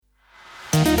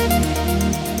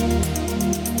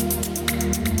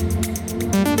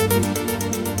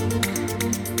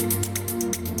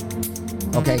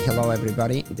Okay, hello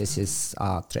everybody. This is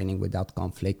Training Without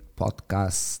Conflict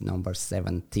podcast number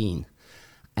 17.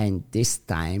 And this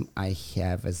time I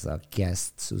have as a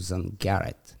guest Susan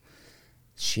Garrett.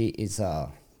 She is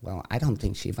I don't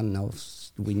think she even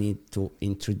knows we need to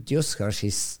introduce her.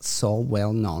 She's so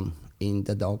well known in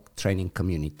the dog training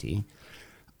community.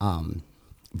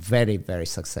 Very, very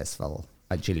successful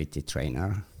agility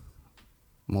trainer,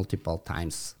 multiple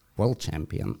times world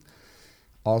champion.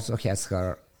 Also has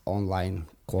her online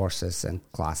courses and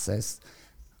classes,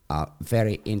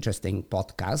 very interesting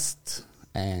podcast.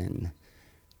 And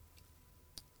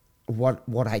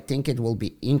what I think it will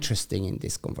be interesting in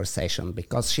this conversation,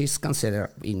 because she's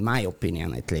considered, in my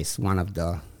opinion at least, one of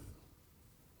the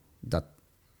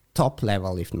top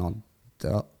level, if not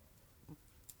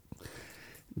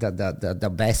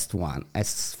the best one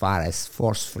as far as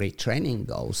force-free training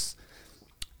goes,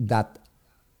 that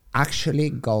actually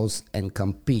goes and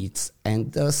competes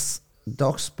and does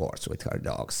dog sports with her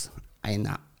dogs, and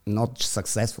not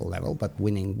successful level, but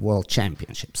winning world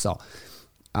championships. So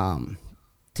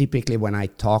typically when I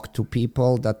talk to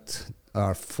people that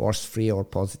are force-free or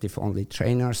positive-only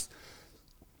trainers,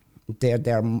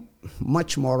 they're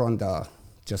much more on the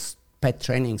just pet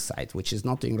training side, which is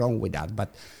nothing wrong with that.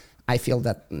 But I feel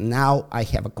that now I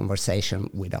have a conversation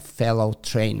with a fellow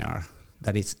trainer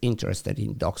that is interested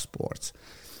in dog sports.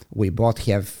 We both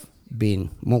have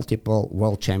been multiple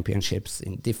world championships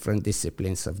in different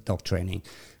disciplines of dog training,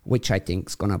 which I think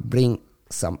is going to bring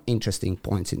some interesting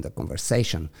points in the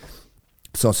conversation.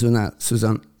 So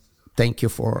Susan, thank you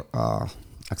for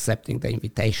accepting the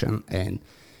invitation, and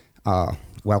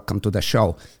welcome to the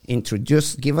show.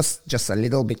 Give us just a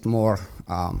little bit more.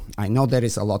 I know there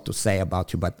is a lot to say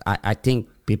about you, but I think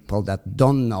people that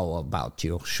don't know about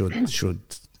you should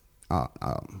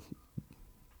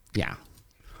yeah.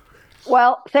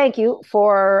 Well, thank you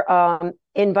for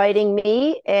inviting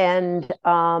me, and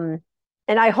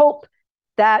I hope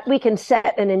that we can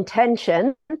set an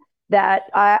intention that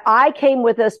I came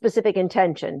with a specific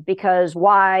intention, because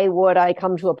why would I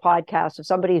come to a podcast of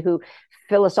somebody who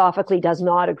philosophically does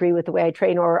not agree with the way I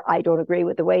train, or I don't agree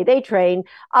with the way they train,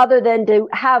 other than to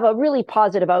have a really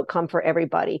positive outcome for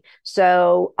everybody.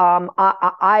 So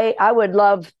I would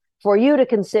love for you to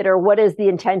consider what is the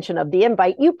intention of the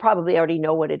invite. You probably already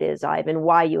know what it is, Ivan,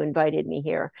 why you invited me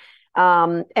here.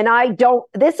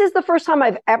 This is the first time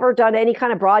I've ever done any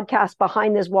kind of broadcast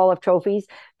behind this wall of trophies,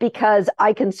 because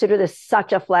I consider this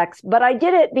such a flex. But I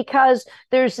did it because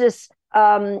there's this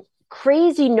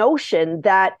crazy notion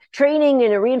that training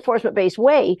in a reinforcement-based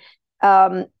way,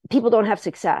 people don't have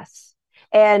success.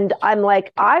 And I'm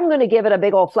like, I'm going to give it a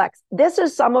big old flex. This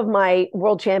is some of my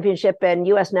world championship and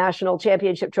U.S. national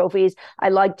championship trophies. I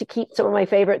like to keep some of my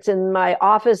favorites in my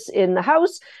office in the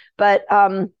house, but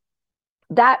to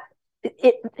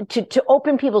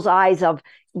open people's eyes of,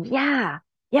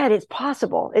 it's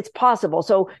possible. It's possible.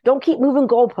 So don't keep moving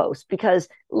goalposts, because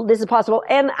this is possible.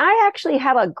 And I actually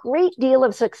had a great deal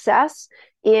of success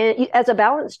as a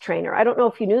balance trainer. I don't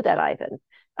know if you knew that, Ivan.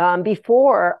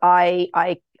 Before I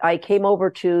came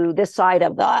over to this side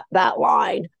of that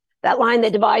line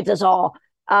that divides us all.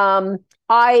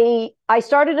 I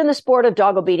started in the sport of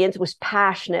dog obedience, was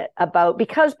passionate about,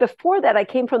 because before that I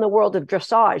came from the world of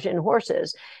dressage and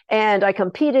horses, and I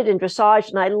competed in dressage,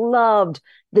 and I loved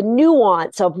the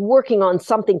nuance of working on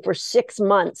something for 6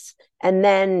 months. And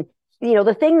then,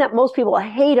 the thing that most people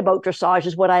hate about dressage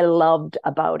is what I loved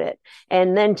about it.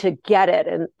 And then to get it.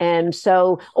 And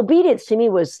so obedience to me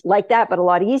was like that, but a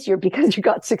lot easier, because you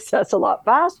got success a lot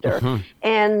faster. Mm-hmm.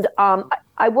 And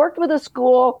I worked with a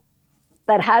school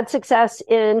that had success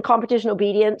in competition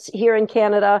obedience here in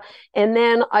Canada. And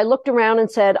then I looked around and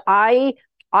said, I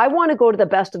want to go to the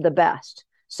best of the best.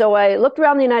 So I looked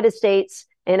around the United States,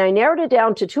 and I narrowed it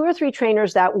down to 2 or 3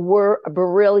 trainers that were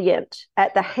brilliant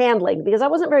at the handling, because I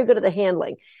wasn't very good at the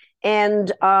handling.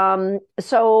 And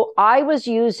so I've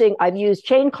used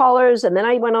chain collars, and then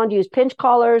I went on to use pinch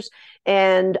collars,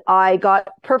 and I got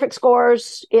perfect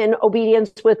scores in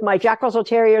obedience with my Jack Russell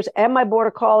Terriers and my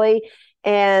Border Collie.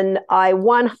 And I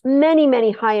won many, many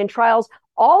high-end trials.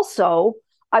 Also,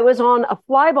 I was on a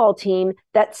flyball team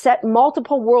that set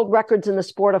multiple world records in the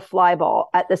sport of flyball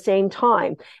at the same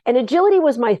time. And agility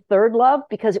was my third love,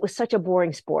 because it was such a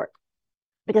boring sport.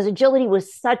 Because agility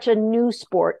was such a new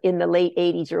sport in the late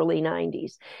 80s, early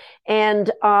 90s.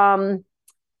 And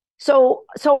so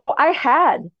I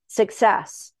had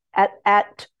success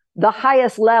at the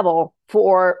highest level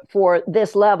for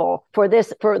this level, for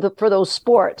those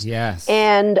sports. Yes.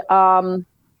 And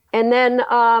then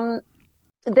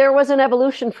there was an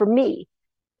evolution for me.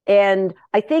 And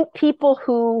I think people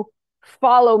who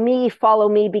follow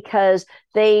me because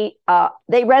they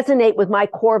resonate with my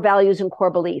core values and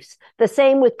core beliefs. The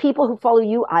same with people who follow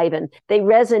you, Ivan. They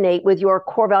resonate with your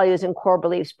core values and core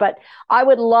beliefs. But I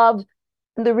would love,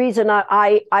 the reason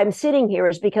I'm sitting here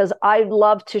is because I'd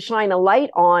love to shine a light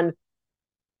on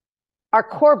our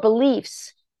core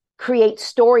beliefs create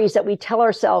stories that we tell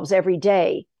ourselves every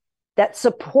day that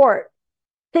support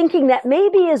thinking that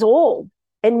maybe is old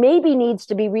and maybe needs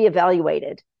to be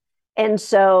reevaluated. And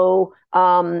so,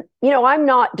 I'm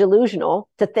not delusional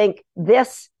to think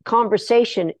this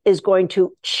conversation is going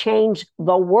to change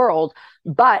the world,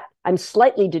 but I'm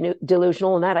slightly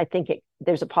delusional in that I think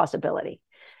there's a possibility.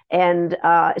 And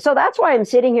so that's why I'm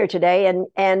sitting here today.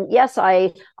 And yes,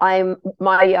 my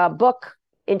book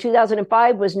in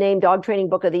 2005 was named Dog Training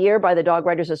Book of the Year by the Dog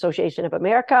Writers Association of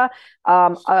America.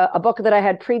 A book that I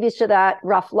had previous to that,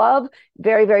 Rough Love,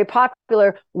 very, very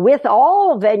popular with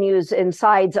all venues and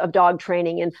sides of dog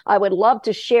training. And I would love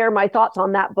to share my thoughts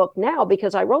on that book now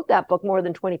because I wrote that book more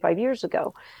than 25 years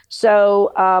ago.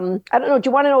 So I don't know. Do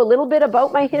you want to know a little bit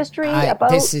about my history?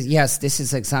 This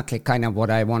is exactly kind of what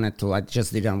I wanted to. I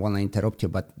just didn't want to interrupt you,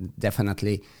 but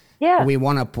definitely we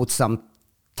want to put some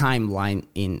timeline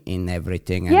in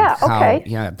everything and definitely.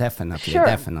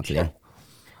 Sure.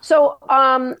 So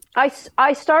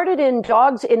I started in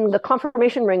dogs in the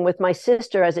conformation ring with my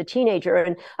sister as a teenager,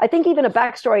 and I think even a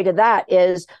backstory to that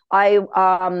is I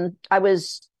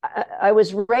was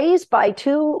raised by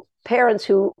two parents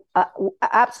who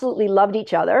absolutely loved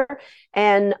each other,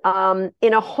 and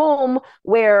in a home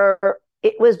where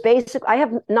it was basic. I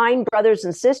have 9 brothers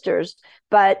and sisters,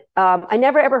 but I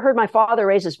never ever heard my father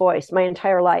raise his voice my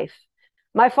entire life.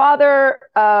 My father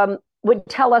would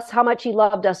tell us how much he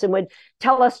loved us and would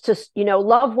tell us to,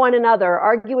 love one another.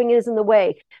 Arguing isn't the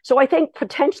way. So I think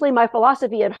potentially my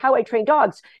philosophy of how I train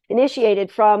dogs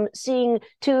initiated from seeing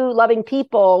 2 loving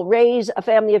people raise a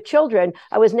family of children.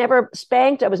 I was never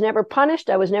spanked. I was never punished.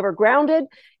 I was never grounded.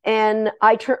 And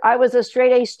I was a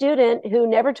straight A student who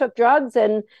never took drugs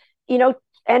and,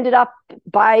 ended up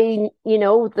by,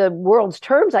 the world's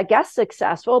terms, I guess,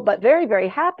 successful, but very, very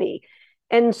happy.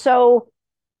 And so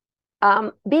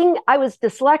I was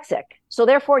dyslexic, so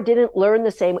therefore didn't learn the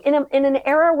same in an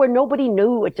era where nobody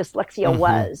knew what dyslexia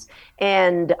was.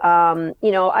 And,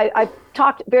 I've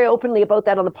talked very openly about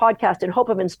that on the podcast in hope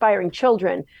of inspiring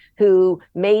children who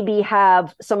maybe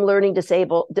have some learning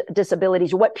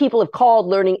disabilities, or what people have called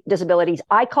learning disabilities.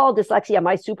 I call dyslexia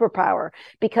my superpower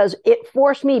because it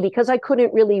forced me, because I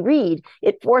couldn't really read,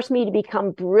 it forced me to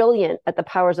become brilliant at the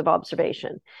powers of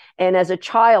observation. And as a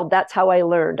child, that's how I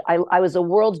learned. I was the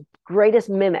world's greatest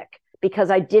mimic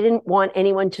because I didn't want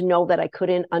anyone to know that I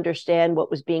couldn't understand what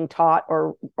was being taught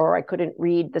or I couldn't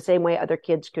read the same way other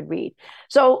kids could read.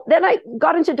 So then I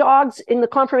got into dogs in the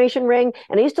conformation ring,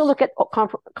 and I used to look at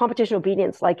competition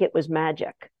obedience like it was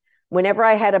magic. Whenever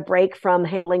I had a break from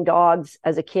handling dogs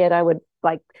as a kid, I would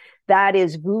that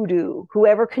is voodoo.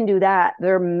 Whoever can do that,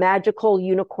 they're magical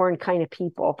unicorn kind of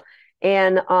people.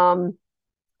 And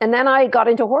then I got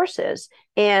into horses.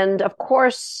 And of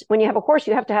course, when you have a horse,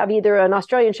 you have to have either an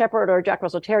Australian Shepherd or a Jack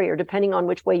Russell Terrier, depending on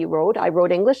which way you rode. I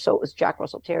rode English, so it was Jack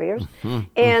Russell Terriers.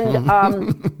 And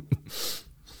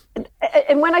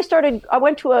when I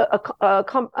went to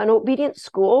an obedience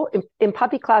school in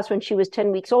puppy class when she was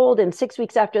 10 weeks old. And 6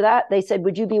 weeks after that, they said,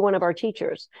 would you be one of our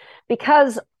teachers?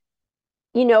 Because,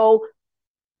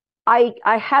 I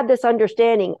had this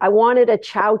understanding. I wanted a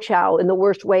chow chow in the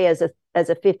worst way as a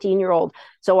 15-year-old.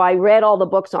 So I read all the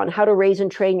books on how to raise and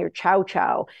train your chow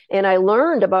chow. And I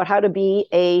learned about how to be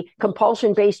a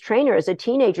compulsion-based trainer as a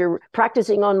teenager,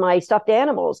 practicing on my stuffed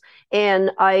animals.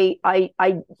 And I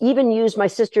even used my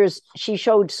sister's, she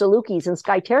showed Salukis and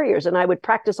Skye Terriers, and I would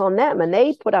practice on them, and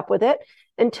they put up with it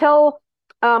until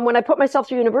when I put myself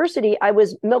through university, I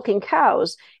was milking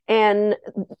cows, and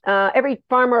every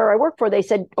farmer I worked for, they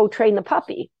said, oh, train the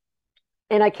puppy.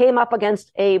 And I came up against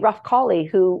a rough collie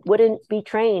who wouldn't be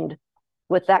trained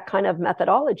with that kind of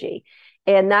methodology.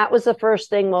 And that was the first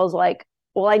thing. Was like,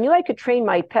 well, I knew I could train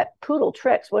my pet poodle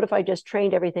tricks. What if I just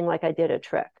trained everything like I did a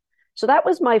trick? So that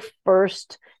was my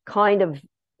first kind of,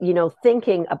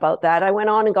 thinking about that. I went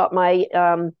on and got my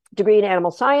degree in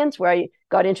animal science, where I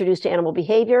got introduced to animal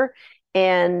behavior.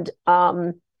 And,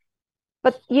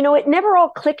 but, it never all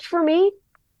clicked for me.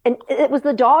 And it was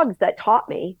the dogs that taught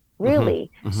me,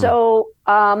 really. Mm-hmm. So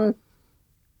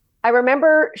I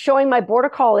remember showing my border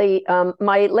collie.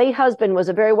 My late husband was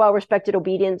a very well-respected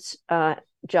obedience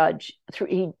judge.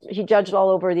 He judged all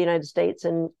over the United States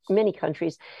and many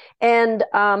countries. And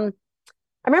I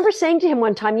remember saying to him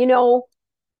one time,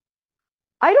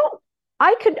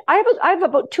 I have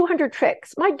about 200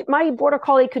 tricks. My border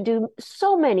collie could do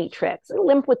so many tricks.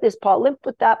 Limp with this paw, limp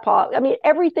with that paw. I mean,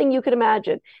 everything you could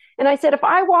imagine. And I said, if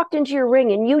I walked into your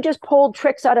ring and you just pulled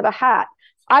tricks out of a hat,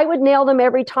 I would nail them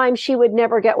every time. She would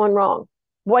never get one wrong.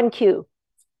 One cue.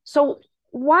 So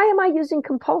why am I using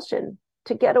compulsion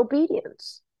to get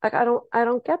obedience? Like, I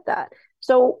don't get that.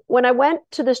 So when I went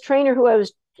to this trainer who I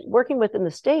was working with in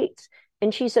the States,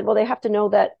 and she said, well, they have to know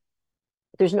that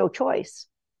there's no choice.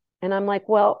 And I'm like,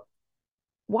 well,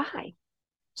 why?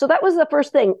 So that was the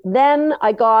first thing. Then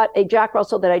I got a Jack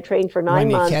Russell that I trained for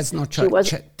 9 months. It has no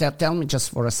choice. Tell me just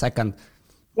for a second.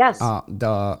 Yes.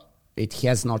 It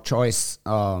has no choice.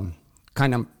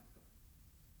 Kind of.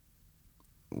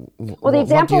 Well, the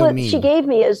example that she gave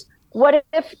me is, what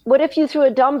if you threw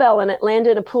a dumbbell and it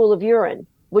landed in a pool of urine?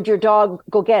 Would your dog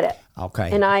go get it?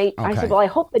 Okay. And I said, well, I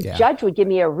hope the judge would give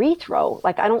me a rethrow.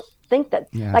 Like, I don't think that,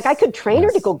 like, I could train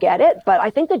her to go get it, but I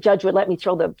think the judge would let me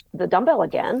throw the dumbbell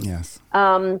again. Yes.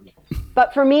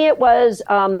 But for me, it was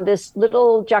this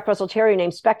little Jack Russell Terrier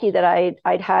named Specky that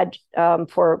I'd had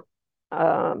for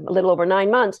a little over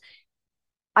 9 months.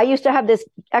 I used to have this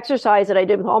exercise that I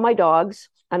did with all my dogs,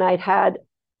 and I'd had,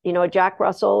 a Jack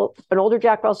Russell, an older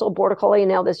Jack Russell, border collie,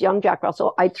 and now this young Jack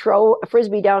Russell. I throw a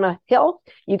Frisbee down a hill.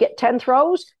 You get 10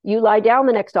 throws. You lie down.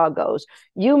 The next dog goes.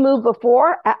 You move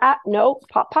before. No,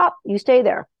 pop, pop. You stay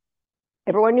there.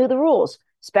 Everyone knew the rules.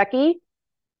 Specky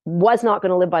was not going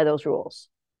to live by those rules.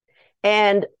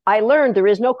 And I learned there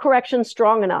is no correction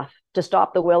strong enough to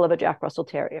stop the will of a Jack Russell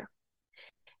Terrier.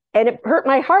 And it hurt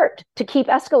my heart to keep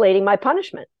escalating my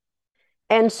punishment.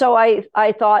 And so I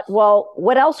thought, well,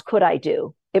 what else could I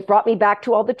do? It brought me back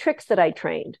to all the tricks that I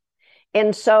trained.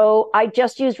 And so I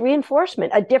just used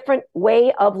reinforcement, a different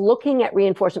way of looking at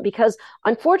reinforcement, because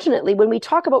unfortunately, when we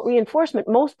talk about reinforcement,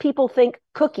 most people think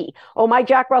cookie. Oh, my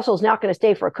Jack Russell's not going to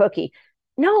stay for a cookie.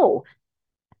 No,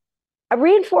 a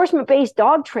reinforcement-based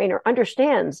dog trainer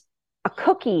understands a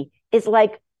cookie is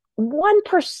like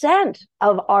 1%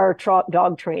 of our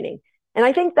dog training. And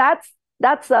I think that's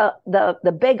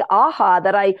the big aha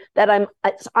that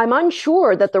I'm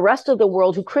unsure that the rest of the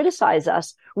world who criticize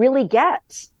us really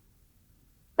gets.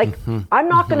 Like, I'm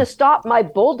not going to stop my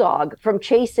bulldog from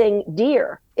chasing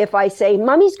deer. If I say,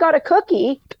 Mommy's got a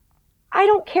cookie, I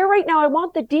don't care right now. I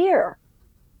want the deer.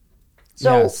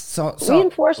 So, so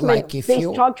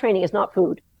reinforcement-based dog training is not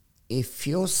food. If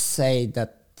you say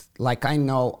that, like, I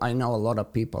know a lot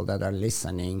of people that are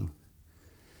listening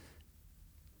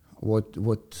would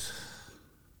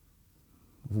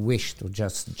wish to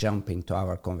just jump into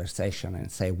our conversation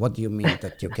and say, what do you mean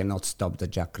that you cannot stop the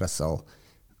Jack Russell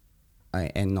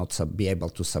and not be able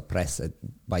to suppress it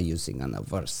by using an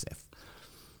aversive?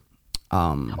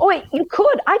 Oh wait, you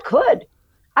could. I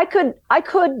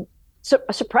could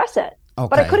suppress it,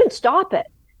 but I couldn't stop it,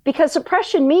 because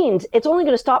suppression means it's only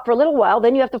going to stop for a little while.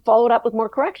 Then you have to follow it up with more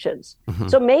corrections.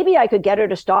 So maybe I could get her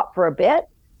to stop for a bit,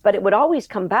 but it would always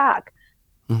come back.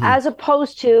 As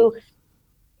opposed to,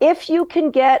 if you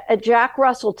can get a Jack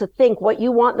Russell to think what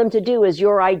you want them to do is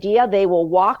your idea, they will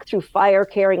walk through fire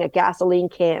carrying a gasoline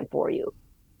can for you.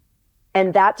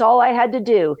 And that's all I had to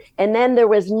do. And then there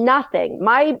was nothing.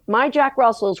 My Jack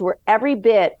Russells were every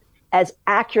bit as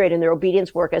accurate in their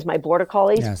obedience work as my border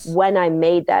collies when I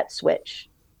made that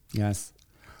switch. Yes.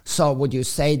 So would you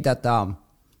say that,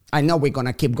 I know we're going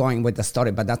to keep going with the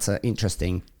story, but that's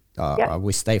interesting.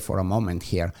 We stay for a moment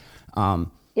here.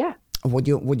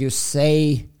 Would you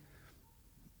say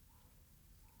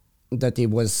that it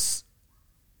was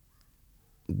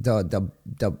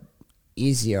the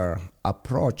easier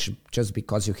approach just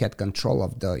because you had control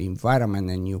of the environment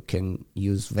and you can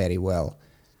use very well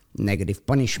negative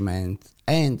punishment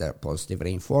and positive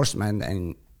reinforcement,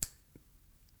 and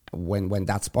when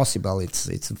that's possible,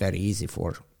 it's very easy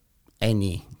for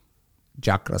any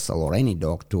Jack Russell or any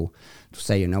dog to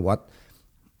say, you know what,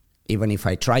 even if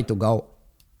I try to go,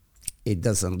 it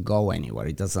doesn't go anywhere.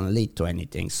 It doesn't lead to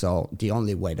anything. So the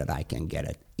only way that I can get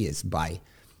it is by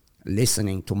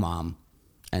listening to Mom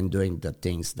and doing the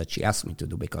things that she asked me to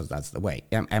do, because that's the way.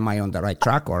 Am I on the right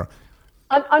track? Or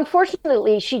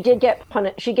unfortunately, she did get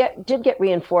punished. She did get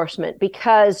reinforcement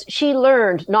because she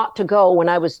learned not to go when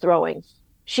I was throwing.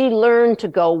 She learned to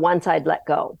go once I'd let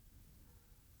go.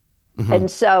 And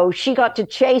so she got to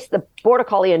chase the border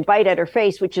collie and bite at her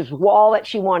face, which is all that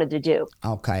she wanted to do.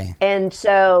 Okay. And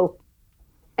so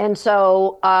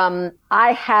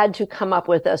I had to come up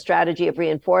with a strategy of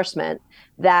reinforcement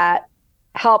that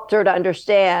helped her to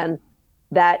understand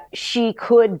that she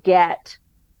could get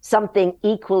something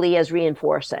equally as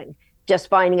reinforcing. Just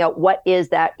finding out what is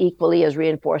that equally as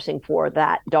reinforcing for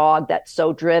that dog that's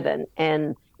so driven.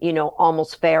 And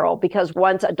almost feral, because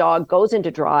once a dog goes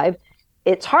into drive,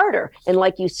 it's harder. And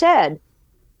like you said,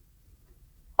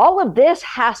 all of this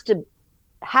has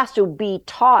to be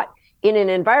taught in an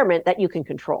environment that you can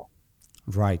control.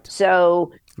 Right.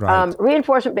 So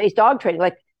reinforcement-based dog training,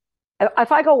 like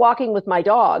if I go walking with my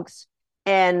dogs,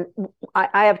 and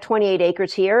I have 28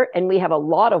 acres here, and we have a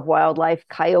lot of wildlife,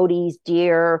 coyotes,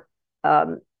 deer,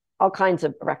 all kinds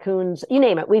of raccoons, you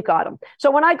name it, we've got them. So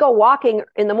when I go walking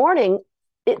in the morning,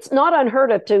 it's not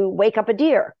unheard of to wake up a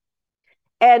deer.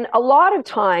 And a lot of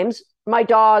times my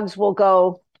dogs will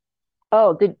go,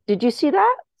 oh, did you see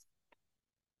that?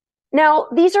 Now,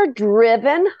 these are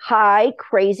driven, high,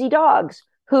 crazy dogs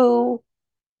who,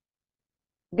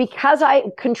 because I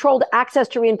controlled access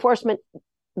to reinforcement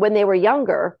when they were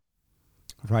younger,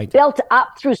 built up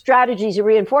through strategies of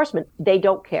reinforcement, they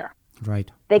don't care.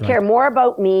 They care more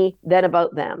about me than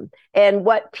about them. And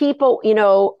what people,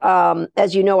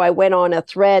 as you know, I went on a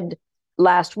thread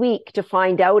last week to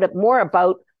find out more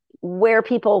about where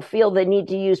people feel they need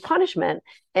to use punishment.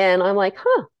 And I'm like,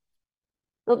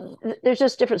 well, there's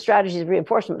just different strategies of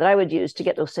reinforcement that I would use to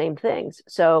get those same things.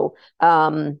 So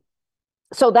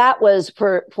that was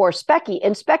for Specky.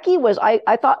 And Specky was,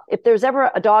 I thought if there's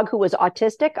ever a dog who was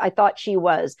autistic, I thought she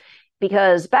was.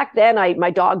 Because back then, my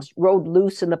dogs rode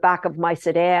loose in the back of my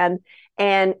sedan.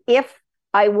 And if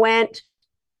I went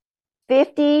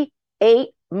 58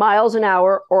 miles an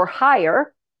hour or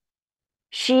higher,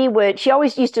 she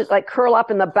always used to like curl up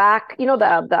in the back,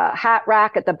 the hat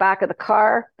rack at the back of the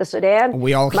car, the sedan.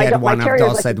 We all had one of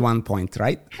those at one point,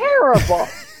 right? Terrible,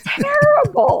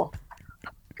 terrible.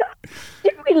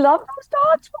 Did we love those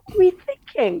dogs? What were we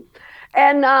thinking?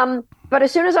 And but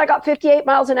as soon as I got 58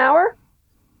 miles an hour,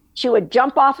 she would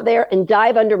jump off of there and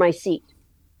dive under my seat.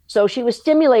 So she was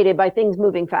stimulated by things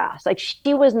moving fast. Like,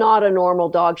 she was not a normal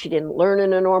dog. She didn't learn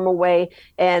in a normal way.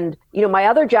 And, my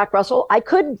other Jack Russell, I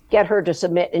could get her to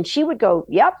submit, and she would go,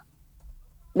 yep,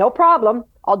 no problem.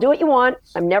 I'll do what you want.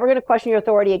 I'm never going to question your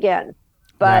authority again.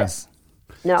 But yes.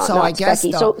 No, so not I guess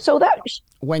Specky. So that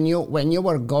when you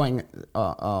were going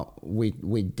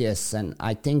with this, and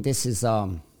I think this is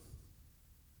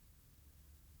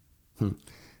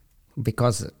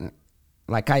because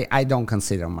like I don't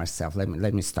consider myself,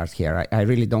 let me start here. I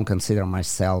really don't consider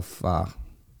myself I'm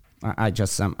a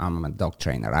dog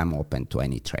trainer. I'm open to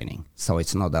any training. So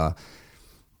it's not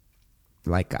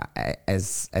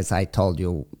as I told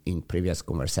you in previous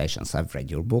conversations, I've read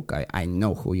your book. I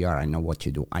know who you are. I know what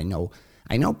you do. I know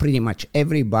pretty much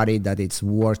everybody that it's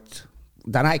worth,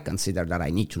 that I consider that I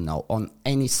need to know on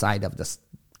any side of the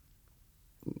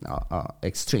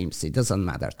extremes. It doesn't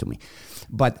matter to me.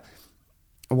 But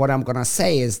what I'm going to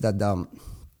say is that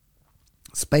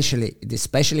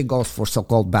especially goes for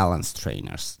so-called balanced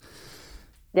trainers.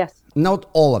 Yes. Not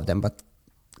all of them, but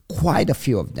quite a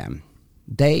few of them.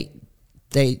 They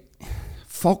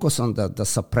focus on the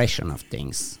suppression of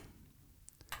things.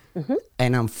 Mm-hmm.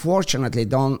 And unfortunately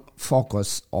don't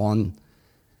focus on,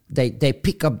 they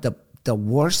pick up the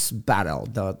worst battle,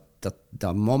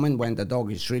 the moment when the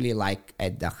dog is really like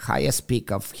at the highest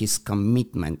peak of his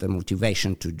commitment and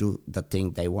motivation to do the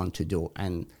thing they want to do.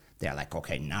 And they're like,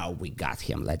 okay, now we got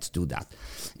him, let's do that.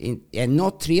 And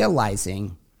not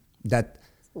realizing that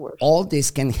all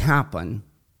this can happen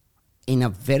in a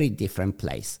very different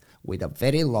place with a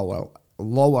very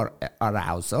lower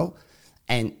arousal.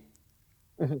 And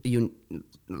mm-hmm. you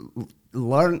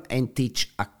learn and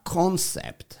teach a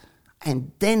concept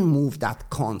and then move that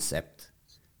concept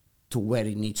to where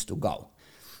it needs to go.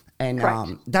 And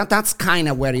that's kind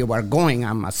of where you were going,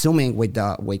 I'm assuming, with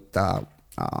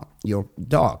your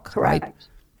dog. Correct.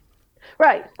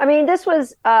 Right. I mean, this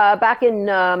was back in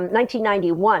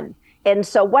 1991. And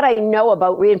so what I know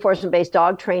about reinforcement-based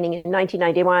dog training in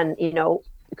 1991,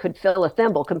 could fill a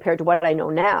thimble compared to what I know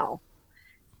now.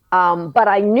 But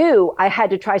I knew I had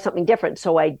to try something different,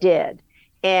 so I did.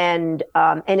 And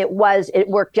it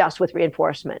worked just with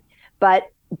reinforcement.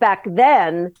 But back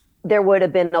then, there would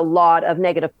have been a lot of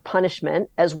negative punishment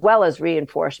as well as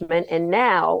reinforcement. And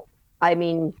now, I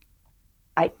mean,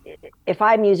 if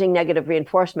I'm using negative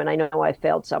reinforcement, I know I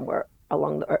failed somewhere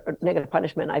along or negative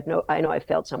punishment. I know I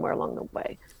failed somewhere along the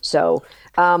way. So,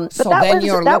 but so then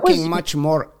you're looking much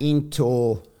more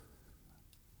into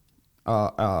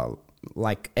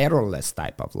like errorless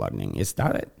type of learning. Is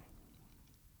that it?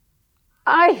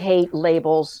 I hate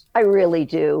labels. I really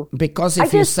do. Because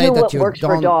if you say that you works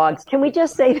for dogs, can we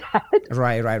just say that?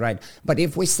 Right. But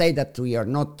if we say that we are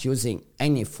not using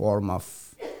any form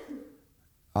of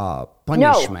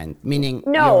punishment, meaning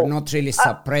you're not really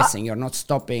suppressing, you're not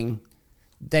stopping,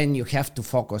 then you have to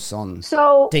focus on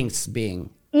things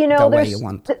being the way you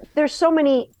want. There's so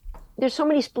many there's so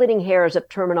many splitting hairs of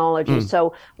terminology.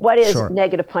 So what is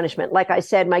negative punishment? Like I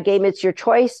said, my game, it's your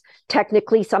choice.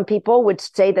 Technically, some people would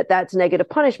say that that's negative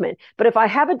punishment. But if I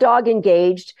have a dog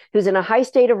engaged who's in a high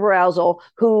state of arousal,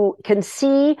 who can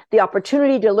see the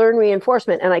opportunity to learn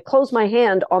reinforcement, and I close my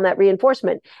hand on that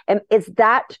reinforcement, and is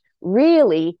that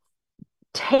really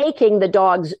taking the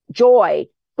dog's joy,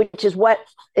 which is what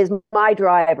is my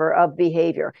driver of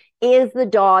behavior? Is the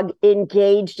dog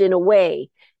engaged in a way?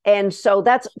 And so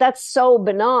that's so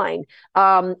benign.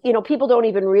 People don't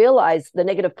even realize the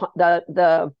negative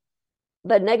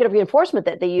reinforcement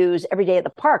that they use every day at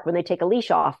the park when they take a leash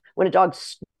off, when a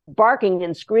dog's barking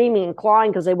and screaming and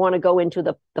clawing because they want to go into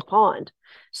the pond.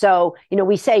 So,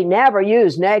 we say never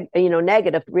use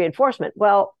negative reinforcement.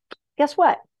 Well, guess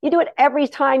what? You do it every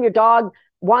time your dog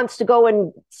wants to go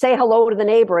and say hello to the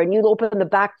neighbor and you open the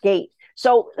back gate.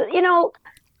 So,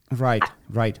 Right.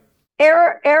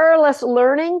 Errorless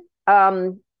learning.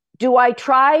 Do I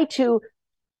try to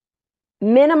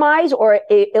minimize or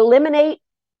eliminate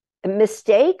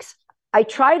mistakes? I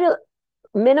try to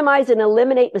minimize and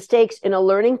eliminate mistakes in a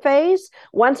learning phase.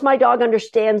 Once my dog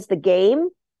understands the game,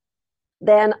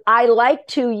 then I like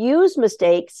to use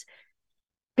mistakes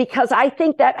because I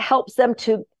think that helps them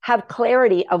to have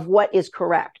clarity of what is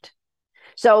correct.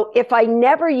 So if I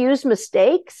never use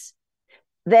mistakes,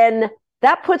 then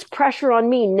that puts pressure on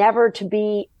me never to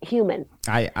be human.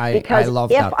 I love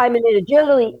that.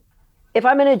 If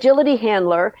I'm an agility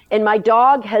handler and my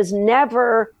dog has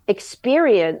never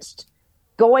experienced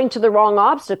going to the wrong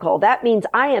obstacle, that means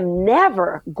I am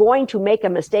never going to make a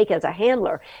mistake as a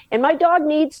handler. And my dog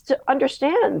needs to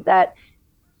understand that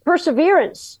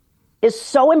perseverance is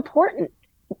so important.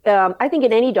 I think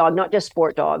in any dog, not just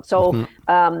sport dogs. So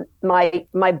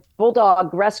my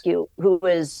bulldog rescue, who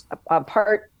is a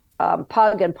part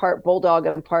pug and part bulldog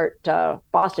and part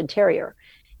Boston Terrier,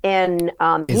 and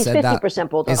he's 50%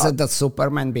 bulldog. Is it the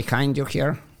Superman behind you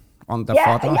here on the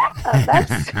photo?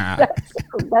 Yeah,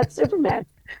 that's Superman.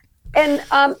 And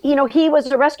he was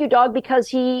a rescue dog because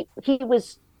he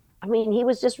was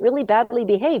just really badly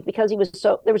behaved because there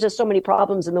was just so many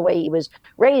problems in the way he was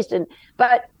raised.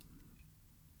 But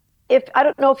I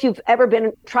don't know if you've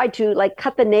ever tried to like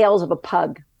cut the nails of a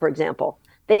pug, for example.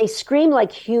 They scream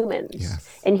like humans.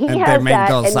 Yes. And they has make that.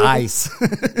 Those eyes.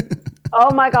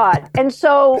 Oh my God. And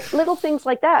so little things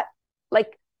like that,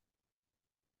 like,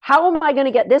 how am I going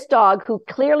to get this dog who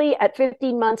clearly at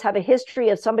 15 months have a history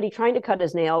of somebody trying to cut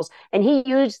his nails, and he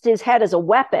used his head as a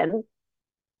weapon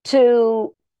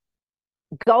to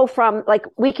go from, like,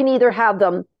 we can either have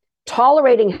them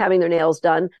tolerating having their nails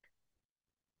done,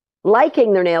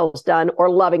 liking their nails done, or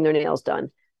loving their nails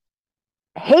done.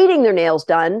 Hating their nails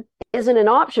done isn't an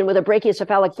option with a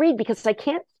brachiocephalic breed because I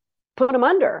can't put him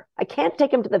under. I can't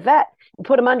take him to the vet and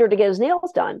put him under to get his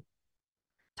nails done.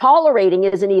 Tolerating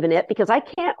isn't even it because I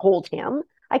can't hold him.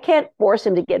 I can't force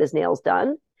him to get his nails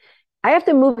done. I have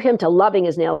to move him to loving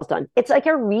his nails done. It's like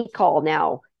a recall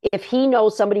now. If he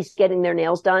knows somebody's getting their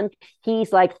nails done,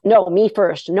 he's like, no, me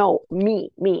first. No,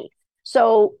 me.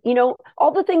 So,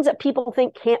 all the things that people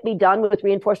think can't be done with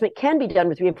reinforcement can be done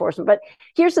with reinforcement. But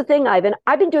here's the thing, Ivan,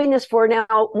 I've been doing this for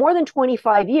now more than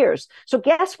 25 years. So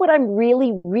guess what I'm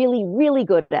really, really, really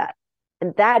good at?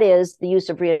 And that is the use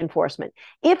of reinforcement.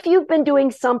 If you've been doing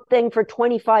something for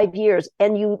 25 years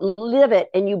and you live it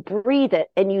and you breathe it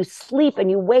and you sleep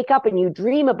and you wake up and you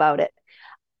dream about it,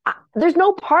 there's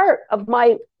no part of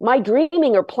my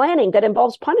dreaming or planning that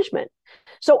involves punishment.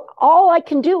 So all I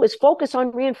can do is focus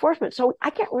on reinforcement. So I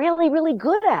get really, really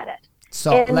good at it.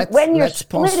 So when you're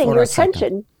splitting your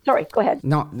attention, sorry, go ahead.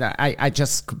 No, I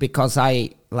just, because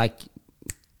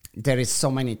there is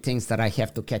so many things that I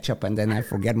have to catch up and then I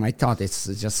forget my thought. It's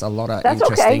just a lot of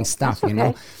interesting stuff,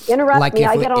 Interrupt me,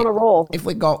 I get on a roll. If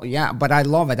we go, but I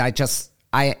love it.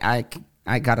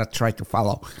 I gotta try to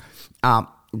follow.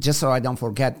 Just so I don't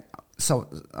forget. So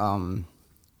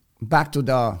back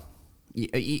to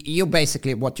you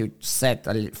basically, what you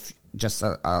said just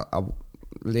a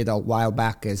little while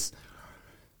back is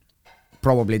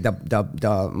probably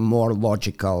the more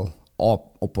logical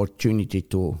opportunity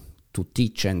to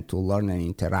teach and to learn and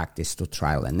interact is to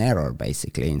trial and error,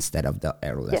 basically, instead of the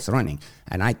errorless running.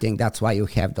 And I think that's why you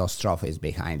have those trophies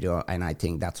behind you, and I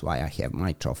think that's why I have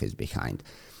my trophies behind.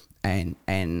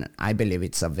 And I believe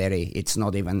it's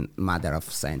not even a matter of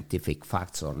scientific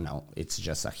facts or no, it's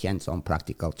just a hands-on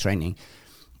practical training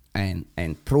and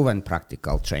proven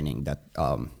practical training that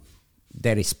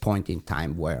there is point in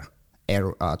time where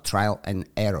trial and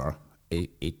error,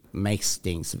 it makes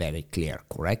things very clear,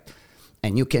 correct?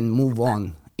 And you can move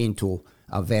on into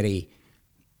a very,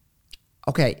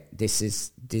 this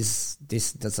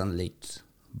doesn't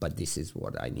but this is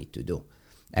what I need to do.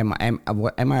 Am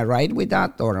I right with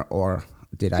that, or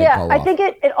did I go Yeah, I off? think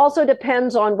it also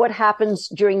depends on what happens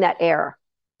during that error.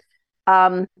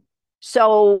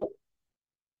 So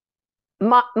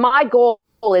my goal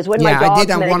is when my I dogs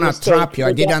didn't make a want to mistake, trap you. I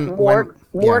they get didn't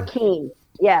more keen.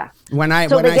 Yeah. When I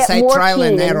So when they I get say more trial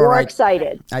and keen and error, more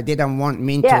excited. I didn't want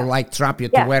mean Yeah. to like trap you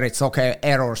to Yeah. where it's okay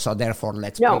error, so therefore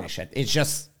let's No. punish it. It's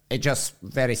just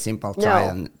very simple No. trial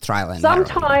and error.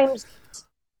 You know?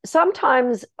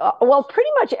 Sometimes, well, pretty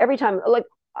much every time. Like,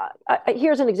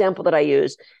 here's an example that I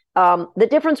use. The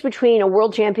difference between a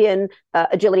world champion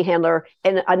agility handler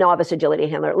and a novice agility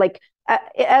handler. Like,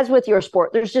 as with your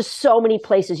sport, there's just so many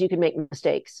places you can make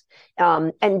mistakes.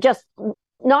 And just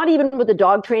not even with the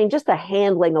dog training, just the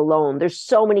handling alone, there's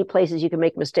so many places you can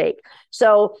make a mistake.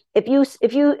 So if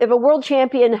a world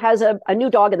champion has a new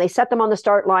dog and they set them on the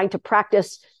start line to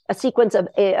practice a sequence of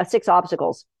 6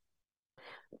 obstacles,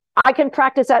 I can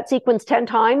practice that sequence 10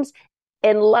 times,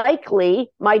 and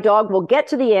likely my dog will get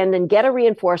to the end and get a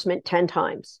reinforcement 10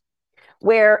 times.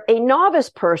 Where a novice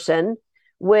person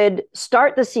would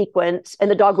start the sequence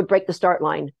and the dog would break the start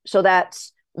line. So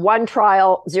that's 1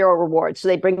 trial, 0 rewards. So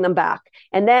they bring them back.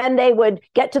 And then they would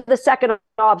get to the second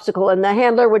obstacle and the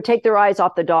handler would take their eyes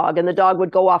off the dog and the dog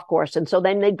would go off course. And so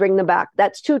then they'd bring them back.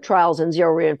 That's 2 trials and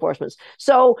 0 reinforcements.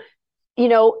 So,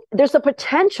 there's the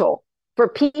potential for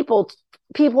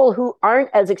people who aren't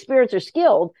as experienced or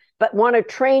skilled, but want to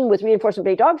train with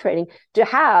reinforcement-based dog training, to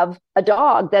have a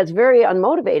dog that's very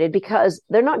unmotivated because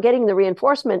they're not getting the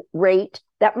reinforcement rate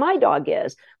that my dog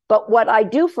is. But what I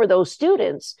do for those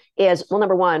students is, well,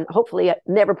 number one, hopefully I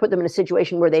never put them in a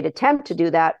situation where they'd attempt to do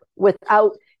that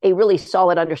without a really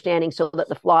solid understanding so that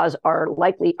the flaws are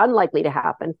unlikely to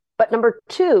happen. But number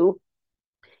two,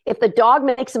 if the dog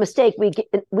makes a mistake,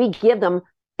 we give them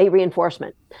a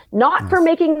reinforcement, not for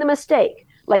making the mistake.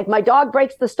 Like, my dog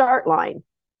breaks the start line,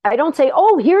 I don't say,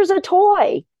 oh, here's a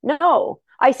toy. No,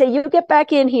 I say, you get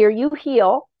back in here, you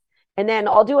heel, and then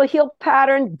I'll do a heel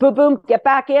pattern, boom, boom, get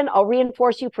back in. I'll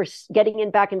reinforce you for getting in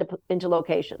back into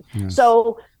location. Yes.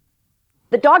 So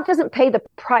the dog doesn't pay the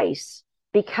price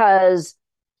because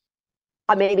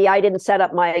maybe I didn't set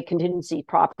up my contingency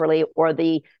properly, or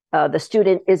the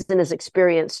student isn't as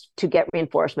experienced to get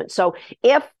reinforcement. So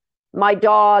if my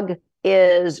dog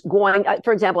is going,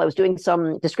 for example, I was doing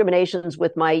some discriminations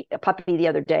with my puppy the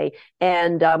other day,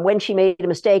 and when she made a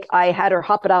mistake, I had her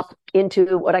hop it up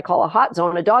into what I call a hot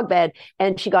zone, a dog bed,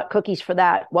 and she got cookies for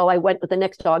that while I went with the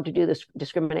next dog to do the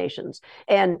discriminations.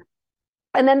 And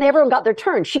then everyone got their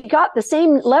turn. She got the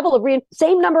same level of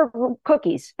same number of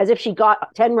cookies as if she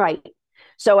got 10 right.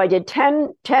 So I did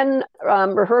 10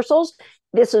 rehearsals.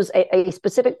 This was a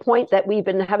specific point that we've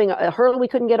been having a hurdle we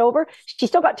couldn't get over. She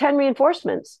still got 10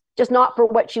 reinforcements, just not for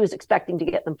what she was expecting to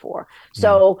get them for.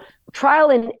 So trial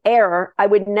and error, I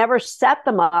would never set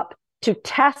them up to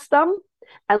test them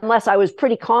unless I was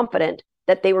pretty confident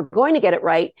that they were going to get it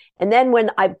right. And then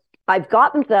when I've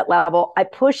gotten to that level, I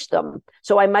push them.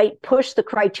 So I might push the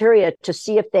criteria to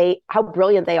see how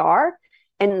brilliant they are.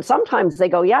 And sometimes they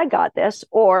go, yeah, I got this,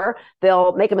 or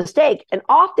they'll make a mistake. And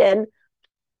often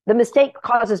the mistake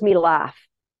causes me to laugh.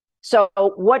 So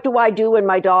what do I do when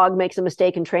my dog makes a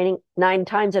mistake in training? 9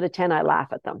 times out of 10, I laugh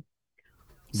at them.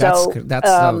 That's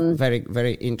very,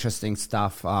 very interesting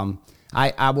stuff.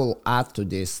 I will add to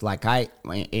this, like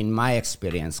in my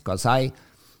experience, because I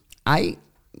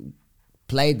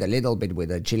played a little bit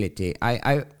with agility.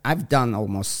 I've done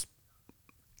almost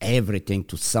everything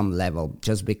to some level,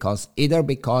 just because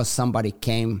somebody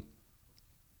came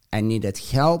and needed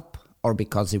help, or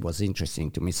because it was interesting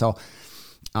to me. So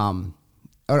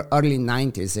early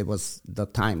 90s, it was the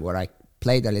time where I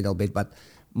played a little bit, but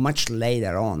much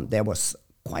later on, there was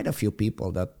quite a few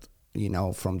people that,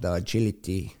 from the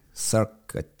agility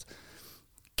circuit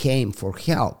came for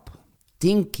help,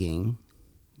 thinking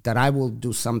that I will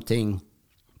do something,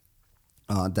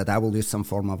 that I will use some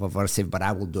form of aversive, but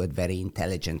I will do it very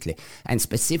intelligently. And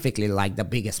specifically, like the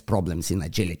biggest problems in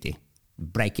agility,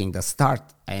 breaking the start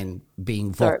and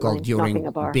being vocal during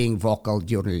the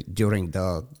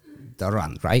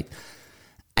run, right?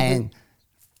 And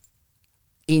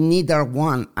in neither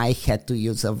one I had to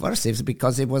use aversives,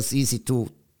 because it was easy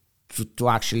to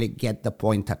actually get the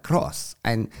point across.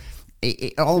 And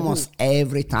almost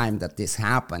every time that this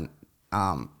happened,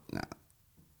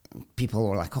 people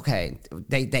were like, okay,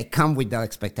 they come with the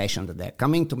expectation that they're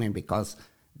coming to me because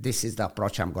this is the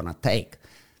approach I'm going to take.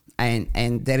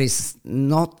 And there is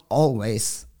not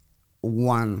always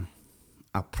one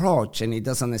approach, and it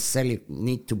doesn't necessarily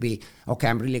need to be, okay,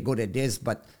 I'm really good at this,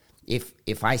 but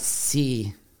if I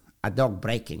see a dog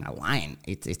breaking a line,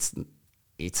 it's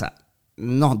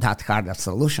not that hard a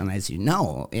solution, as you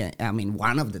know. I mean,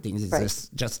 one of the things is Right.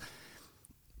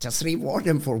 just reward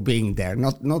them for being there,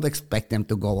 not expect them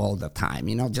to go all the time.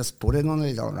 Just put it on a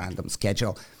little random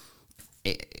schedule.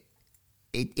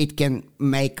 It can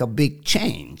make a big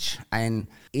change, and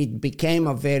it became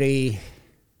a very,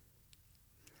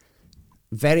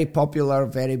 very popular,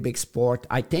 very big sport.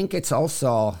 I think it's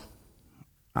also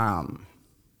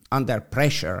under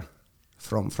pressure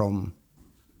from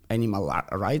animal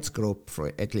rights group,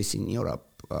 at least in Europe.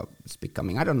 It's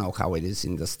becoming, I don't know how it is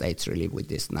in the States really with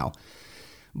this now.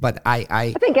 But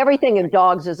I think everything in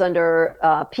dogs is under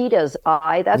PETA's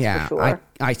eye. That's for sure.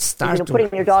 I start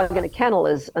putting your dog in a kennel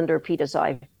is under PETA's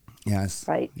eye. Yes.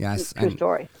 Right. Yes. True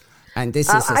story. And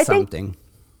this is something.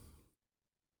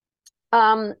 So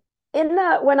I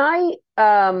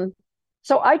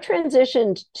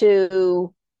transitioned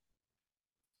to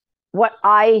what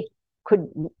I could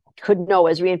know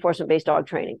as reinforcement-based dog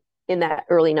training in that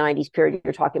early 90s period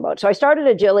you're talking about. So I started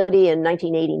agility in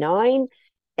 1989.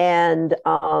 And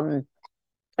I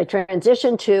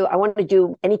transitioned to, I wanted to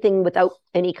do anything without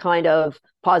any kind of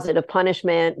positive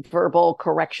punishment, verbal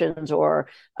corrections, or,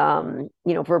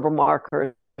 verbal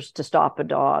markers to stop a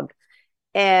dog.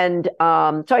 And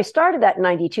so I started that in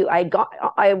 92.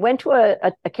 I went to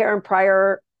a Karen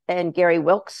Pryor and Gary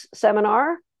Wilkes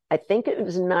seminar. I think it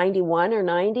was 91 or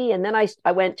 90. And then I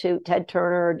went to Ted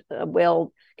Turner,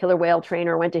 killer whale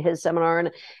trainer, went to his seminar. And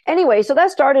anyway, so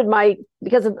that started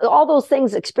because of all those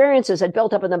experiences had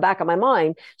built up in the back of my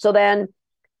mind.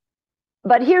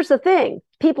 But here's the thing.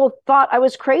 People thought I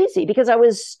was crazy because I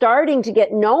was starting to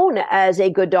get known as a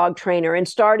good dog trainer and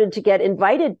started to get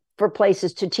invited for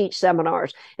places to teach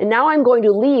seminars. And now I'm going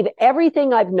to leave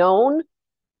everything I've known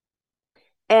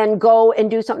and go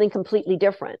and do something completely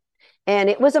different.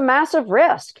 And it was a massive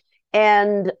risk.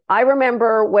 And I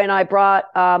remember when I brought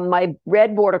my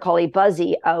red border collie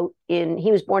Buzzy out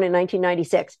he was born in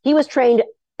 1996. He was trained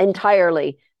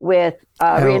entirely with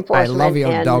reinforcement. I love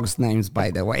your dog's names, by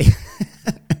the way.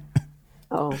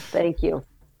 Oh, thank you.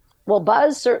 Well,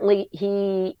 Buzz, certainly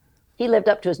he lived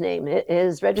up to his name.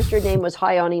 His registered name was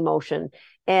High on Emotion.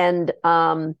 And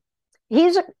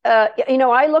he's,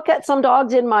 I look at some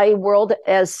dogs in my world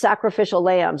as sacrificial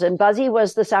lambs, and Buzzy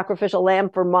was the sacrificial lamb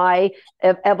for my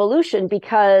evolution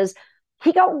because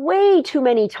he got way too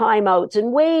many timeouts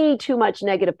and way too much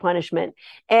negative punishment.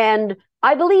 And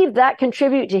I believe that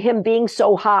contributed to him being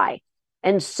so high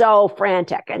and so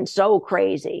frantic and so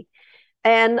crazy.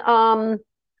 And,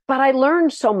 but I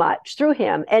learned so much through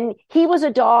him. And he was a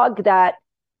dog that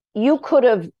he would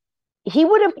have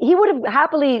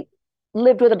happily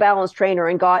lived with a balanced trainer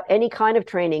and got any kind of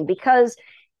training because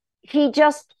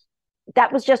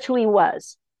that was just who he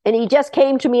was. And he just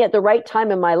came to me at the right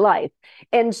time in my life.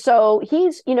 And so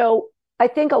I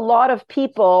think a lot of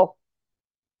people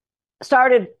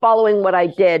started following what I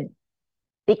did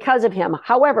because of him.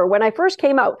 However, when I first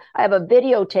came out, I have a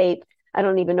videotape. I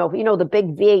don't even know if you know the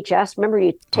big VHS. Remember,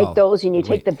 you take those and you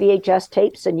take the VHS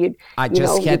tapes and you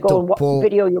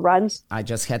video your runs. I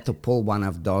just had to pull one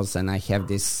of those, and I have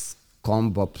this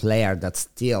combo player that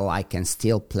I can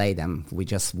still play them. We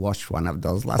just watched one of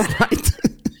those last night.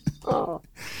 Oh.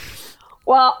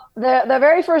 Well, the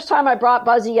very first time I brought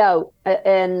Buzzy out,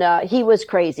 and he was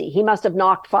crazy. He must have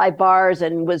knocked 5 bars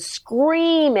and was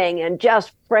screaming and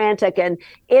just frantic. And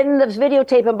in the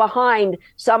videotape and behind,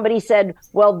 somebody said,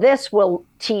 well, this will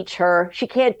teach her. She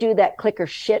can't do that clicker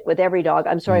shit with every dog.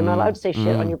 I'm sorry, I'm not allowed to say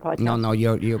shit on your podcast. No,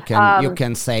 you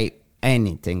can say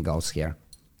anything goes here.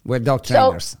 We're dog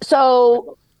trainers.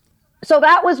 So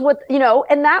that was what,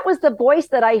 and that was the voice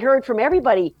that I heard from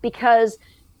everybody, because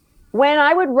when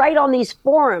I would write on these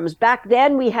forums, back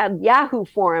then we had Yahoo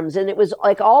forums, and it was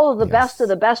like all of the best of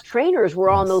the best trainers were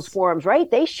on those forums, right?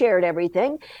 They shared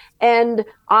everything. And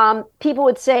people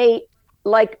would say,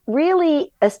 like,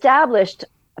 really established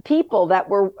people that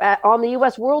were on the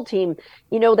U.S. World Team,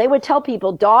 they would tell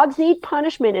people dogs need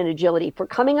punishment in agility for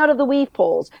coming out of the weave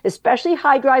poles, especially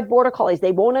high drive border collies.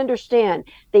 They won't understand.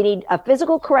 They need a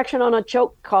physical correction on a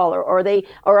choke collar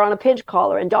or on a pinch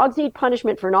collar, and dogs need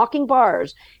punishment for knocking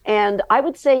bars. And I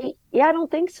would say, yeah, I don't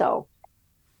think so.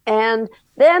 And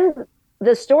then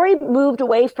the story moved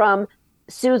away from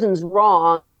Susan's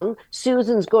wrong,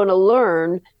 Susan's going to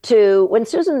learn, to when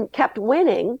Susan kept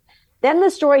winning, then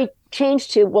the story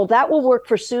changed to, well, that will work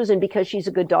for Susan because she's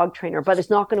a good dog trainer, but it's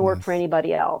not going to work for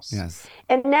anybody else. Yes.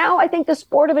 And now I think the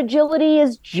sport of agility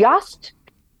is just,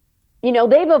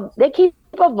 they keep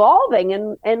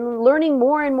evolving and learning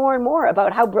more and more and more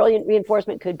about how brilliant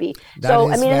reinforcement could be.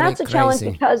 And that's a challenge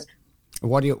because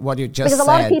what you just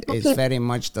said is very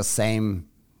much the same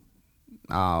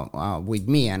with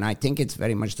me, and I think it's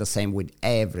very much the same with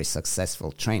every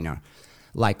successful trainer.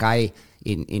 Like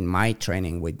in my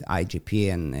training with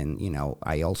IGP, and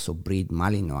I also breed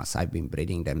Malinois. I've been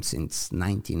breeding them since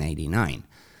 1989.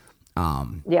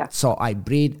 So I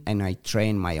breed and I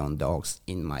train my own dogs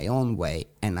in my own way,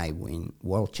 and I win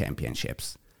world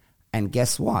championships. And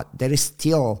guess what? There is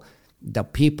still the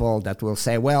people that will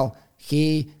say, well,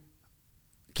 he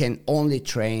can only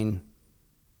train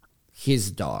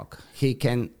his dog. He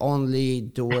can only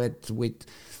do it with...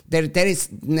 There is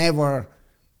never...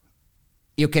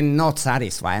 You cannot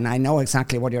satisfy. And I know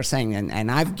exactly what you're saying. And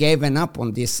I've given up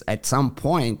on this at some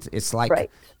point. It's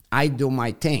like, I do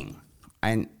my thing.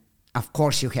 And of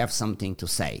course you have something to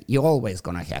say. You're always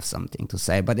going to have something to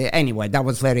say. But anyway, that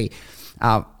was very...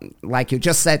 like you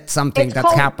just said, something that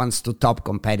happens to top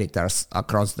competitors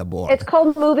across the board. It's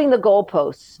called moving the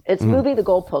goalposts. It's moving the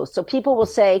goalposts. So people will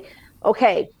say,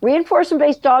 okay,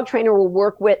 reinforcement-based dog training will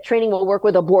work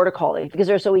with a border collie because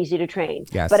they're so easy to train.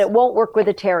 Yes. But it won't work with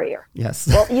a terrier. Yes.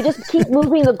 Well, you just keep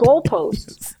moving the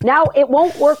goalposts. Yes. Now it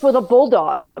won't work with a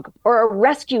bulldog or a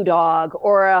rescue dog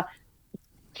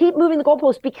keep moving the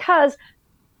goalposts, because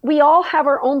we all have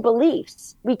our own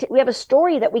beliefs. We have a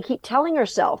story that we keep telling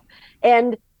ourselves.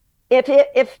 And if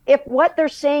what they're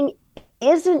saying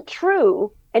isn't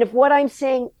true, and if what I'm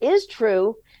saying is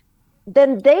true,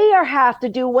 then they have to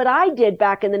do what I did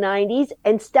back in the 90s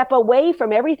and step away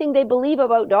from everything they believe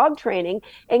about dog training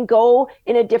and go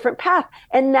in a different path.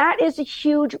 And that is a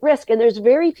huge risk. And there's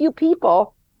very few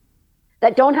people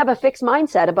that don't have a fixed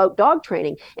mindset about dog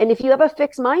training. And if you have a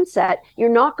fixed mindset, you're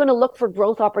not going to look for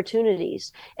growth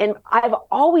opportunities. And I've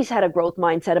always had a growth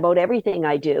mindset about everything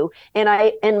I do. And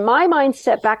my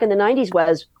mindset back in the 90s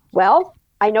was, well,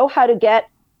 I know how to get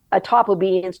a top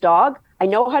obedience dog. I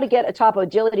know how to get a top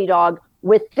agility dog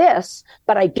with this,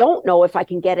 but I don't know if I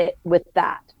can get it with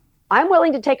that. I'm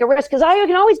willing to take a risk because I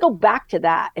can always go back to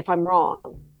that if I'm wrong.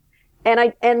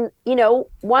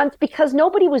 Once, because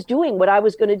nobody was doing what I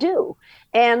was going to do.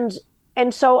 And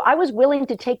so I was willing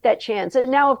to take that chance. And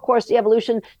now, of course, the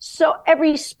evolution, so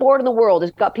every sport in the world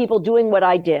has got people doing what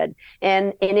I did.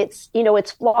 And it's,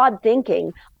 it's flawed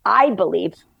thinking, I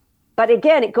believe. But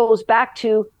again, it goes back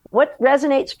to what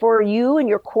resonates for you and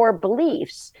your core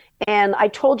beliefs. And I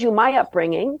told you my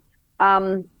upbringing.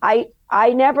 I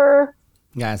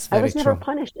was never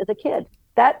punished as a kid.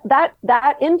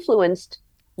 That influenced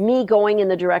me going in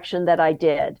the direction that I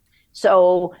did.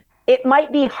 So it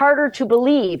might be harder to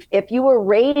believe if you were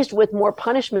raised with more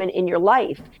punishment in your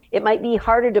life. It might be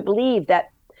harder to believe that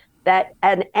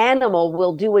an animal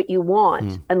will do what you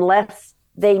want unless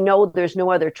they know there's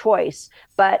no other choice.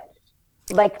 But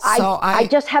I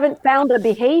just haven't found a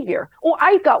behavior. Oh,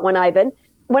 I got one, Ivan.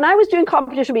 When I was doing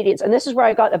competition obedience, and this is where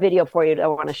I got a video for you that I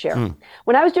want to share.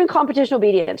 When I was doing competition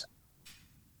obedience,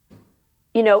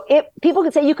 people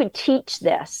could say you could teach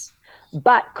this,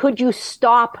 but could you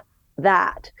stop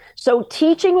that? So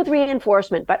teaching with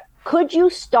reinforcement, but could you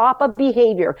stop a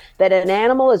behavior that an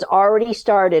animal has already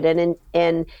started? And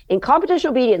in competition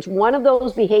obedience, one of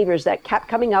those behaviors that kept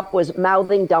coming up was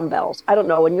mouthing dumbbells. I don't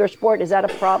know, in your sport, is that a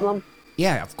problem?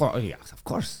 Yeah, of course. Yes, of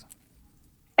course.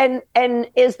 And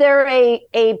is there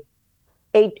a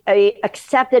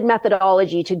accepted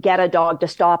methodology to get a dog to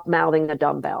stop mouthing a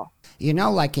dumbbell?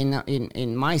 Like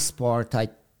in my sport, I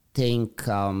think,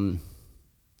 and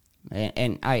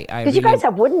I because really, you guys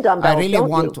have wooden dumbbells. I really don't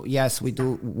want you? to. Yes, we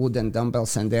do wooden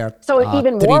dumbbells, and they're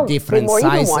even three more, different more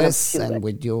sizes. And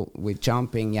we do with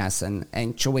jumping, yes,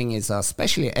 and chewing is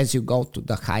especially as you go to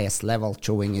the highest level.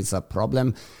 Chewing is a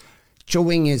problem.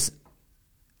 Chewing is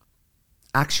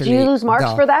actually. Do you lose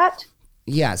marks for that?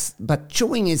 Yes, but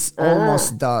chewing is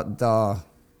almost the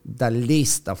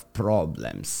least of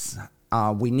problems.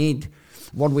 We need,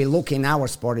 what we look in our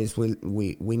sport is we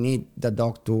need the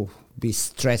dog to be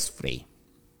stress-free.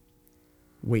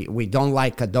 We don't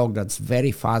like a dog that's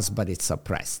very fast, but it's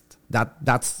suppressed.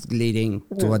 That's leading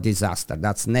to a disaster.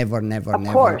 That's never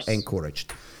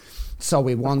encouraged. So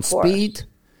we want speed,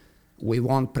 we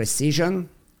want precision,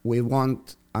 we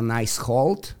want a nice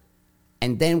hold,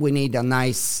 and then we need a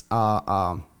nice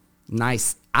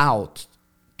out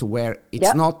to where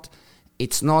it's not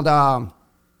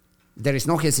there is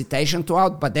no hesitation to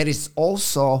out, but there is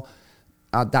also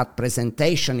that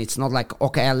presentation. It's not like,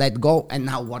 okay, I let go, and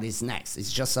now what is next?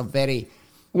 It's just a very,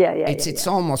 it's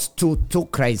almost too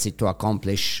crazy to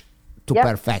accomplish to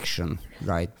perfection,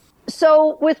 right?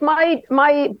 So with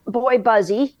my boy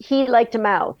Buzzy, he liked to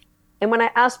mouth. And when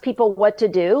I asked people what to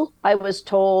do, I was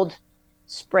told,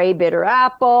 spray bitter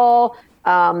apple,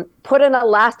 put an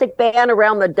elastic band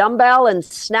around the dumbbell and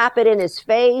snap it in his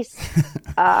face,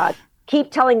 keep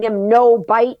telling him no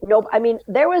bite, no. I mean,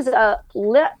 there was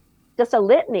just a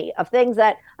litany of things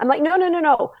that I'm like,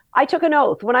 no. I took an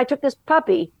oath when I took this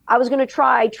puppy. I was going to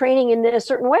try training in a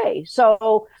certain way.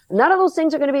 So none of those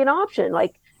things are going to be an option.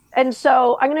 And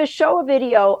so I'm going to show a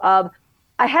video of,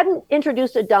 I hadn't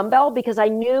introduced a dumbbell because I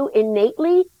knew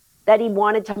innately that he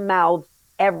wanted to mouth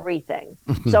everything.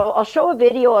 So I'll show a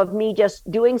video of me just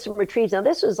doing some retrieves. Now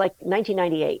this was like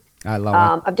 1998. I love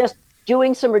it. I'm just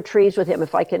doing some retrieves with him.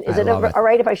 If I can, is it all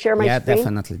right if I share my screen?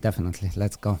 Yeah, definitely.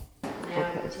 Let's go.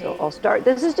 Okay, so I'll start.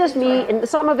 This is just me, and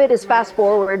some of it is fast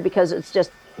forward because it's just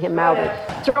him mouthing,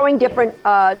 throwing different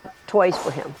toys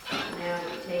for him. Now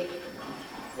you take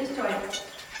this toy.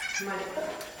 Come on.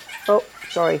 Oh,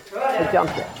 sorry, I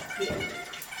jumped it. Here.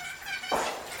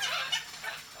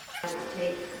 Now you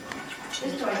take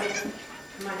this toy.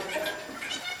 Come on.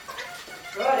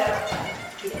 Throw it out.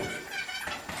 Here.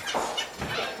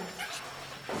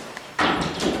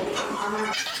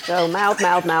 So mouth.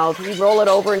 You roll it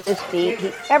over in his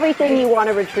feet. Everything you want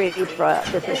to retrieve,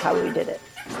 this is how we did it.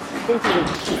 Since he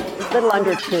was a little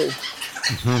under 2.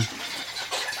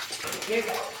 Here you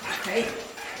go. Okay.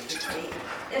 You take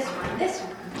this one. Here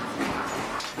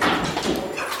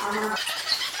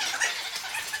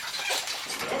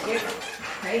you go.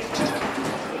 Okay.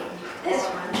 Take this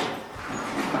one.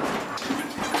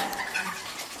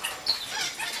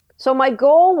 So my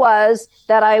goal was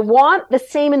that I want the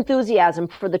same enthusiasm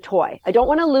for the toy. I don't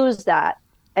want to lose that.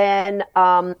 And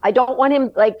I don't want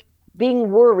him like being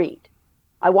worried.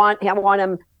 I want him,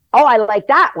 oh, I like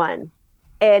that one.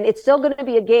 And it's still going to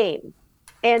be a game.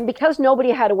 And because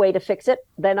nobody had a way to fix it,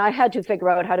 then I had to figure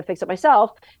out how to fix it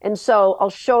myself. And so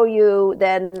I'll show you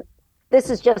then.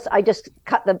 This is just, I just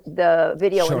cut the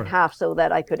video in half so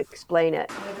that I could explain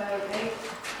it. What about this?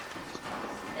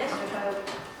 This about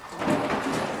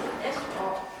this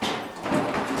all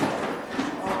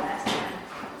that's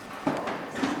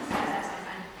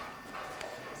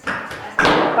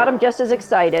Got him just as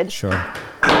excited. Sure.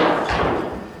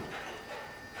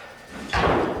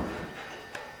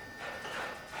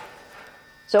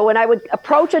 So when I would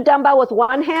approach a dumbbell with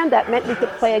one hand, that meant we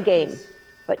could play a game.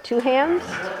 But 2 hands,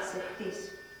 what's it,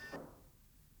 please?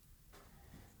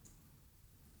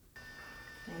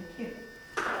 Thank you.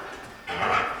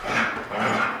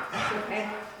 Okay.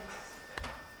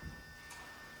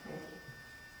 Thank you.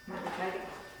 Come on, try to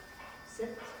sit.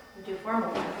 We'll do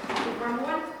formal one. Do formal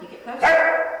one. You get close.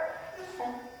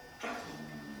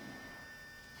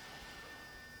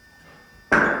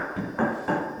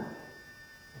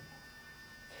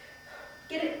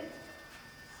 Get it.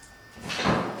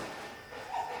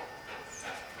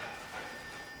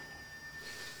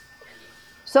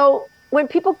 so when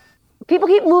people keep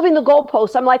moving the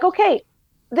goalposts, I'm like, okay,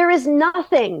 there is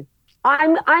nothing.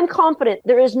 I'm confident.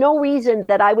 There is no reason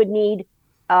that I would need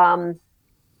to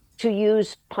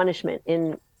use punishment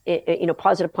in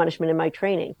positive punishment in my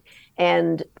training.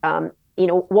 And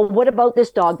well, what about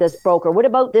this dog that's broke, or what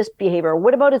about this behavior, or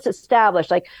what about it's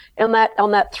established? Like on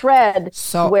that thread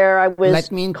where I was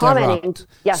let me commenting. interrupt.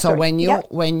 Yeah, so sorry.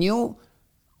 when you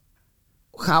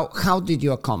how did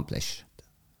you accomplish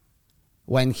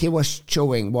when he was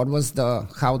chewing?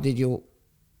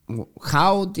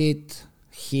 How did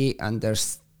he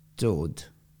understood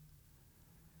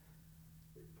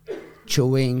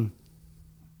chewing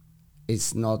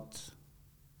is not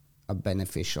a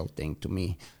beneficial thing to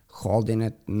me? Holding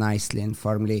it nicely and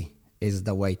firmly is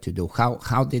the way to do.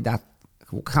 How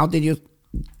did you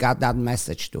got that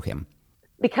message to him?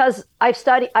 Because I've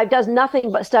done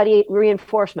nothing but study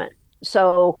reinforcement.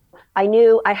 So I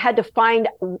knew I had to find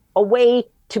a way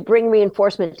to bring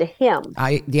reinforcement to him.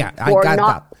 I got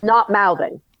that. Not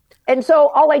mouthing. And so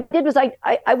all I did was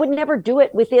I would never do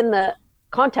it within the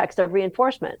context of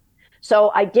reinforcement.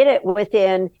 So I did it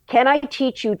within, can I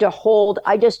teach you to hold?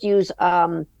 I just use,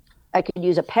 I could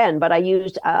use a pen, but I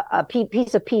used a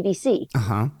piece of PVC.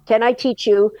 Uh-huh. Can I teach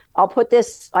you? I'll put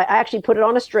this, I actually put it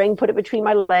on a string, put it between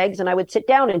my legs, and I would sit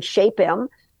down and shape him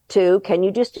to, can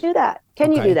you just do that?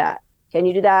 Can you do that? Can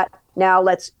you do that? Now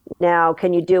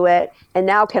can you do it? And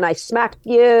now can I smack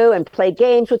you and play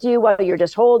games with you while you're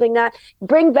just holding that?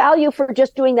 Bring value for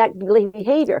just doing that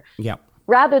behavior. Yeah.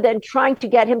 Rather than trying to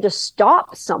get him to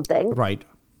stop something. Right.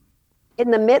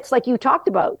 In the midst, like you talked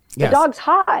about. The Yes. dog's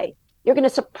high. You're going to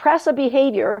suppress a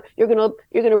behavior. You're going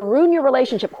to ruin your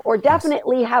relationship, or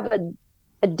definitely have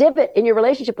a divot in your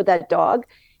relationship with that dog.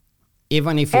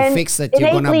 Even if you fix it,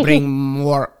 you're going to bring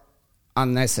more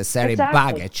unnecessary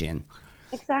baggage in.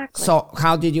 Exactly. So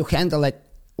how did you handle it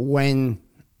when,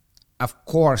 of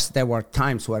course, there were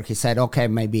times where he said, okay,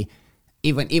 maybe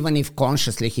even if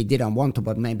consciously he didn't want to,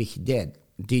 but maybe he did.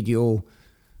 Did you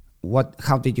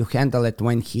how did you handle it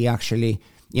when he actually,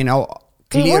 He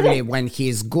clearly wouldn't. when he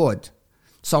is good?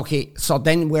 So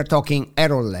then we're talking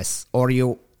errorless, or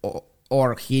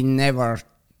he never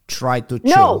tried to chew.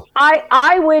 No,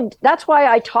 I would. That's why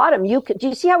I taught him. Do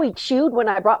you see how he chewed when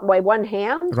I brought my one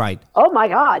hand? Right. Oh my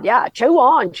God, yeah. Chew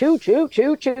on, chew, chew,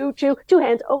 chew, chew, chew. Two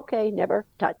hands. Okay, never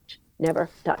touch, never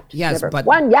touch. Yes, never. but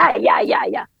one.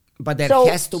 Yeah. But there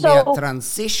has to be a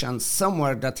transition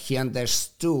somewhere that he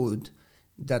understood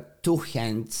that two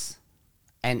hands,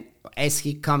 and as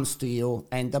he comes to you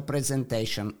and the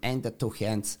presentation and the two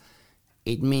hands,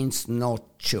 it means no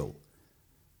chew.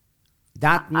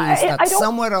 That means that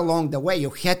somewhere along the way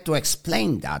you had to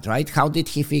explain that, right? How did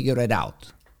he figure it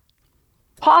out?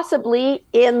 Possibly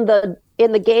in the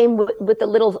game with the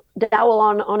little dowel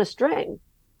on a string,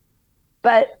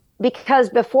 but because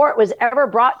before it was ever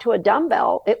brought to a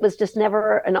dumbbell, it was just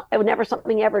never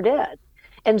something he ever did,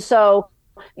 and so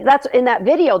that's in that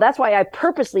video. That's why I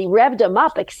purposely revved him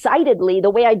up excitedly the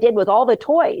way I did with all the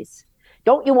toys.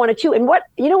 Don't you want to chew? And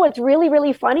what's really,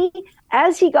 really funny?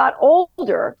 As he got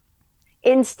older,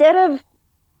 instead of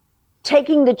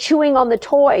taking the chewing on the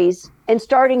toys and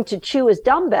starting to chew his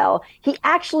dumbbell, he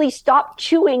actually stopped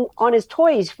chewing on his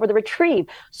toys for the retrieve.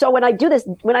 So when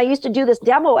I used to do this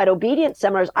demo at obedience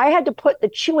seminars, I had to put the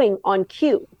chewing on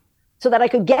cue so that I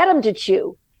could get him to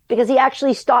chew, because he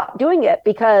actually stopped doing it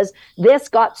because this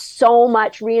got so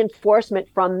much reinforcement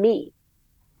from me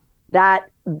that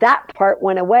part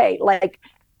went away. Like,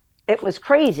 it was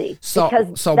crazy,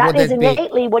 because that is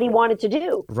innately what he wanted to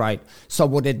do. Right. So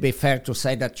would it be fair to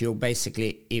say that you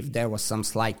basically, if there was some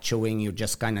slight chewing, you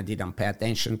just kind of didn't pay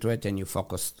attention to it and you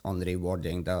focused on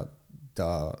rewarding the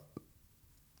good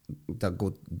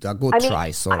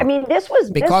tries? So, this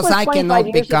was because this was I cannot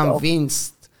be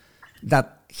convinced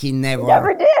that he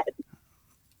never did.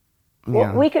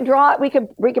 Yeah. Well, we could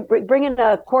bring in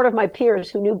a quarter of my peers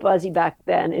who knew Buzzy back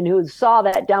then and who saw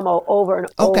that demo over and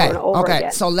over and over again. Okay,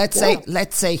 so let's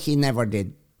say he never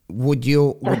did. Would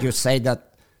you say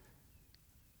that?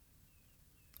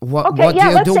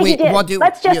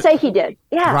 Let's just say he did.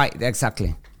 Yeah. Right.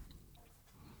 Exactly.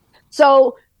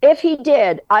 So if he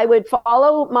did, I would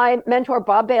follow my mentor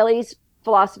Bob Bailey's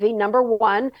philosophy. Number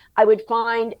one, I would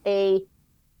find a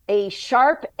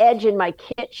sharp edge in my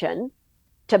kitchen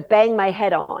to bang my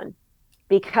head on,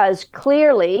 because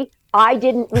clearly I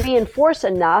didn't reinforce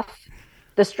enough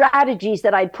the strategies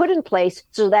that I'd put in place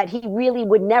so that he really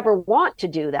would never want to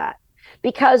do that.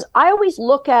 Because I always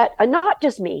look at, not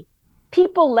just me,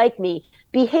 people like me,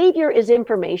 behavior is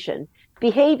information.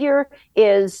 Behavior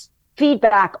is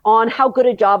feedback on how good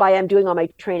a job I am doing on my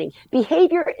training.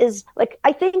 Behavior is like,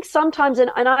 I think sometimes, and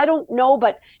I don't know,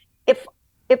 but if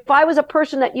I was a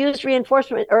person that used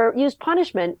reinforcement or used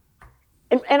punishment,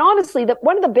 and honestly,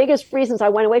 one of the biggest reasons I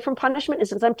went away from punishment is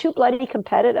because I'm too bloody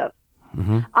competitive.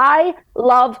 Mm-hmm. I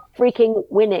love freaking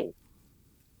winning.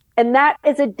 And that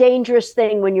is a dangerous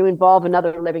thing when you involve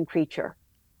another living creature.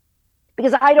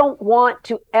 Because I don't want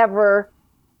to ever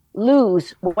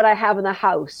lose what I have in the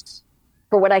house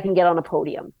for what I can get on a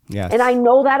podium. Yes. And I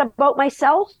know that about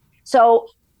myself. So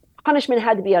punishment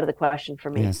had to be out of the question for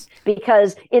me. Yes.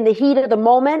 Because in the heat of the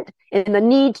moment, in the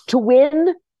need to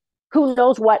win, who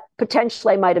knows what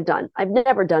potentially I might have done. I've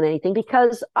never done anything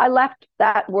because I left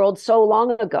that world so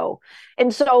long ago.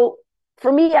 And so for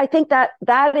me, I think that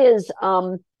is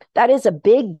a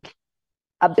big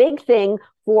thing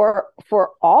for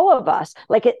all of us.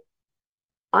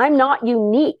 I'm not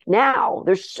unique now.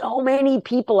 There's so many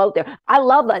people out there. I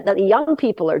love that the young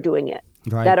people are doing it.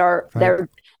 Right,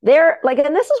 they're like,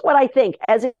 and this is what I think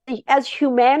as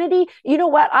humanity, you know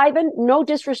what, Ivan, no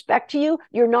disrespect to you,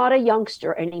 you're not a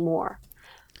youngster anymore.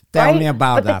 Tell me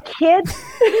about that. The kids,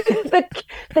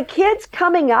 the kids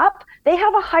coming up, they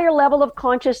have a higher level of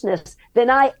consciousness than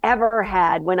I ever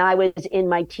had when I was in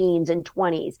my teens and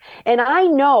 20s. And I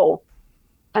know,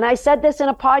 and I said this in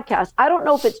a podcast, I don't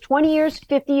know if it's 20 years,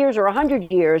 50 years, or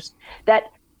 100 years, that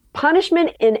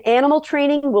punishment in animal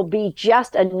training will be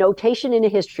just a notation in a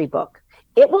history book.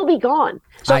 It will be gone.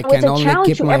 So I can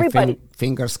only keep my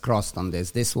fingers crossed on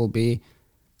this. This will be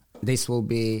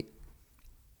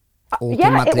ultimately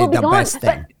the best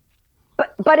thing.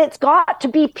 But it's got to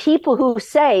be people who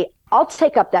say, I'll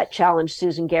take up that challenge,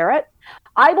 Susan Garrett.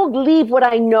 I will leave what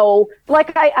I know.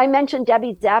 Like I mentioned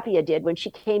Debbie Zappia did when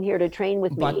she came here to train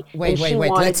with me. Wait.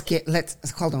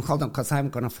 Let's hold on, because I'm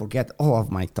going to forget all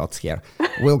of my thoughts here.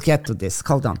 We'll get to this.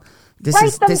 Hold on.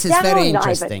 This is very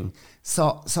interesting.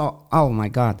 So, oh my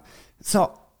God.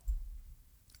 So,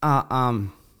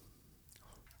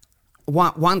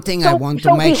 one thing I want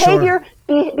to make behavior,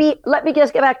 sure. Let me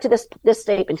just get back to this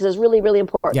statement because it's really, really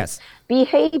important. Yes.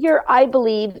 Behavior, I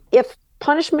believe, if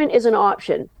punishment is an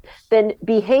option, then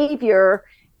behavior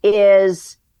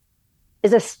is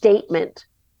a statement.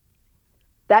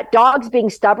 That dog's being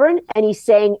stubborn and he's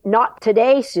saying, not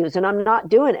today, Susan, I'm not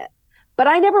doing it. But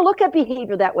I never look at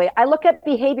behavior that way. I look at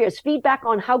behavior as feedback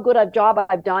on how good a job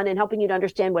I've done and helping you to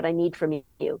understand what I need from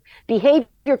you.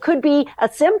 Behavior could be a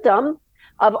symptom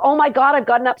of, oh my God, I've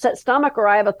got an upset stomach or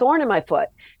I have a thorn in my foot.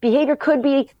 Behavior could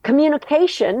be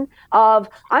communication of,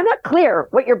 I'm not clear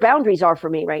what your boundaries are for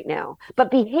me right now. But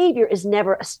behavior is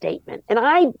never a statement.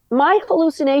 And my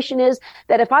hallucination is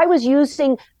that if I was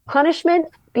using punishment,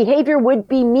 behavior would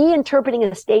be me interpreting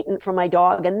a statement from my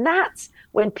dog. And that's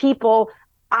when people,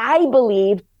 I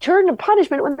believe, turn to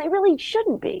punishment when they really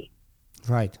shouldn't be.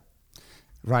 Right.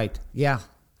 Yeah.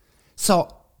 So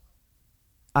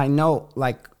I know,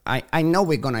 I know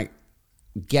we're gonna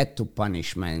get to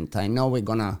punishment. I know we're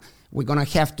gonna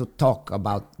have to talk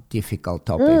about difficult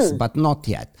topics, but not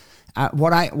yet.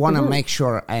 What I want to make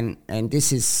sure, and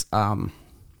this is,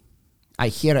 I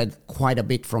hear it quite a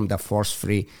bit from the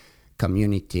force-free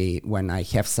community when I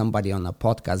have somebody on a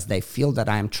podcast. They feel that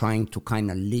I'm trying to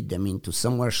kind of lead them into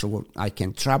somewhere so I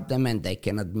can trap them and they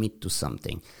can admit to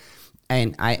something.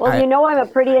 And I'm a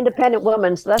pretty independent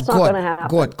woman, so that's not going to happen.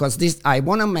 Good, because I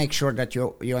want to make sure that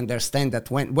you understand that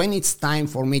when it's time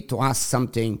for me to ask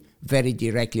something very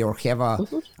directly or have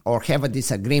a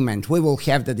disagreement, we will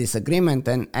have the disagreement,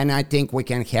 and I think we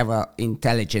can have a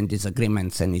intelligent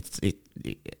disagreements, and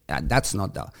that's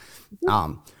not the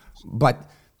but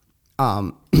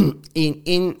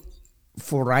in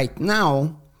for right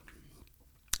now,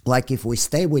 like if we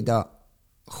stay with the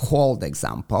hold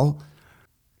example.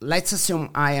 Let's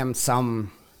assume I am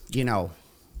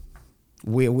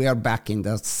we are back in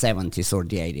the 70s or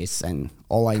the 80s, and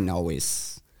all I know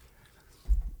is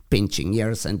pinching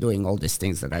ears and doing all these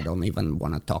things that I don't even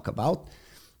want to talk about.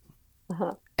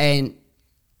 Uh-huh.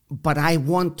 But I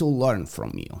want to learn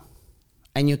from you.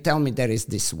 And you tell me there is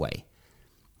this way.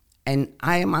 And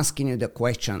I am asking you the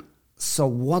question, so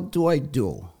what do I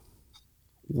do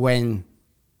when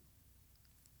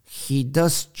he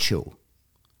does chew?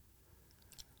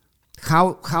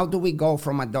 How do we go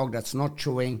from a dog that's not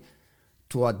chewing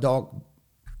to a dog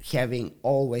having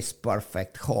always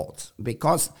perfect holds?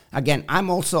 Because, again,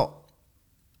 I'm also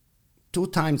 2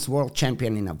 times world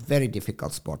champion in a very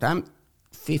difficult sport. I'm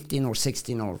 15 or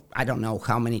 16 or I don't know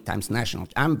how many times national.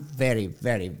 I'm very,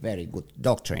 very, very good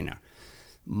dog trainer.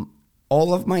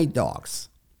 All of my dogs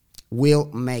will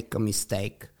make a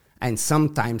mistake, and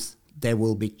sometimes they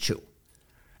will be chew.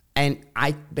 And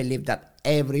I believe that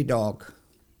every dog,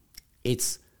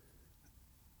 it's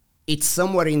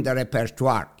somewhere in the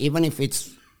repertoire, even if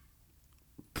it's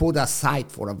put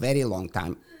aside for a very long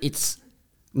time, it's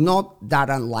not that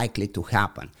unlikely to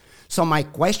happen. So my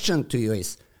question to you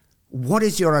is, what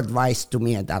is your advice to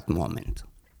me at that moment?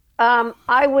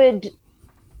 I would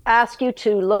ask you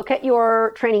to look at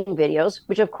your training videos,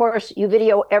 which of course you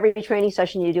video every training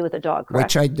session you do with a dog, correct?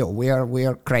 Which I do. We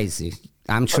are crazy.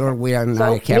 I'm sure we are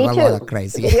now have a lot of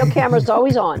crazy. The video camera's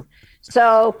always on.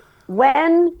 So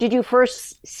when did you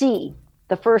first see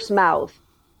the first mouth?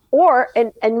 Or,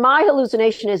 and my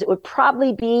hallucination is it would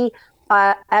probably be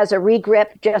as a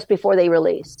regrip just before they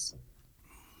release.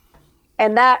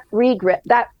 And that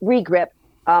regrip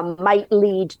might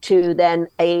lead to then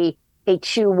a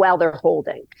chew while they're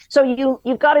holding. So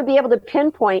you've got to be able to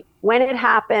pinpoint when it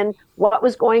happened, what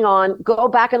was going on, go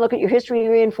back and look at your history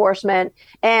reinforcement,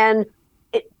 and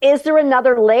is there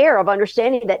another layer of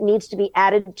understanding that needs to be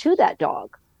added to that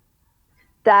dog?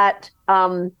 That,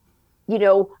 all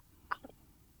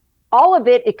of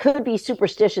it could be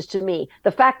superstitious to me.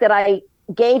 The fact that I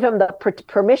gave him the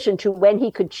permission to when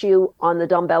he could chew on the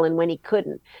dumbbell and when he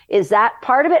couldn't. Is that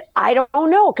part of it? I don't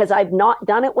know, because I've not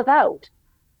done it without.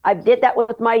 I did that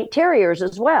with my terriers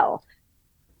as well.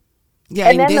 Yeah,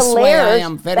 and in this way I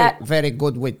am very, very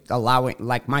good with allowing,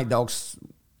 like my dogs,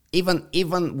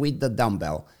 even with the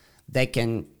dumbbell, they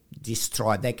can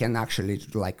destroy, they can actually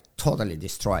totally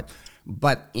destroy it.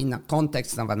 But in the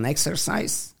context of an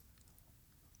exercise,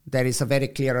 there is a very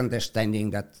clear understanding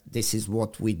that this is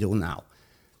what we do now.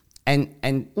 And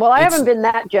well, I haven't been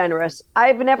that generous.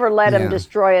 I've never let him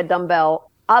destroy a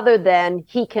dumbbell other than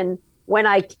he can, when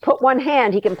I put one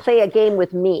hand, he can play a game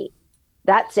with me.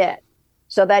 That's it.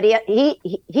 So that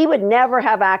he would never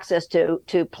have access to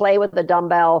play with the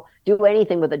dumbbell, do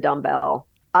anything with a dumbbell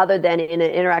other than in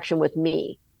an interaction with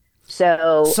me.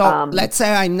 So let's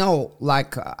say I know,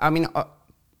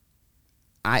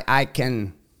 I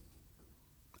can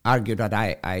argue that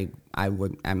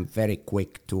I'm very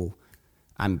quick to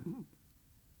I'm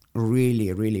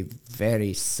really, really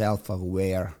very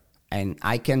self-aware, and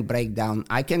I can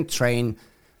train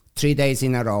 3 days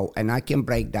in a row, and I can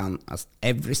break down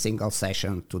every single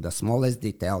session to the smallest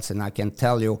details, and I can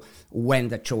tell you when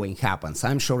the chewing happens.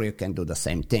 I'm sure you can do the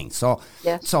same thing. So,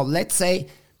 yes. So let's say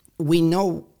we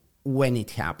know when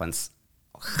it happens.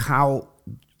 How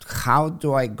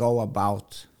do I go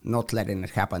about not letting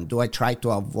it happen? Do I try to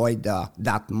avoid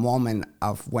that moment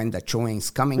of when the chewing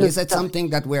is coming? Is it something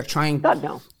that we're trying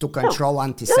to control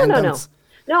anti-sentence?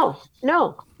 No.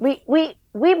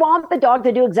 We want the dog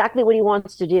to do exactly what he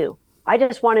wants to do. I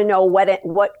just want to know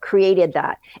what created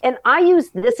that. And I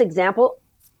use this example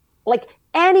like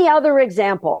any other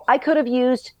example. I could have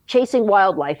used chasing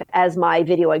wildlife as my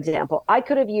video example. I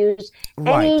could have used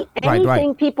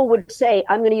anything people would say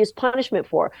I'm going to use punishment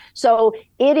for. So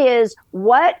it is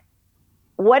what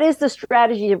is the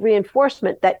strategy of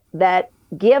reinforcement that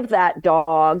give that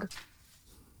dog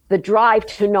the drive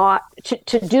to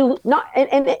do not,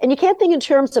 and you can't think in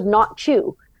terms of not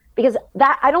chew, because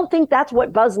that, I don't think that's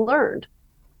what Buzz learned.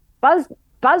 Buzz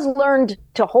learned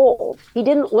to hold. He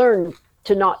didn't learn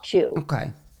to not chew.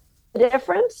 Okay. The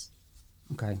difference?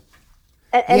 Okay.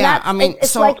 And yeah, I mean,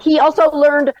 it's like he also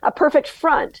learned a perfect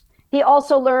front. He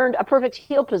also learned a perfect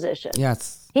heel position.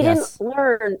 Yes. He didn't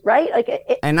learn, right?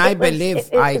 I believe,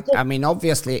 I mean,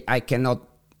 obviously I cannot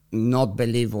not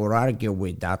believe or argue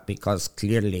with that, because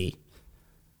clearly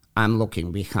I'm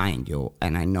looking behind you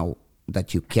and I know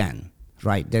that you can,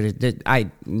 right?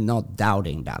 I'm not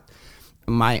doubting that.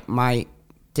 My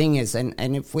thing is,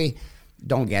 and if we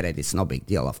don't get it, it's no big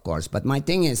deal, of course. But my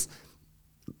thing is,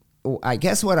 I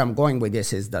guess where I'm going with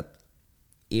this is that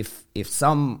if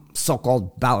some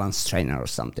so-called balance trainer or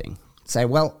something say,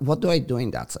 well, what do I do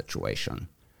in that situation?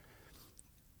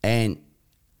 And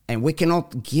we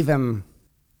cannot give him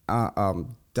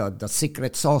the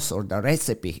secret sauce or the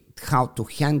recipe how to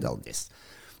handle this.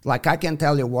 Like, I can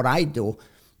tell you what I do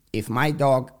if my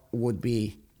dog would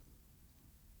be,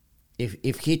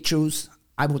 if he chews,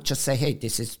 I would just say, hey,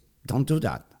 don't do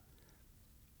that.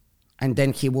 And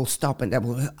then he will stop and I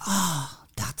will,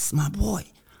 that's my boy.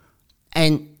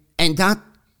 And that,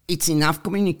 it's enough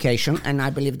communication, and I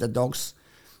believe the dogs,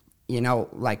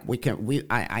 like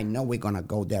I know we're going to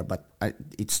go there, but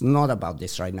it's not about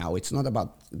this right now. It's not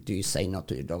about, do you say no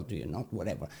to your dog, do you not,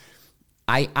 whatever.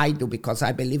 I do, because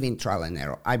I believe in trial and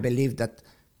error. I believe that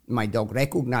my dog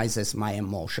recognizes my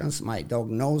emotions. My dog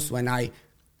knows when I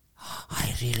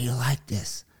really like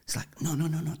this. It's like, no,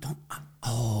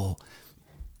 don't.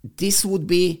 This would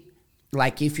be,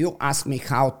 like, if you ask me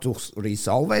how to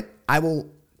resolve it, I will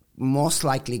most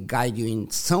likely guide you in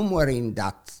somewhere in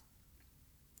that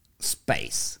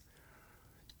space.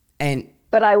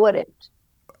 But I wouldn't.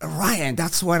 Right, and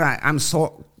that's where I'm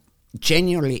so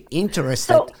genuinely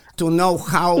interested to know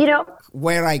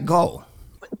where I go.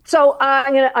 So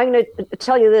I'm gonna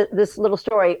tell you this little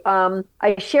story.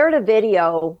 I shared a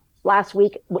video last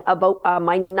week about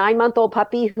my 9-month-old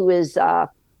puppy who is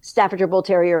Staffordshire Bull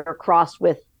Terrier crossed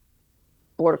with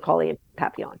Border Collie and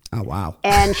Papillon. Oh, wow.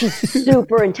 And she's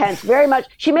super intense, very much.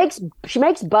 She makes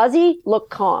Buzzy look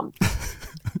calm.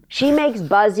 She makes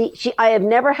Buzzy. I have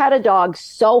never had a dog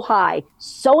so high,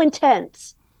 so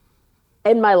intense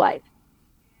in my life.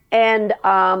 And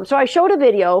so I showed a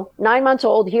video, 9 months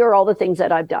old. Here are all the things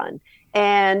that I've done.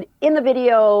 And in the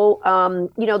video,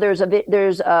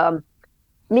 there's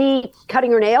me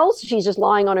cutting her nails. She's just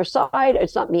lying on her side.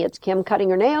 It's not me, it's Kim cutting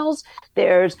her nails.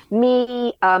 There's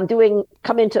me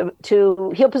come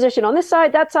into heel position on this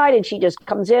side, that side, and she just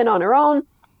comes in on her own.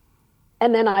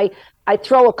 And then I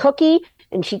throw a cookie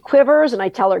and she quivers and I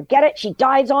tell her, get it. She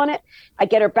dives on it. I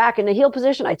get her back in the heel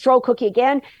position. I throw a cookie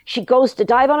again. She goes to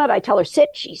dive on it. I tell her, sit.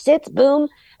 She sits, boom.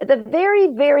 At the very,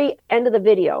 very end of the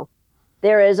video,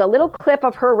 there is a little clip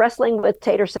of her wrestling with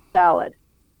tater salad.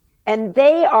 And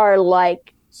they are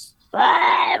like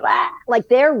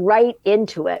they're right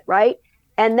into it, right?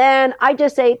 And then I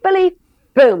just say, Billy,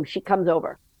 boom, she comes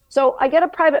over. So I get a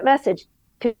private message.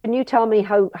 Can you tell me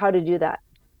how to do that?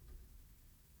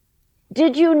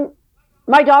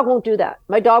 My dog won't do that.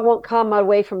 My dog won't come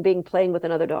away from playing with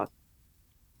another dog.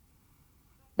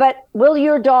 But will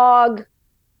your dog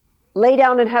lay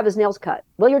down and have his nails cut?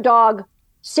 Will your dog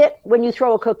sit when you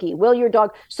throw a cookie? Will your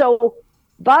dog? So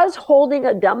Buzz holding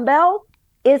a dumbbell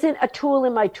isn't a tool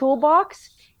in my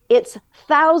toolbox. It's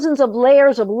thousands of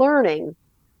layers of learning,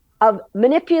 of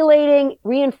manipulating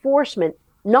reinforcement,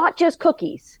 not just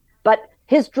cookies, but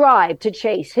his drive to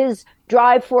chase, his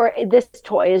drive for this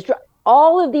toy,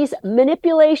 all of these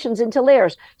manipulations into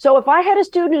layers. So if I had a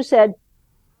student who said,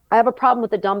 I have a problem with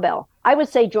the dumbbell, I would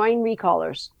say join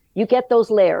recallers. You get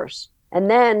those layers. And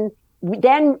then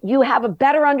then you have a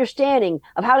better understanding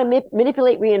of how to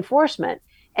manipulate reinforcement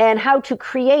and how to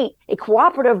create a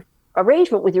cooperative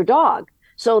arrangement with your dog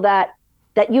so that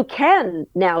you can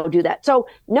now do that. So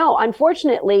no,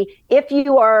 unfortunately, if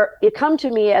you come to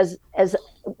me as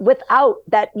without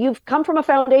that, you've come from a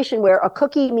foundation where a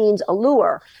cookie means a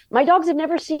lure. My dogs have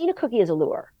never seen a cookie as a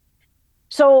lure.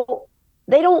 So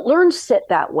they don't learn sit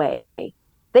that way.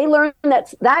 They learn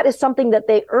that is something that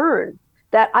they earn,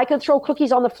 that I could throw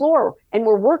cookies on the floor and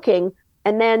we're working,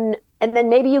 and then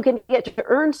maybe you can get to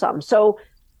earn some. So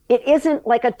it isn't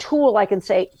like a tool I can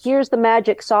say, here's the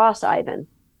magic sauce, Ivan.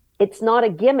 It's not a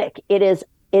gimmick. It is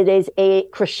a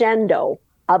crescendo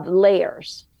of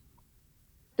layers.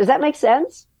 Does that make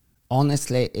sense?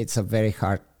 Honestly, it's a very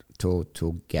hard to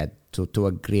get to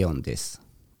agree on this.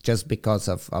 Just because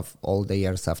of all the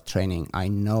years of training, I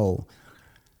know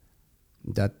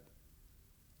that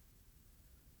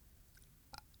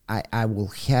I will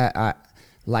have,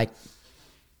 like,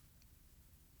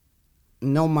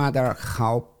 no matter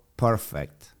how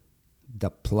perfect the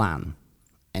plan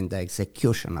and the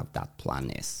execution of that plan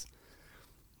is,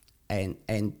 and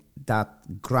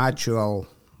that gradual,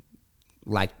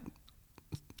 like,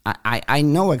 I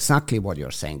know exactly what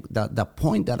you're saying. The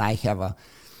point that I have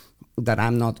that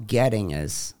I'm not getting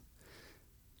is,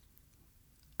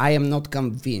 I am not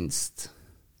convinced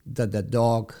that the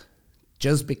dog,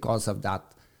 just because of that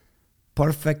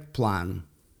perfect plan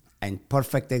and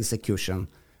perfect execution,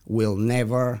 will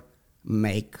never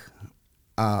make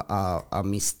a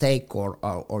mistake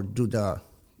or do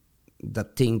the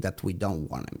thing that we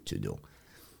don't want him to do.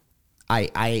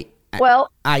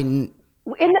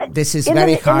 This is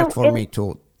very hard for me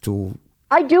to.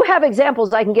 I do have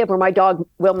examples I can give where my dog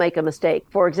will make a mistake.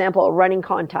 For example, a running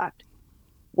contact,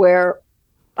 where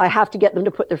I have to get them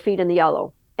to put their feet in the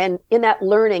yellow. And in that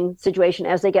learning situation,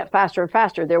 as they get faster and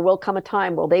faster, there will come a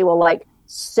time where they will like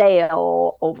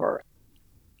sail over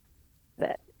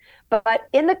it. But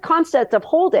in the concept of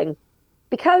holding,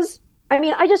 because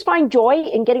I just find joy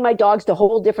in getting my dogs to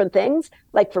hold different things,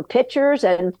 like for pictures.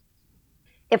 And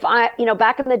if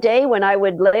back in the day when I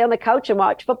would lay on the couch and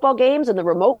watch football games and the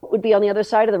remote would be on the other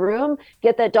side of the room,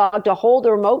 get that dog to hold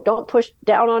the remote, don't push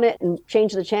down on it and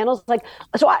change the channels.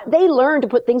 They learn to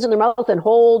put things in their mouth and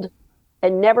hold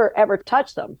and never ever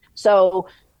touch them. So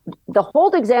the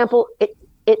hold example, it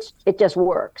just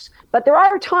works. But there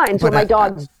are times when my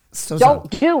dogs don't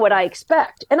do what I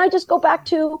expect. And I just go back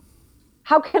to,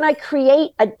 how can I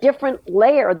create a different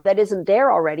layer that isn't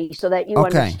there already so that you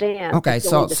understand? Okay,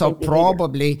 so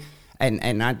probably,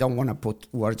 and I don't want to put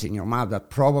words in your mouth, but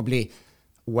probably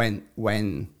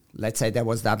when let's say there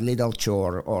was that little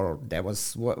chore, or there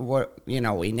was,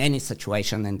 in any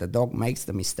situation, and the dog makes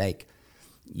the mistake,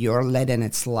 you're letting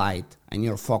it slide and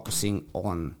you're focusing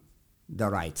on the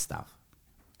right stuff.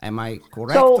 Am I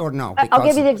correct or no? I'll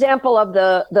give you the example of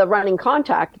the running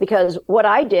contact, because what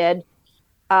I did,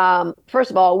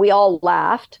 first of all, we all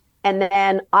laughed. And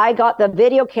then I got the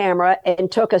video camera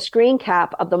and took a screen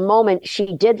cap of the moment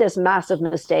she did this massive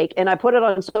mistake. And I put it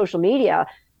on social media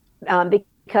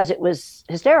because it was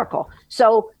hysterical.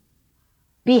 So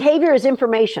behavior is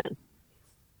information.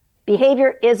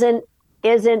 Behavior isn't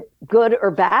good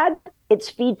or bad. It's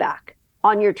feedback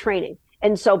on your training.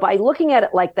 And so by looking at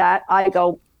it like that, I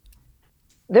go,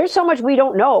 there's so much we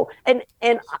don't know. And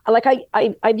like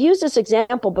I've used this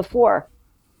example before.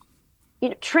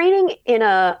 Training in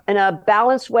a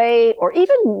balanced way, or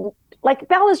even like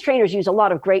balanced trainers use a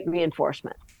lot of great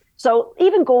reinforcement. So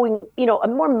even going, a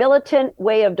more militant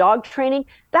way of dog training,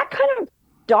 that kind of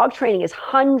dog training is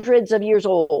hundreds of years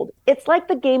old. It's like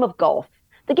the game of golf.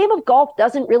 The game of golf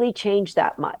doesn't really change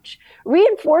that much.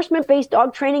 Reinforcement-based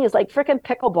dog training is like frickin'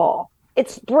 pickleball.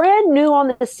 It's brand new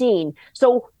on the scene.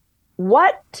 So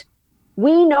what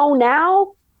we know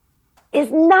now is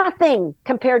nothing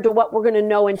compared to what we're going to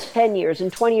know in 10 years,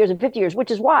 and 20 years, and 50 years, which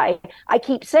is why I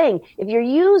keep saying, if you're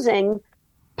using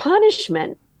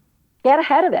punishment, get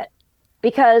ahead of it.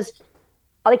 Because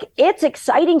it's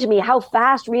exciting to me how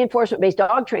fast reinforcement-based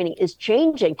dog training is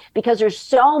changing, because there's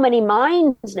so many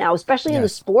minds now, especially in the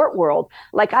sport world.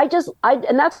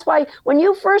 And that's why when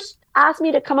you first asked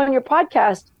me to come on your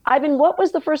podcast, Ivan, what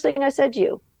was the first thing I said to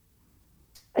you?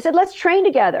 I said, let's train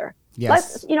together.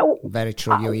 Yes, very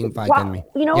true. You invited me.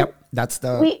 Yep, that's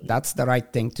the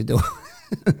right thing to do.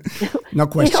 No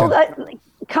question.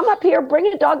 Come up here, bring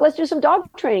a dog. Let's do some dog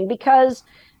training, because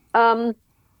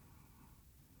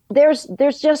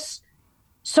there's just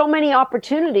so many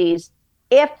opportunities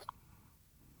if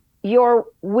you're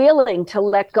willing to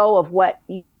let go of what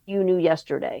you knew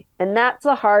yesterday. And that's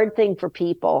a hard thing for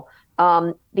people,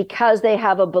 because they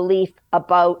have a belief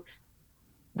about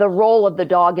the role of the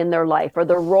dog in their life or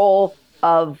the role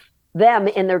of them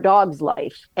in their dog's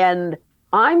life. And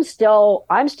I'm still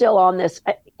on this,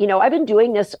 I've been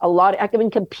doing this a lot. I've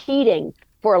been competing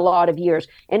for a lot of years,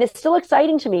 and it's still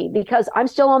exciting to me because I'm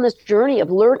still on this journey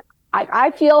of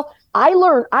I feel I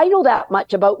know that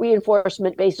much about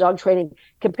reinforcement-based dog training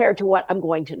compared to what I'm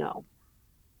going to know.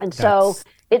 And so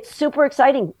it's super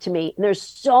exciting to me. And there's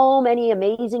so many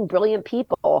amazing, brilliant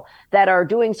people that are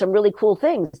doing some really cool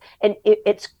things. And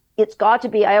it's got to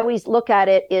be, I always look at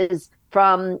it is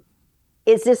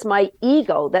this my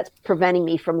ego that's preventing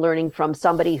me from learning from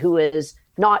somebody who is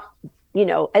not,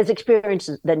 as experienced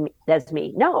as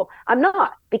me? No, I'm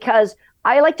not, because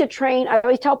I like to train. I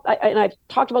always tell, and I've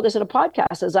talked about this in a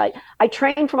podcast, is I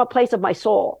train from a place of my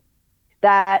soul,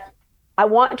 that I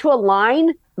want to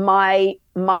align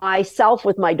myself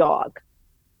with my dog.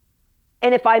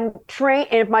 And if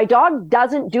if my dog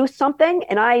doesn't do something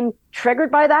and I'm triggered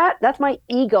by that, that's my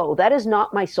ego. That is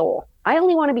not my soul. I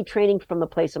only want to be training from the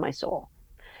place of my soul.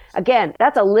 Again,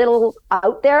 that's a little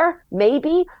out there,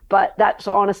 maybe, but that's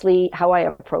honestly how I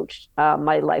approached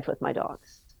my life with my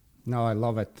dogs. No, I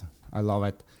love it.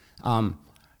 I'm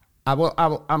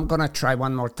gonna try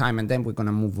one more time, and then we're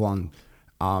gonna move on.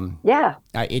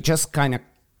 It just kind of,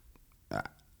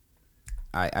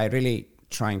 I really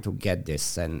trying to get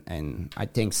this, and I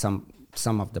think some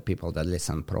of the people that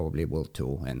listen probably will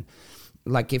too. And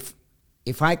like if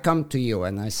I come to you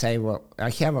and I say, well, I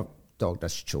have a dog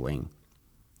that's chewing,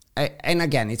 and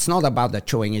again, it's not about the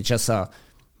chewing, it's just a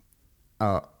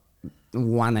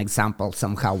one example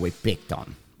somehow we picked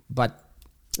on, but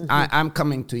I'm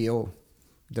coming to you,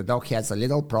 the dog has a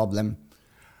little problem,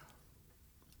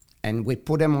 and we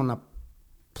put him on a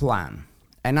plan,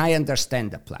 and I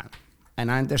understand the plan,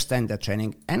 and I understand the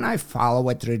training, and I follow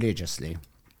it religiously.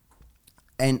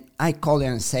 And I call you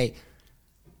and say,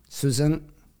 Susan,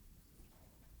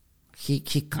 he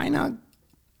kind of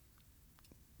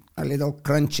a little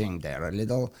crunching there,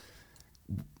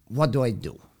 what do I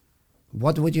do?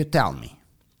 What would you tell me?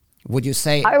 Would you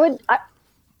say... I would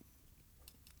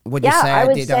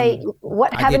say,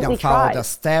 what haven't we tried? I didn't follow the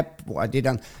step. I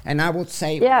didn't, and I would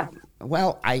say,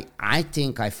 well, I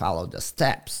think I followed the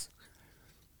steps.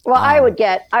 Well, I would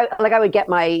get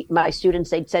my students,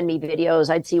 they'd send me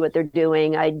videos, I'd see what they're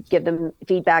doing, I'd give them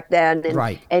feedback then,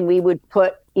 and we would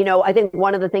put, I think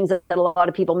one of the things that a lot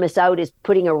of people miss out is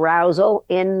putting arousal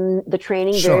in the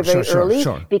training very early,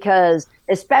 because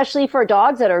especially for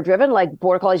dogs that are driven, like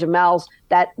Border Collies or Mals,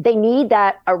 that they need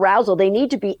that arousal. They need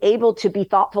to be able to be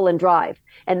thoughtful and drive.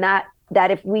 And that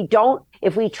if we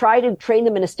try to train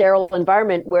them in a sterile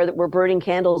environment where we're burning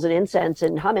candles and incense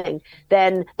and humming,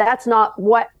 then that's not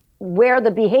where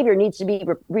the behavior needs to be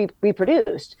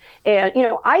reproduced. And,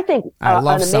 I think I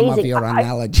love some of your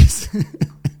analogies.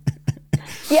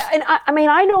 Yeah, and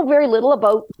I know very little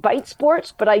about bite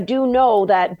sports, but I do know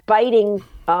that biting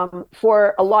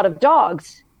for a lot of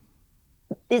dogs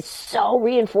is so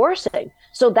reinforcing.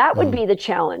 So that would be the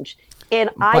challenge. And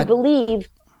I believe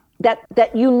that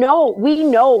we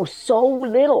know so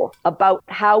little about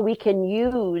how we can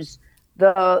use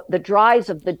the drives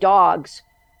of the dogs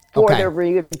for their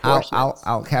reinforcements.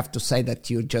 I'll have to say that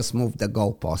you just moved the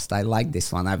goalpost. I like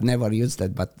this one. I've never used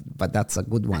it, but that's a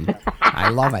good one. I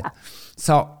love it.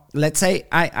 So let's say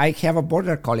I have a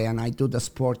Border Collie and I do the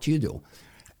sport you do.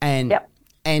 And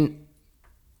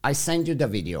I send you the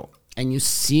video and you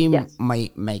see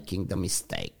me making the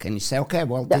mistake. And you say, okay,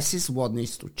 well, this is what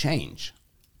needs to change.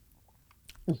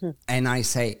 Mm-hmm. And I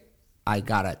say, I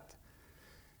got it.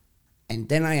 And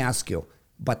then I ask you,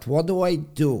 but what do I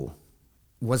do?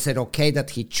 Was it okay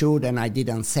that he chewed and I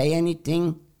didn't say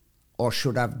anything? Or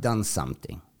should I have done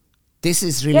something? This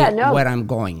is really where I'm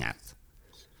going at.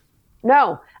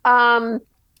 No, I'm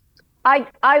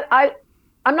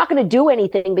not going to do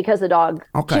anything because the dog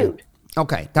chewed.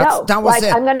 Okay, that was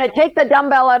it. I'm going to take the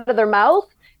dumbbell out of their mouth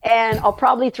and I'll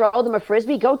probably throw them a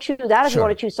Frisbee. Go chew that if you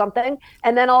want to chew something.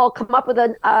 And then I'll come up with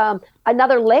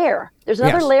another layer. There's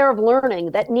another layer of learning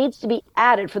that needs to be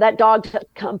added for that dog to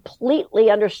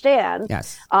completely understand.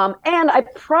 Yes. And I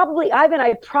probably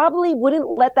wouldn't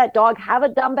let that dog have a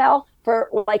dumbbell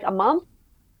for like a month,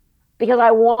 because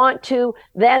I want to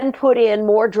then put in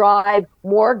more drive,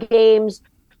 more games,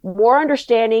 more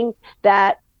understanding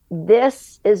that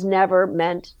this is never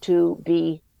meant to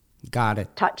be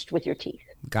touched with your teeth.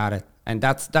 Got it. And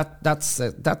that's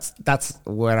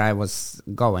where I was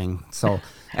going. So,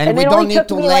 and we don't need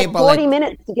to label like 40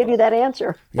 minutes to give you that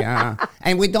answer. Yeah,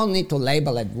 and we don't need to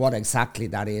label it what exactly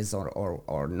that is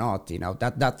or not.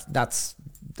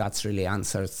 That's really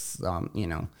answers.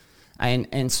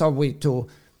 And so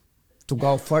to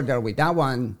go further with that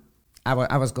one,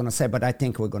 I was going to say, but I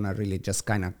think we're going to really just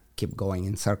kind of keep going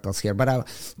in circles here. But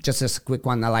just as a quick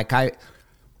one, like I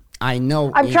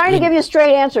know. I'm trying to give you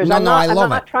straight answers. No, I'm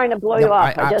not trying to blow you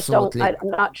off. I just absolutely. I'm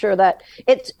not sure that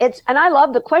it's, and I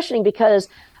love the questioning because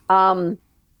I'm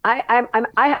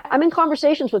in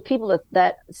conversations with people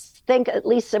that think at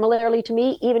least similarly to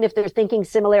me, even if they're thinking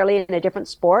similarly in a different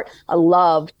sport. I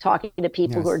love talking to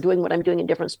people who are doing what I'm doing in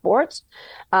different sports.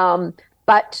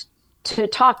 But to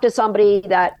talk to somebody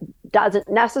that doesn't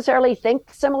necessarily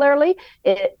think similarly,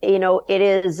 I'm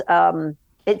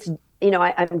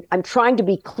trying to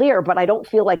be clear, but I don't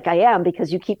feel like I am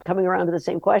because you keep coming around to the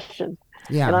same question.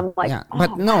 Yeah. And I'm like, yeah.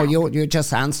 But no, you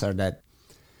just answered that.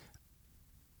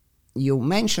 You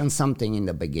mentioned something in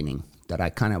the beginning that I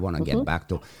kind of want to get back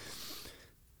to.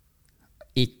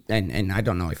 And I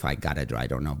don't know if I got it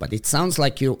right or not, but it sounds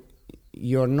like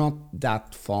you're not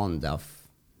that fond of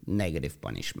negative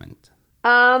punishment.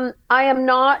 I am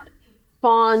not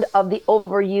fond of the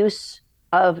overuse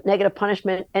of negative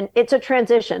punishment, and it's a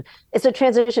transition. It's a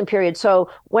transition period. So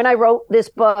when I wrote this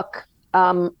book,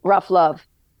 Rough Love,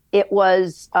 it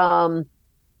was in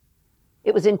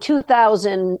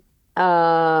 2000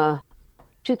 that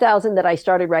I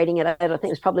started writing it. I think it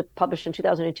was probably published in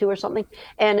 2002 or something.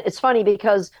 And it's funny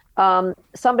because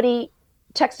somebody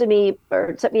texted me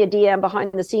or sent me a DM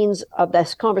behind the scenes of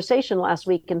this conversation last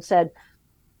week and said,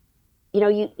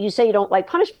 you say you don't like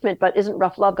punishment, but isn't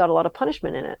Rough Love got a lot of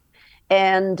punishment in it?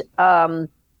 And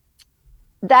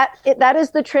that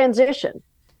is the transition.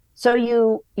 So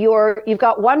you've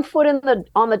got 1 foot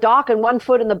on the dock and 1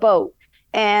 foot in the boat.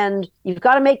 And you've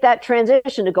got to make that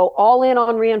transition to go all in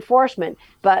on reinforcement.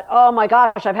 But, oh my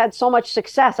gosh, I've had so much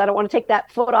success. I don't want to take that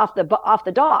foot off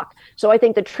the dock. So I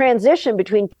think the transition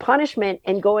between punishment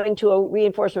and going to a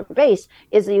reinforcement base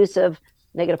is the use of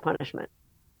negative punishment.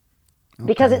 Okay.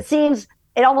 Because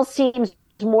it almost seems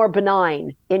more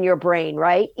benign in your brain,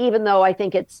 right? Even though I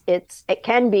think it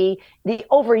can be the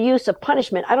overuse of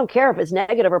punishment. I don't care if it's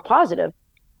negative or positive.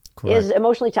 Correct. Is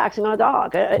emotionally taxing on a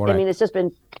dog. I mean, that's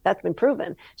been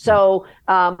proven. So,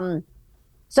 so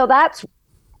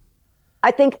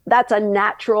I think that's a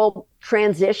natural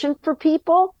transition for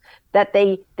people that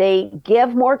they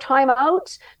give more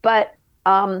timeouts. But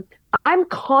I'm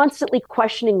constantly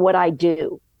questioning what I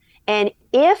do, and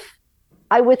if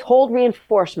I withhold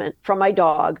reinforcement from my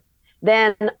dog,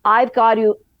 then I've got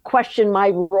to question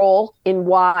my role in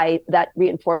why that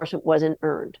reinforcement wasn't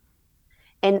earned.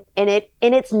 And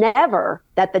it's never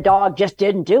that the dog just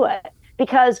didn't do it,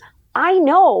 because I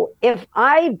know if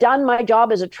I've done my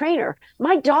job as a trainer,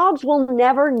 my dogs will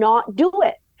never not do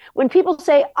it. When people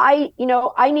say I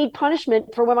need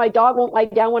punishment for when my dog won't lie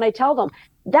down when I tell them,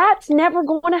 that's never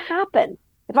going to happen.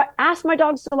 If I ask my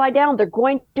dogs to lie down, they're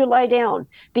going to lie down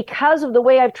because of the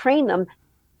way I've trained them.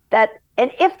 And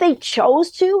if they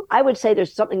chose to, I would say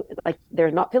there's something like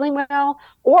they're not feeling well,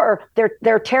 or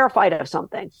they're terrified of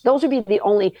something. Those would be the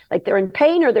only, like they're in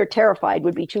pain or they're terrified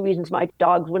would be 2 reasons my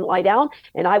dogs wouldn't lie down.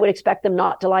 And I would expect them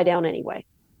not to lie down anyway.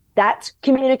 That's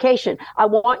communication. I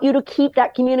want you to keep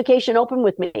that communication open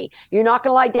with me. You're not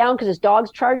going to lie down because this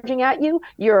dog's charging at you.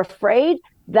 You're afraid.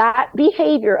 That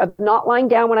behavior of not lying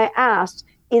down when I asked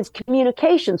is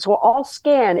communication. So I'll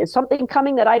scan. Is something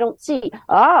coming that I don't see?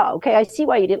 Ah, okay. I see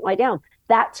why you didn't lie down.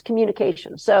 That's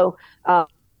communication. So, yeah.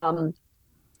 So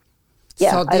this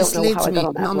I don't know leads how I me. got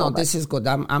on that. No, this is good.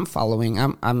 I'm following.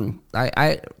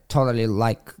 I totally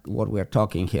like what we're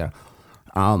talking here.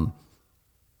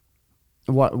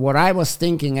 What I was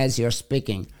thinking as you're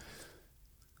speaking,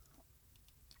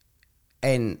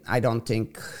 and I don't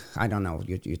know.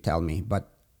 You tell me, but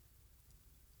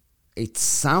it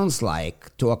sounds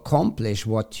like to accomplish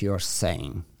what you're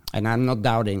saying, and I'm not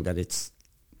doubting that it's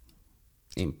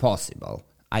impossible.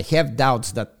 I have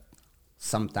doubts that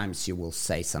sometimes you will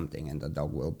say something and the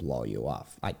dog will blow you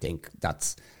off. I think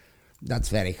that's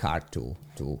very hard to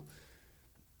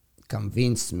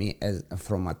convince me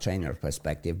from a trainer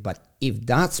perspective. But if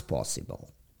that's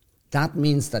possible, that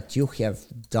means that you have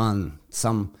done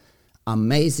some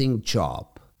amazing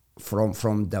job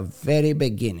from the very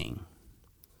beginning,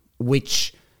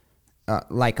 which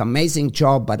like amazing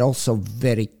job, but also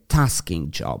very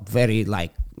tasking job, very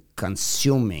like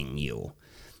consuming you,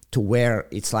 to where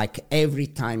it's like every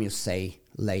time you say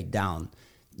lay down,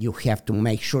 you have to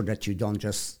make sure that you don't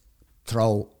just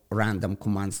throw random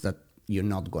commands that you're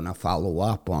not going to follow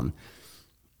up on.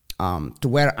 To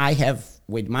where I have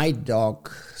with my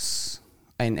dogs,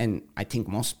 and I think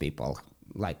most people,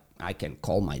 like I can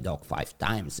call my dog 5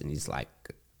 times and he's like,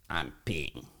 I'm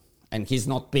peeing. And he's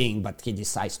not peeing, but he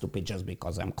decides to pee just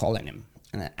because I'm calling him.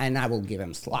 And I will give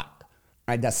him slack.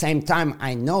 At the same time,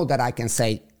 I know that I can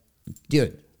say,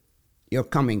 dude, you're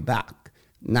coming back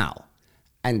now.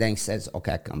 And then he says,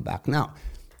 okay, come back now.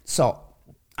 So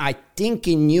I think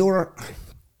in your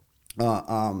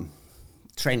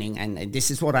training, and this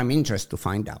is what I'm interested to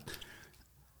find out,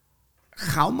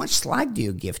 how much slack do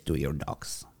you give to your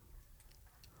dogs?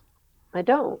 I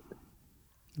don't.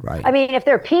 Right. I mean, if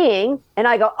they're peeing and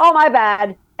I go, oh, my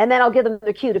bad, and then I'll give them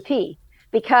the cue to pee,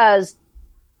 because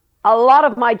a lot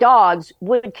of my dogs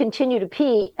would continue to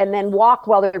pee and then walk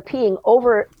while they're peeing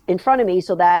over in front of me,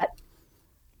 so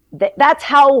that's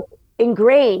how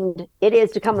ingrained it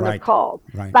is to come when they're called.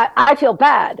 Right. But I feel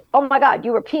bad. Oh my God,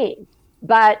 you were peeing.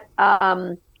 But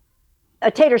a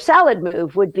tater salad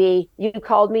move would be, you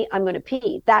called me, I'm going to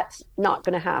pee. That's not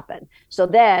going to happen. So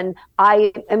then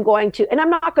I am going to, and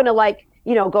I'm not going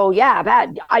to go, yeah,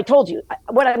 bad. I told you.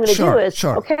 What I'm going to do is,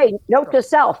 okay, note to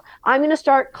self. I'm going to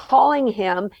start calling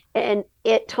him, and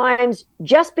at times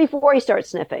just before he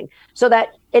starts sniffing, so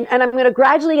that, and I'm going to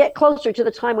gradually get closer to the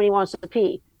time when he wants to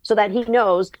pee, so that he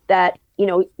knows that,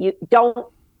 you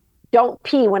don't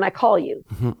pee when I call you.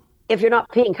 Mm-hmm. If you're not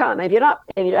peeing, come. If you don't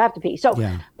have to pee. So,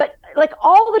 but like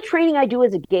all the training I do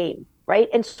is a game, right?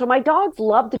 And so my dogs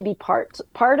love to be part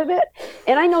of it.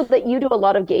 And I know that you do a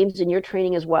lot of games in your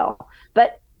training as well.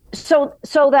 But so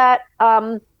that,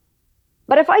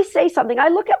 but if I say something, I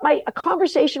look at a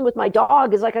conversation with my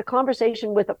dog is like a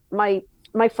conversation with my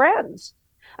friends.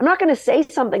 I'm not going to say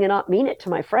something and not mean it to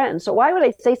my friends. So why would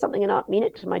I say something and not mean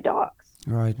it to my dogs?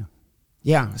 Right.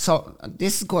 Yeah. So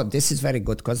this is good. This is very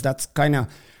good, because that's kind of,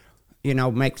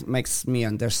 makes me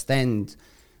understand.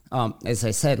 As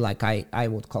I said, like I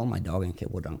would call my dog and he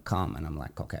wouldn't come, and I'm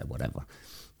like, okay, whatever.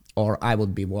 Or I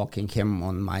would be walking him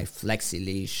on my flexi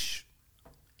leash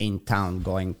in town,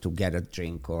 going to get a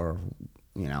drink, or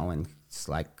and it's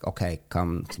like, okay,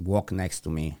 come walk next to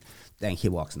me. Then he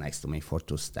walks next to me for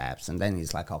 2 steps, and then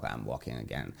he's like, okay, I'm walking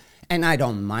again, and I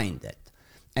don't mind it.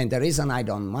 And the reason I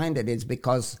don't mind it is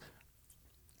because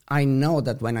I know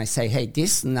that when I say, hey,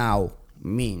 this now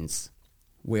means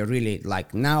we're really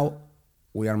now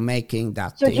we are making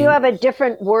that. So do you have a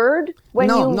different word when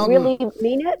you really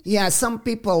mean it? Yeah, some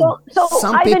people. So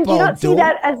some Ivan, people do you not see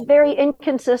that as very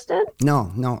inconsistent?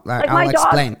 No. I'll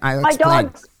explain.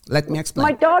 Let me explain.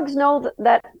 My dogs know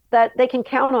that they can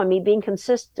count on me being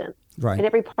consistent in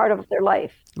every part of their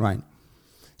life. Right.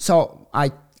 So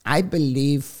I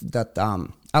believe that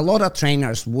a lot of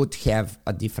trainers would have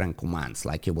a different commands,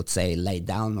 like you would say, lay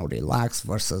down or relax,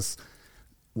 versus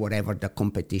whatever the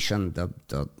competition, the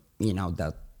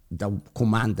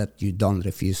command that you don't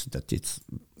refuse, that it's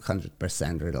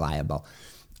 100% reliable.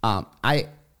 I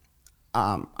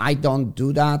don't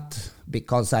do that,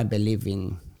 because I believe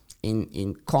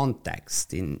in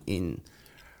context. In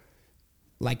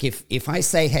like if I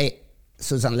say, hey,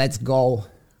 Susan, let's go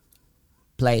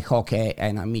play hockey,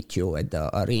 and I meet you at the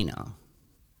arena,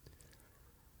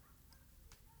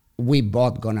 we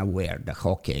both gonna wear the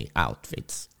hockey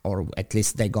outfits, or at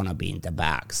least they're gonna be in the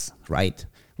bags, right?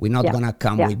 We're not gonna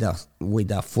come with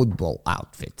the football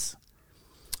outfits.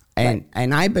 And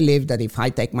I believe that if I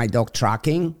take my dog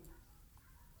tracking,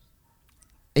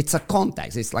 it's a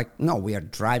context. It's like, no, we are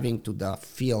driving to the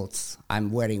fields.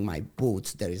 I'm wearing my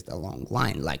boots. There is the long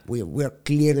line. Like we're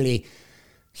clearly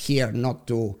here not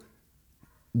to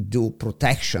do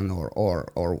protection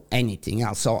or anything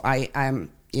else. So I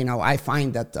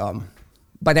find that,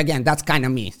 but again, that's kind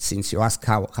of me, since you ask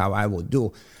how I would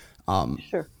do.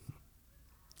 Sure.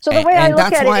 So the way I look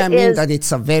at it is... And that's why I mean that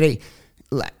it's a very,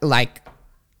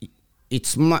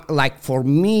 it's like for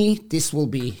me, this will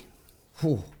be,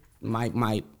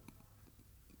 my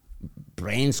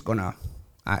brain's gonna,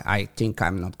 I think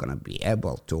I'm not gonna be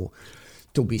able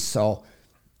to be so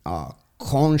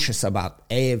conscious about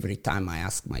every time I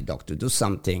ask my dog to do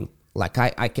something. Like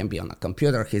I can be on a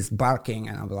computer, he's barking,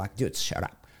 and I'm like, dude, shut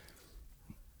up.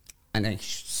 And then he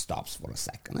stops for a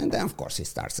second. And then, of course, he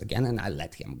starts again, and I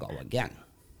let him go again.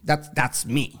 That's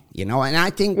me, And I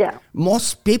think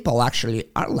most people actually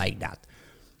are like that.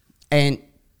 And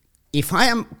if I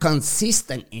am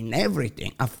consistent in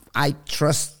everything, I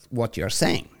trust what you're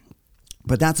saying.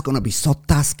 But that's going to be so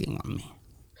tasking on me.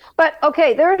 But,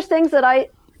 okay, there's things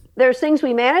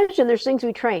we manage, and there's things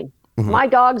we train. Mm-hmm. My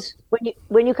dogs,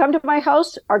 when you come to my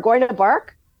house, are going to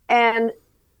bark, and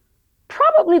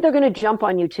probably they're going to jump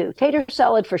on you too. Tater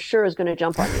salad for sure is going to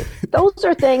jump on you. Those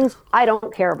are things I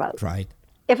don't care about. Right.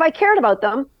 If I cared about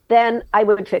them, then I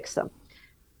would fix them.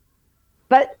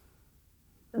 But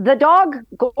the dog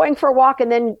going for a walk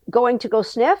and then going to go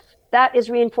sniff, that is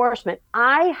reinforcement.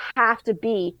 I have to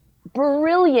be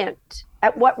brilliant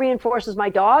at what reinforces my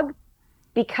dog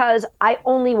because I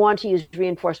only want to use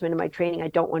reinforcement in my training. I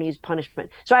don't want to use punishment.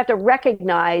 So I have to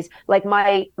recognize, like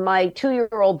my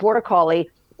 2-year-old border collie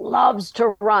loves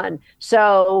to run.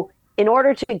 So in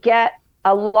order to get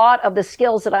a lot of the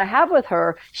skills that I have with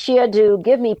her, she had to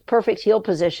give me perfect heel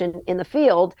position in the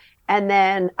field, and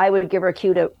then I would give her a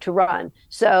cue to run.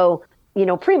 So,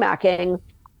 pre-macking,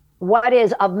 what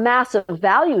is of massive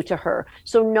value to her.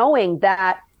 So knowing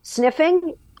that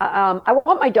sniffing, I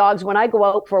want my dogs, when I go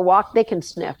out for a walk, they can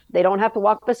sniff. They don't have to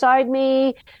walk beside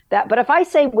me. But if I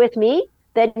say with me,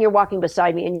 then you're walking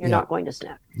beside me and you're not going to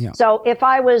sniff. Yeah. So if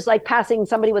I was like passing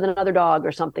somebody with another dog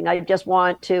or something, I just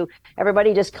want to,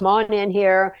 everybody just come on in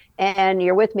here and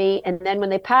you're with me. And then when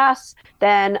they pass,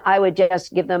 then I would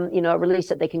just give them, a release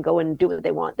that they can go and do what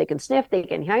they want. They can sniff, they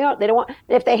can hang out.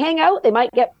 If they hang out, they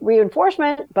might get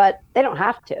reinforcement, but they don't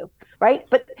have to, right?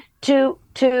 But to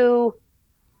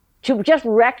just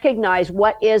recognize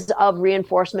what is of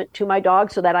reinforcement to my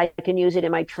dog so that I can use it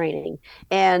in my training.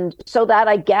 And so that,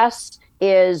 I guess,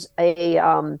 is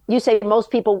you say most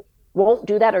people won't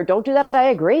do that or don't do that. I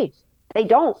agree. They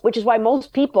don't, which is why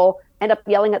most people end up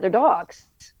yelling at their dogs.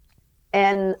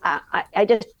 And I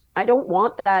don't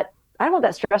want that. I don't want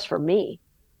that stress for me.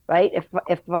 Right.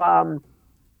 It's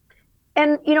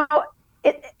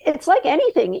like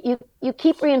anything, you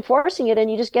keep reinforcing it and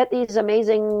you just get these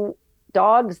amazing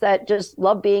dogs that just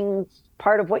love being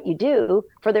part of what you do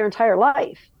for their entire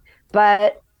life.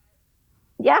 But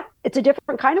yeah, it's a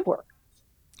different kind of work.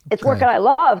 It's work that I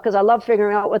love because I love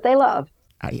figuring out what they love.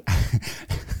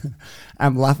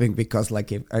 I'm laughing because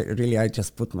if I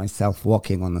just put myself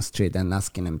walking on the street and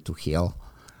asking them to heel,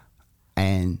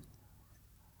 and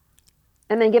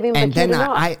then giving them. And then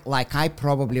I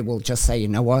probably will just say, you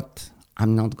know what,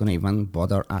 I'm not gonna even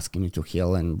bother asking you to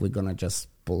heel, and we're gonna just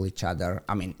pull each other.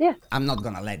 I mean, I'm not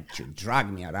gonna let you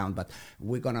drag me around, but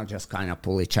we're gonna just kind of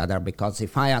pull each other, because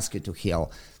if I ask you to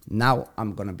heel, now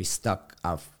I'm gonna be stuck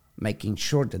of making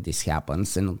sure that this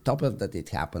happens, and on top of that it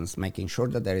happens, making sure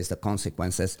that there is the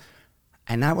consequences.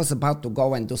 And I was about to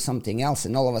go and do something else,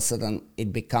 and all of a sudden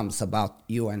it becomes about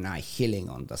you and I healing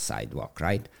on the sidewalk,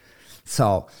 right?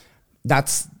 So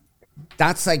that's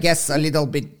I guess a little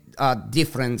bit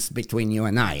difference between you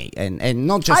and I, and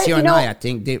not just you and I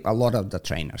think a lot of the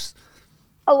trainers.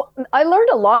 Oh, I learned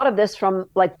a lot of this from,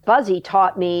 Buzzy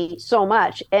taught me so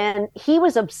much, and he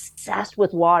was obsessed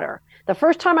with water. The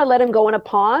first time I let him go in a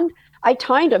pond, I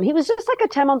timed him. He was just like a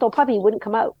 10-month-old puppy. He wouldn't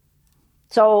come out.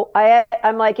 So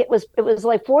I'm like, it was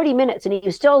like 40 minutes and he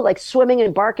was still like swimming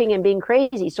and barking and being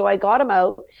crazy. So I got him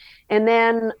out, and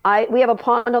then we have a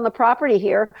pond on the property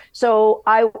here. So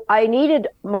I needed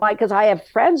because I have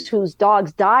friends whose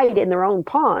dogs died in their own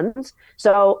ponds.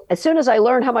 So as soon as I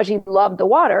learned how much he loved the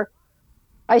water,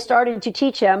 I started to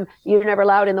teach him, you're never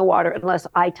allowed in the water unless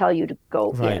I tell you to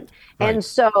go in. Right. And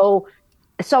so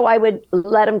I would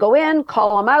let him go in,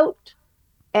 call him out,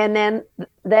 and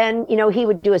then he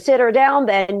would do a sit or down,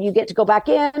 then you get to go back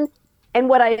in. And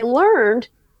what I learned,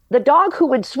 the dog who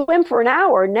would swim for an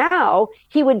hour, now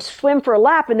he would swim for a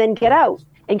lap and then get out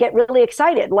and get really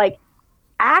excited.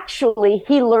 Actually,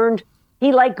 he learned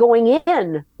he liked going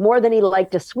in more than he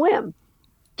liked to swim,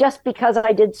 just because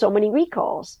I did so many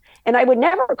recalls. And I would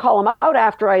never call him out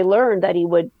after I learned that he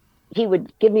would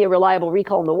give me a reliable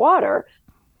recall in the water,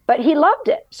 but he loved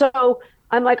it. So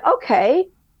I'm like, okay,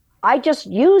 I just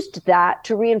used that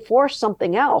to reinforce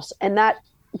something else. And that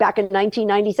back in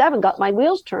 1997 got my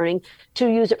wheels turning to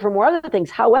use it for more other things.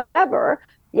 However,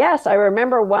 yes, I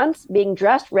remember once being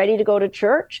dressed, ready to go to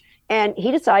church, and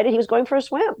he decided he was going for a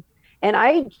swim. And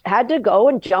I had to go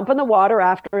and jump in the water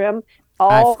after him,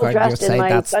 all I've heard dressed you say in my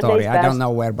that Sunday's story. best. I don't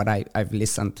know where, but I've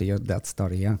listened to that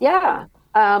story, yeah. Yeah.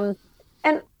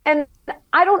 And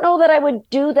I don't know that I would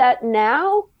do that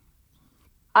now.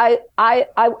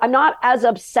 I'm not as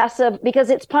obsessive because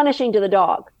it's punishing to the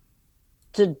dog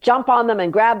to jump on them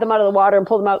and grab them out of the water and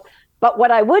pull them out. But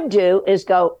what I would do is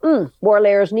go, more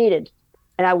layers needed.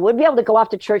 And I would be able to go off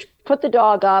to church, put the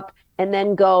dog up, and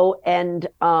then go and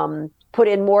put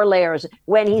in more layers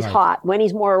when he's hot, when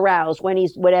he's more aroused, when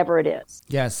he's whatever it is.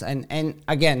 Yes, and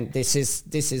again, this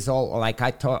is all like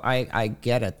I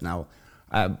get it now,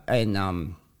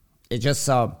 and it just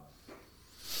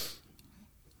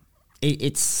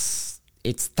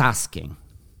it's tasking.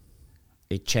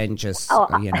 It changes,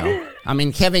 I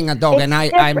mean, having a dog, and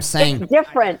I'm saying it's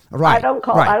different. Right.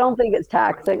 I don't think it's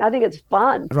taxing. I think it's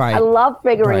fun. Right. I love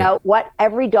figuring out what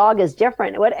every dog is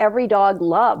different, what every dog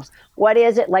loves. What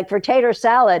is it? Like for Tater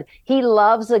Salad, he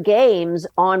loves the games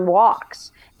on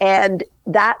walks. And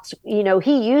that's,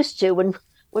 he used to, when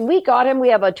we got him, we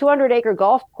have a 200-acre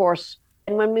golf course.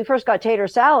 And when we first got Tater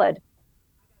Salad,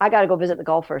 I got to go visit the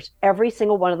golfers. Every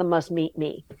single one of them must meet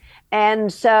me.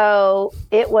 And so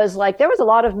it was like, there was a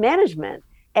lot of management.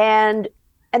 And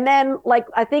then, like,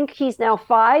 I think he's now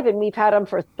 5 and we've had him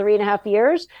for 3.5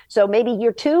 years. So maybe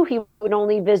year 2, he would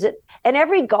only visit. And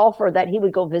every golfer that he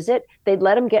would go visit, they'd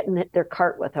let him get in their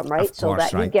cart with him, right? So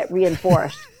that he'd get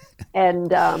reinforced. And,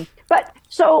 but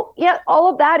so, yeah, all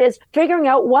of that is figuring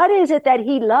out what is it that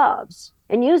he loves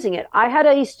and using it. I had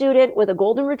a student with a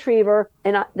golden retriever,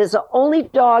 and this is the only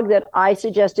dog that I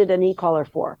suggested an e-collar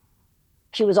for.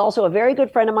 She was also a very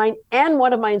good friend of mine and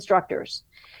one of my instructors.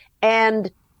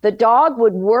 And the dog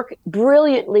would work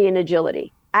brilliantly in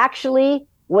agility. Actually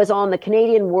was on the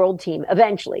Canadian world team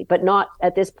eventually, but not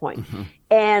at this point. Mm-hmm.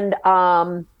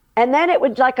 And then it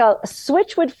would, like a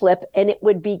switch would flip and it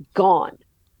would be gone.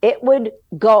 It would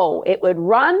go, it would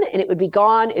run and it would be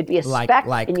gone. It'd be a speck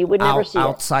and you would never see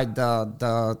outside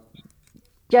the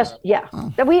just, yeah.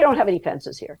 Oh. We don't have any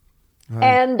fences here. Right.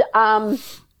 And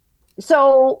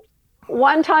so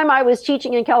one time I was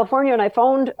teaching in California and I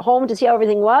phoned home to see how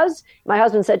everything was. My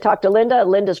husband said, talk to Linda.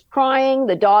 Linda's crying.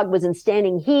 The dog was in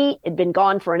standing heat. It'd been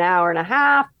gone for an hour and a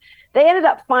half. They ended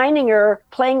up finding her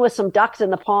playing with some ducks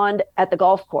in the pond at the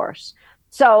golf course.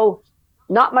 So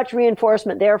not much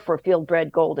reinforcement there for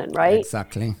field-bred golden, right?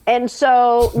 Exactly. And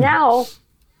so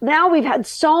now we've had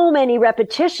so many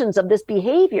repetitions of this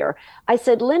behavior. I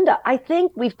said, Linda, I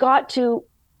think we've got to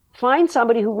find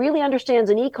somebody who really understands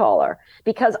an e-collar,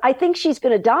 because I think she's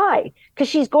going to die because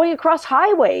she's going across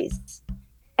highways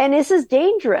and this is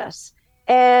dangerous.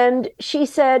 And she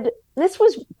said, this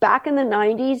was back in the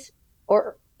 90s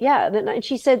and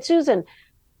she said, Susan,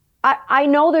 I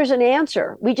know there's an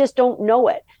answer. We just don't know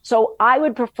it. So I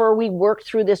would prefer we work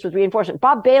through this with reinforcement.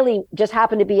 Bob Bailey just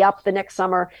happened to be up the next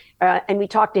summer and we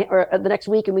talked the next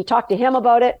week and we talked to him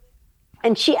about it.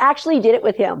 And she actually did it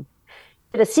with him.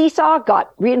 Did a seesaw,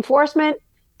 got reinforcement,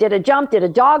 did a jump, did a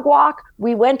dog walk.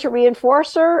 We went to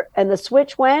reinforce her and the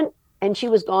switch went and she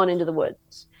was gone into the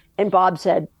woods. And Bob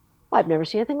said, I've never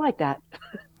seen anything like that.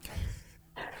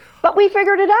 But we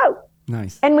figured it out.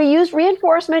 Nice. And we used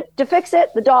reinforcement to fix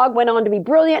it. The dog went on to be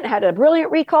brilliant, had a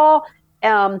brilliant recall. We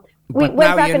went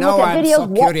back and looked at videos.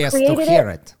 I'm so curious to hear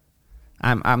it.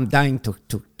 I'm dying to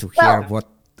hear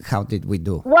how did we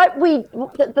do?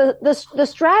 The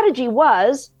strategy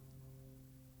was,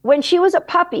 when she was a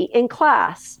puppy in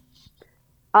class,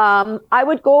 I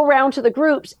would go around to the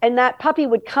groups and that puppy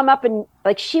would come up and,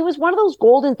 like, she was one of those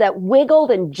Goldens that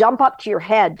wiggled and jump up to your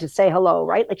head to say hello,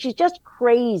 right? Like, she's just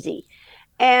crazy.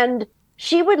 And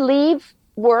she would leave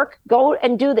work, go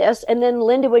and do this. And then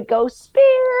Linda would go,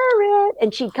 Spirit.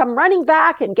 And she'd come running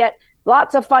back and get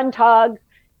lots of fun tugs.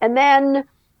 And then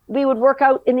we would work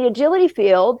out in the agility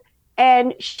field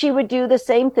and she would do the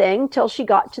same thing till she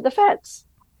got to the fence.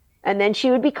 And then she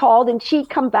would be called and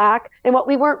she'd come back. And what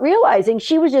we weren't realizing,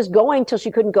 she was just going till she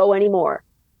couldn't go anymore.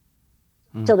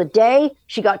 Till the day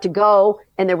she got to go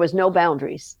and there was no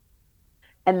boundaries.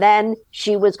 And then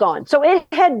she was gone. So it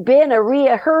had been a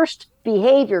rehearsed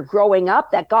behavior growing up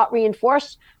that got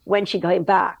reinforced when she came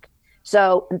back.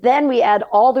 So then we add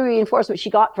all the reinforcement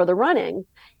she got for the running.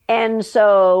 And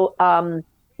so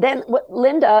then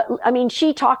Linda, I mean,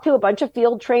 she talked to a bunch of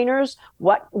field trainers.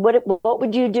 What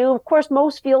would you do? Of course,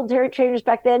 most field trainers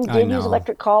back then did use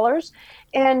electric collars.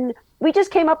 And we just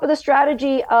came up with a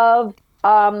strategy of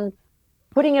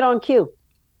putting it on cue.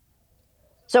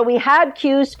 So we had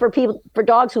cues for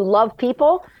dogs who love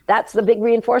people. That's the big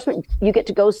reinforcement you get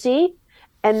to go see.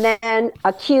 And then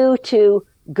a cue to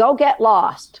go get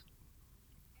lost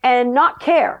and not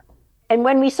care. And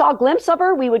when we saw a glimpse of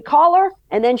her, we would call her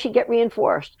and then she'd get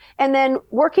reinforced. And then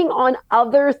working on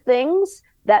other things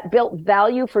that built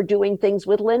value for doing things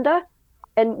with Linda.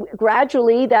 And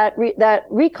gradually that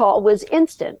recall was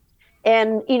instant.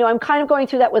 And, you know, I'm kind of going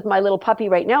through that with my little puppy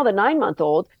right now, the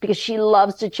 9-month-old, because she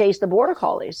loves to chase the border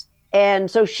collies.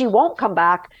 And so she won't come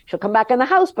back. She'll come back in the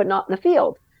house, but not in the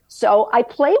field. So I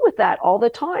play with that all the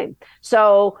time.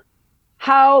 So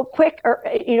how quick,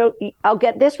 I'll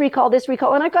get this recall,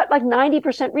 and I got like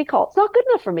 90% recall. It's not good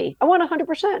enough for me. I want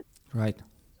 100%. Right.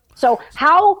 So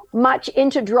how much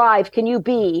into drive can you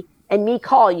be and me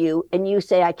call you and you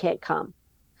say, I can't come?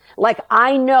 Like,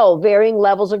 I know varying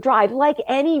levels of drive, like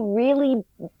any really,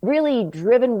 really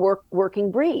driven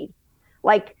working breed.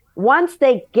 Like, once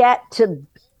they get to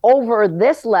over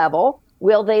this level,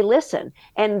 will they listen?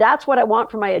 And that's what I want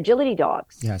for my agility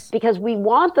dogs. Yes. Because we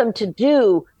want them to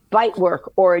do bite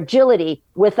work or agility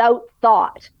without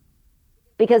thought.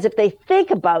 Because if they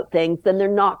think about things, then they're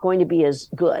not going to be as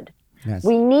good. Yes.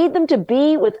 We need them to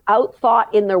be without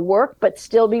thought in their work, but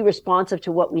still be responsive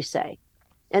to what we say.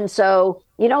 And so,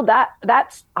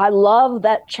 that's, I love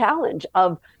that challenge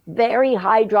of very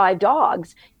high drive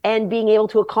dogs and being able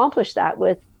to accomplish that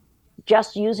with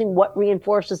just using what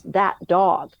reinforces that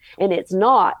dog. And it's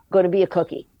not going to be a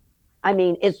cookie. I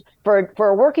mean, it's for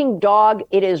a working dog,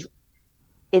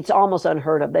 it's almost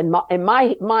unheard of. In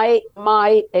my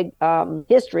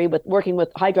history with working with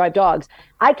high drive dogs,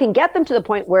 I can get them to the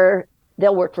point where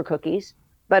they'll work for cookies,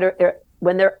 but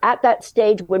when they're at that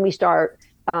stage, when we start,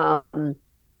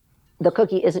 the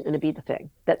cookie isn't going to be the thing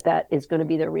that is going to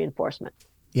be their reinforcement.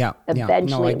 Yeah.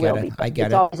 Eventually, I get it. I get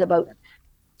it's always about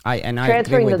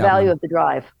transferring the value of the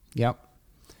drive. Yep.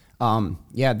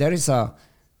 There is a.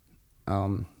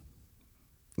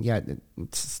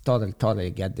 It's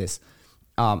totally get this.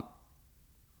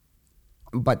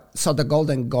 But so the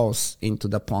golden goes into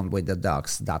the pond with the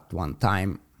ducks that one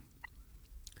time,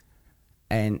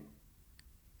 and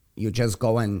you just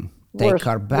go and take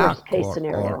her back,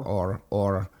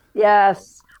 or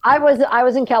yes, I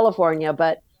was in California,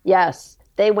 but yes,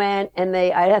 they went and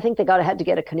I think they had to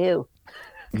get a canoe.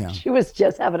 Yeah. She was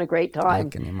just having a great time. I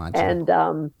can imagine.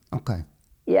 And okay,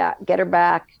 yeah, get her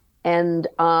back, and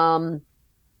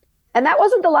that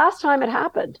wasn't the last time it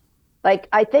happened. Like,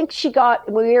 I think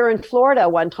we were in Florida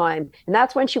one time, and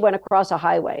that's when she went across a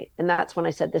highway, and that's when I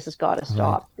said, "This has got to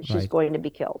stop. She's going to be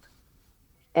killed."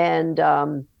 And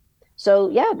so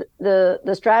yeah,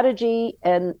 the strategy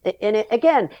and it,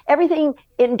 again, everything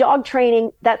in dog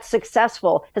training that's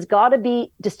successful has got to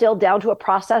be distilled down to a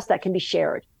process that can be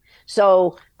shared.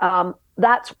 So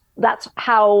that's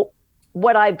how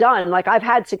what I've done. Like, I've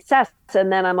had success,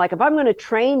 and then I'm like, if I'm going to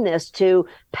train this to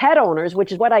pet owners,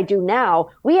 which is what I do now,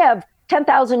 we have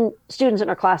 10,000 students in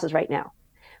our classes right now.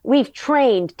 We've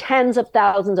trained tens of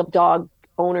thousands of dog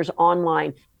owners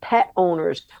online, pet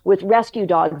owners with rescue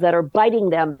dogs that are biting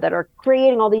them, that are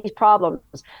creating all these problems.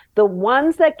 The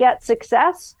ones that get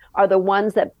success are the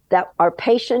ones that are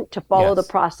patient to follow the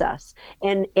process.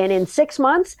 And in 6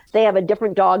 months, they have a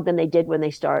different dog than they did when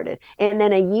they started. And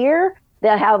then a year,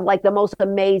 they'll have like the most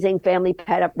amazing family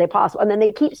pet they possible. And then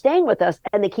they keep staying with us,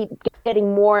 and they keep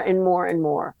getting more and more and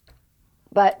more.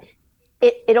 But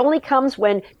it only comes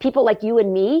when people like you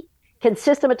and me can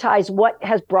systematize what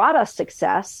has brought us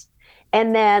success,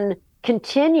 and then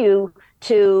continue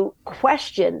to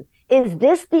question, is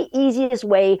this the easiest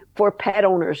way for pet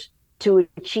owners to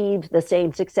achieve the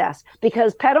same success?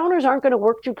 Because pet owners aren't going to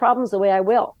work through problems the way I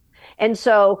will. And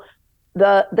so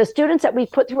the students that we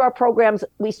put through our programs,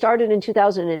 we started in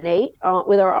 2008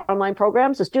 with our online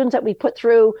programs. The students that we put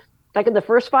through, like in the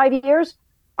first 5 years,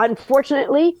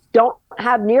 unfortunately, don't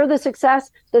have near the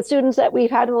success the students that we've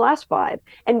had in the last 5.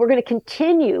 And we're going to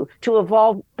continue to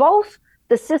evolve both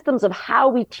the systems of how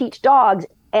we teach dogs,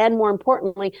 and more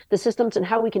importantly, the systems and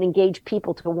how we can engage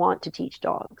people to want to teach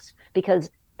dogs, because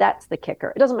that's the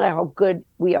kicker. It doesn't matter how good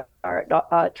we are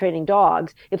at training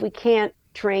dogs. If we can't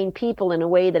train people in a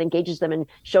way that engages them and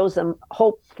shows them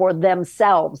hope for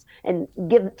themselves, and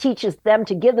teaches them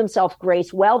to give themselves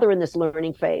grace while they're in this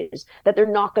learning phase, that they're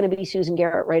not going to be Susan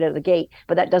Garrett right out of the gate,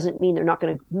 but that doesn't mean they're not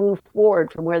going to move forward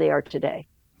from where they are today.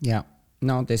 Yeah,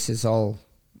 no, this is all,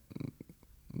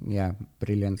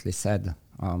 brilliantly said.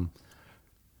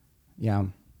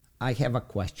 I have a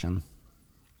question.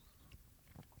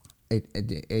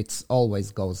 It's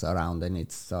always goes around, and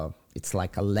it's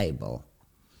like a label.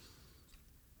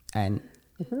 And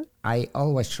I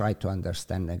always try to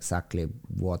understand exactly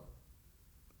what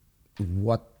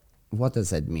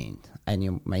does it mean. And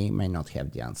you may not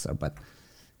have the answer, but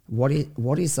what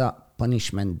is a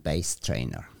punishment-based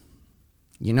trainer?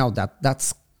 You know,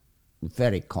 that's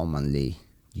very commonly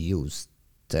used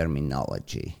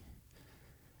terminology.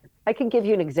 I can give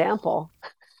you an example.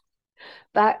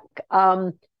 Back,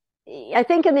 I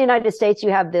think in the United States you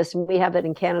have this, we have it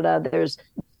in Canada.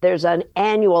 There's an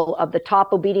annual of the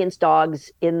top obedience dogs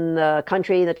in the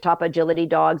country, the top agility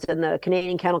dogs, and the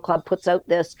Canadian Kennel Club puts out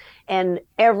this, and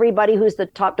everybody who's the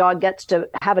top dog gets to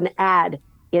have an ad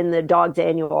in the dog's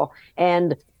annual.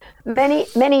 And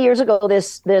many years ago,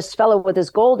 this fellow with his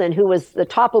golden, who was the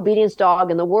top obedience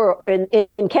dog in the world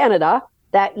in Canada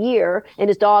that year, and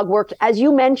his dog worked, as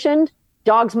you mentioned,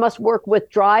 dogs must work with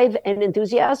drive and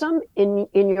enthusiasm in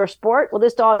your sport. Well,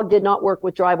 this dog did not work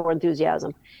with drive or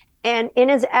enthusiasm. And in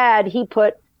his ad, he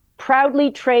put,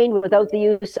 proudly trained without the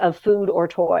use of food or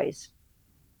toys.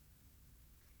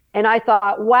 And I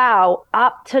thought, wow,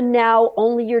 up to now,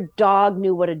 only your dog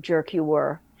knew what a jerk you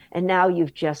were. And now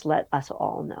you've just let us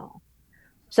all know.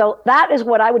 So that is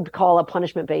what I would call a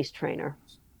punishment-based trainer.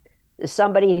 Is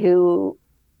somebody who,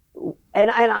 and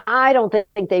I don't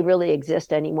think they really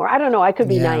exist anymore. I don't know. I could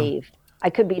be naive. I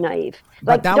could be naive.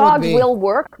 But Like dogs will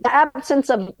work. The absence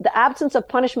of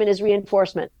punishment is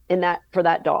reinforcement for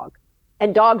that dog.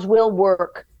 And dogs will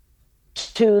work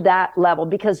to that level,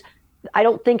 because I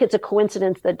don't think it's a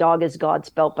coincidence that dog is God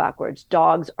spelled backwards.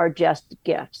 Dogs are just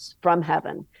gifts from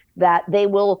heaven, that they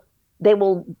will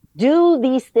do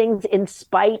these things in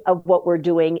spite of what we're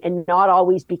doing and not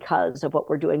always because of what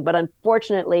we're doing. But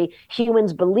unfortunately,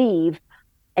 humans believe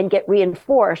and get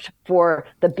reinforced for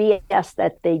the BS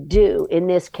that they do, in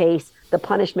this case, the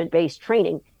punishment-based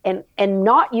training, and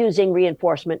not using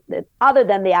reinforcement other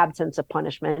than the absence of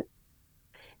punishment.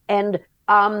 And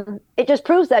it just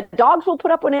proves that dogs will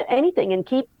put up with anything and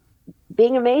keep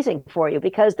being amazing for you,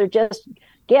 because they're just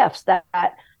gifts that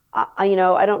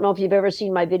I don't know if you've ever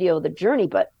seen my video, The Journey,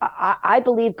 but I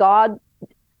believe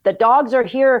the dogs are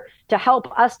here to help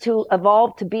us to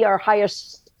evolve to be our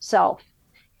highest self.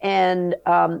 And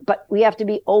but we have to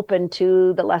be open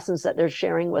to the lessons that they're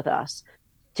sharing with us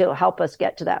to help us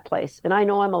get to that place. And I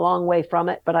know I'm a long way from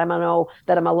it, but I know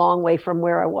that I'm a long way from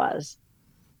where I was.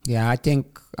 Yeah,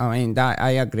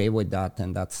 I agree with that.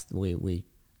 And that's, we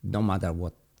no matter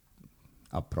what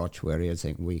approach we're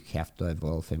using, we have to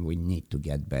evolve and we need to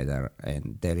get better.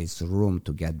 And there is room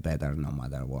to get better no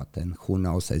matter what. And who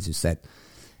knows, as you said,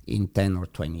 in 10 or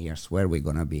 20 years, where we're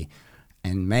going to be.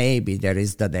 And maybe there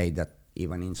is the day that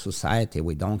even in society,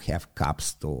 we don't have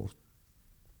cops to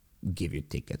give you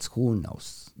tickets. Who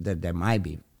knows? There might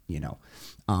be,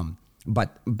 But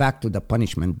back to the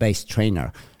punishment-based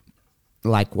trainer,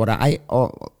 like what I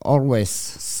always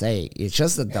say, it's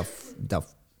just that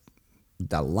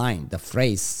the line, the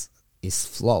phrase is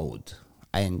flawed.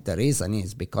 And the reason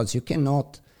is because you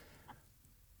cannot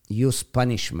use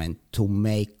punishment to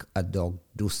make a dog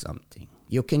do something.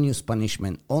 You can use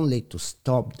punishment only to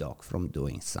stop dog from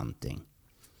doing something.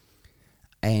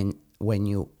 And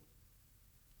when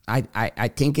I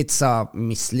think it's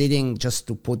misleading just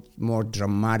to put more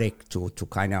dramatic to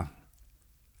kind of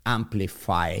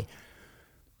amplify.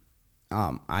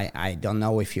 I don't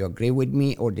know if you agree with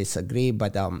me or disagree,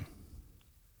 but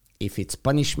if it's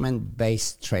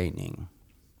punishment-based training,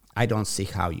 I don't see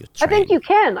how you train. I think you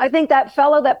can. I think that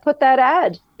fellow that put that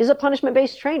ad is a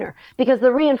punishment-based trainer, because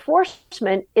the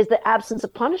reinforcement is the absence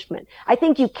of punishment. I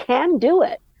think you can do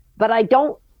it, but I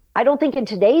don't think in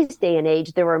today's day and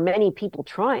age there are many people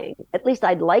trying. At least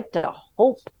I'd like to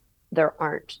hope there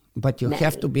aren't. But you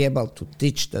have to be able to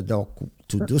teach the dog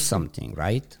to do something,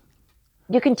 right?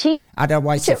 You can teach.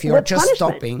 Otherwise, if you're just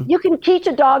stopping, you can teach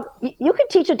a dog. You can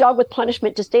teach a dog with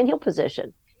punishment to stay in heel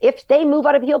position. If they move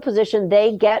out of heel position,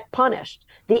 they get punished.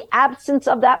 The absence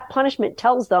of that punishment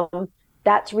tells them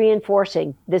that's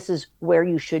reinforcing. This is where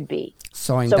you should be.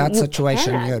 So in that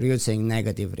situation, you're using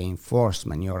negative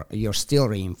reinforcement. You're still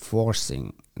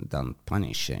reinforcing than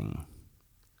punishing.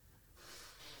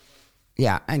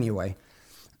 Yeah. Anyway,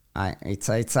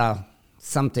 it's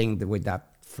something with that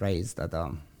phrase that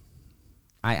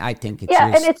I think it's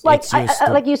and it's like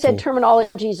like you said,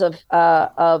 terminologies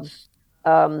of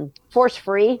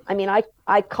force-free. I mean,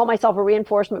 I call myself a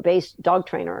reinforcement-based dog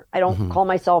trainer. I don't call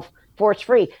myself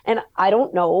force-free. And I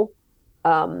don't know,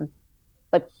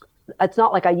 like, it's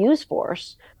not like I use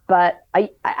force, but I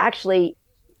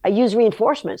use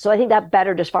reinforcement. So I think that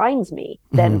better defines me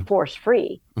than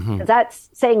force-free. Because that's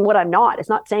saying what I'm not. It's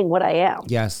not saying what I am.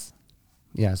 Yes.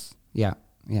 Yeah.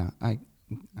 I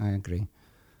agree.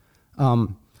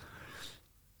 And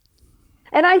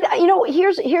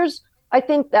here's I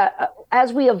think that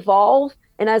as we evolve,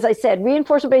 and as I said,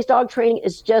 reinforcement-based dog training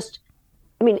is just,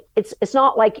 it's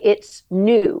not like it's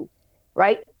new,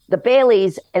 right? The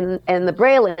Baileys and the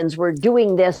Braylons were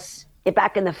doing this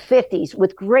back in the 50s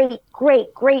with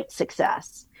great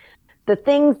success. The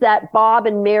things that Bob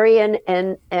and Marion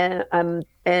and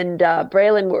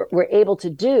Braylon were able to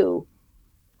do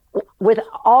with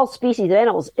all species of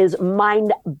animals is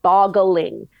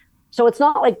mind-boggling. So it's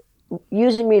not like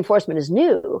using reinforcement is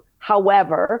new.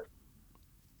 However,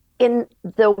 in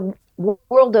the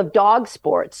world of dog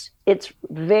sports, it's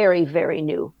very, very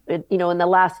new, in the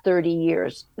last 30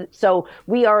 years. So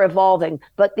we are evolving.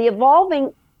 But the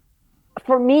evolving,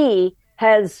 for me,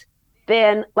 has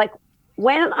been like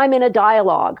when I'm in a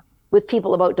dialogue with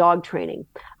people about dog training,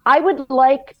 I would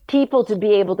like people to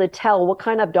be able to tell what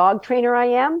kind of dog trainer I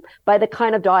am by the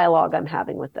kind of dialogue I'm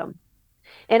having with them.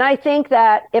 And I think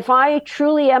that if I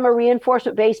truly am a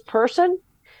reinforcement-based person,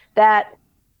 that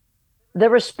the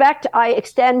respect I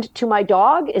extend to my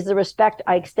dog is the respect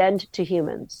I extend to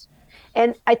humans.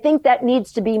 And I think that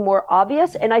needs to be more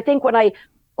obvious. And I think when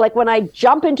I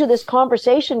jump into this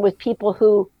conversation with people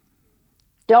who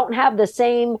don't have the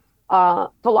same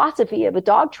philosophy of a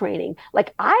dog training,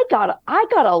 like I got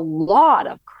a lot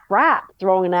of crap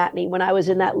thrown at me when I was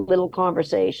in that little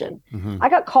conversation. I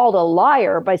got called a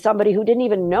liar by somebody who didn't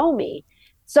even know me.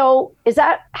 So is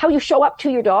that how you show up to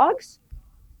your dogs?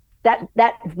 That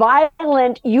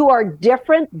violent, you are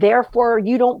different, therefore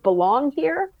you don't belong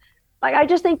here? Like, I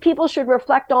just think people should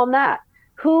reflect on that.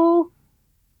 Who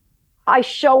I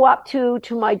show up to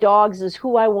my dogs is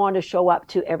who I want to show up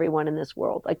to everyone in this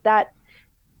world. Like that,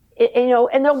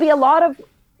 and there'll be a lot of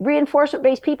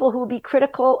reinforcement-based people who will be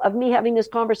critical of me having this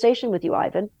conversation with you,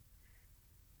 Ivan.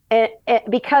 And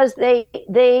because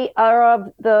they are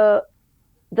of the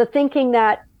thinking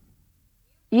that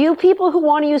you people who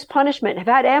want to use punishment have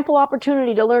had ample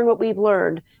opportunity to learn what we've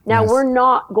learned. Now we're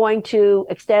not going to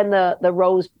extend the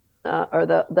rose or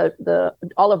the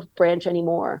olive branch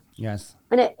anymore. Yes.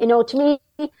 And to me,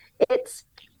 it's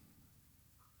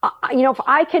if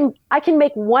I can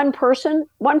make one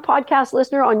podcast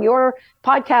listener on your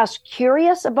podcast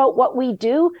curious about what we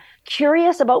do,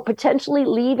 curious about potentially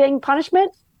leaving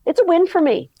punishment, it's a win for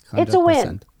me. 100%. It's a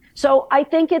win. So I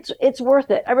think it's worth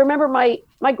it. I remember my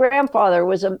grandfather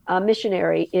was a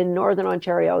missionary in Northern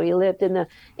Ontario. He lived in the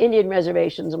Indian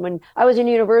reservations. And when I was in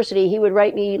university, he would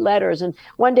write me letters. And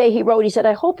one day he said,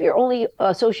 I hope you're only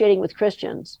associating with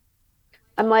Christians.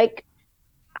 I'm like,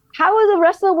 how is the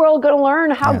rest of the world going to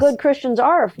learn how good Christians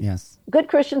are? If good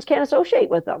Christians can't associate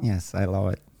with them. Yes, I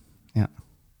love it. Yeah.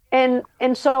 And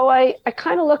so I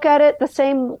kind of look at it the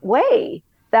same way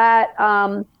that,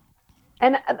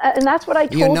 and that's what I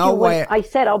told you when I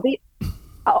said I'll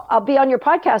be on your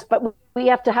podcast, but we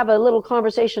have to have a little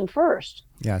conversation first.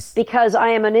 Yes. Because I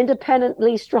am an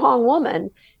independently strong woman,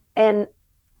 and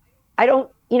I don't.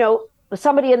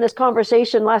 Somebody in this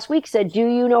conversation last week said, "Do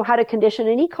you know how to condition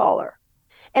an e-collar?"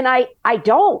 And I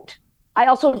don't. I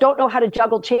also don't know how to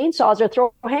juggle chainsaws or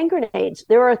throw hand grenades.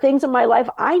 There are things in my life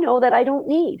I know that I don't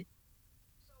need.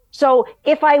 So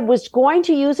if I was going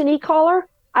to use an e-collar,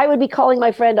 I would be calling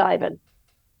my friend Ivan.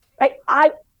 Right?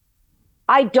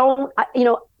 I don't,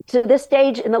 to this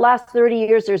stage in the last 30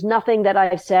 years, there's nothing that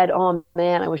I've said, oh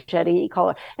man, I wish I had an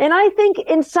e-collar. And I think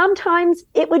sometimes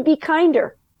it would be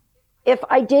kinder if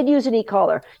I did use an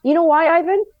e-collar. You know why,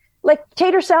 Ivan? Like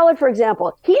tater salad, for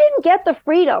example, he didn't get the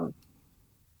freedom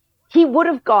he would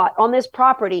have got on this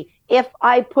property if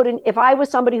I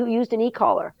was somebody who used an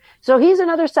e-collar. So he's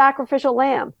another sacrificial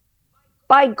lamb.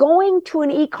 By going to an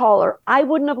e-collar, I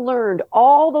wouldn't have learned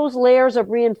all those layers of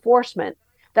reinforcement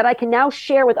that I can now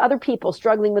share with other people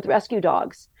struggling with rescue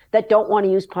dogs that don't want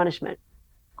to use punishment.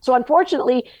 So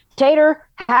unfortunately, Tater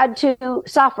had to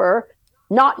suffer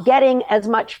not getting as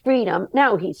much freedom.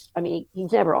 Now he's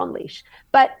never on leash.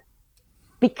 But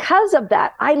because of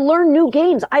that, I learned new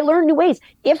games. I learned new ways.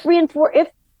 If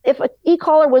an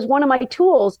e-collar was one of my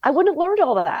tools, I wouldn't have learned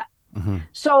all of that. Mm-hmm.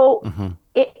 So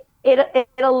it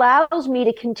allows me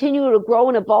to continue to grow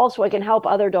and evolve so I can help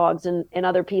other dogs and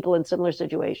other people in similar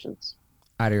situations.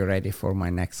 Are you ready for my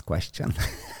next question?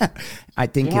 I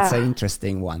think it's an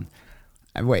interesting one.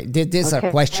 Wait, these are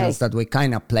questions that we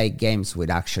kind of play games with,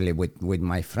 actually, with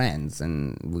my friends.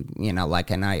 And,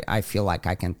 and I feel like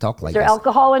I can talk like this. Is there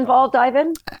alcohol involved,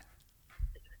 Ivan?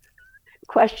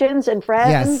 Questions and friends?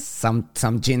 Yes, some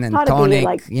gin and tonic,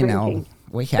 like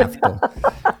we have to.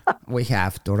 We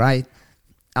have to, right?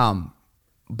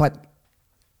 But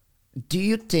do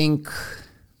you think,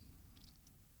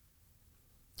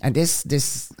 and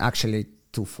this actually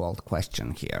twofold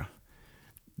question here.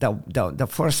 The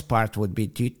first part would be,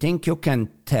 do you think you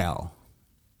can tell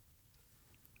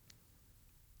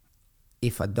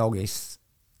if a dog is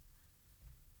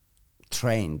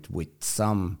trained with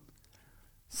some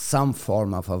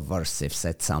form of aversives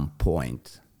at some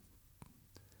point?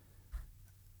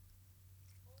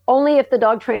 Only if the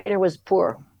dog trainer was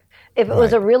poor. If it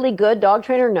was a really good dog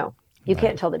trainer, no, you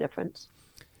can't tell the difference.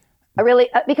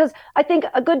 Because I think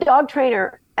a good dog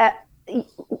trainer,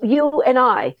 you and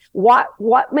I,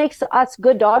 what makes us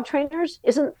good dog trainers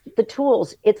isn't the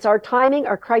tools. It's our timing,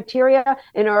 our criteria,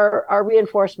 and our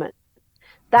reinforcement.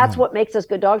 That's what makes us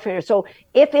good dog trainers. So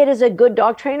if it is a good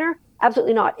dog trainer,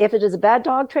 absolutely not. If it is a bad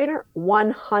dog trainer,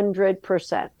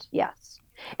 100%, yes.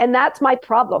 And that's my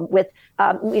problem with,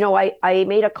 I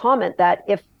made a comment that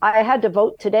if I had to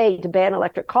vote today to ban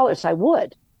electric collars, I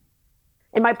would.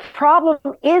 And my problem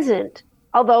isn't,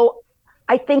 although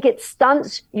I think it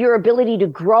stunts your ability to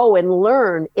grow and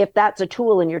learn if that's a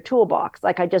tool in your toolbox,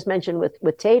 like I just mentioned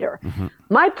with Tater. Mm-hmm.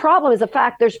 My problem is the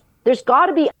fact there's got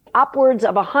to be upwards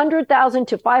of 100,000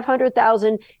 to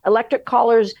 500,000 electric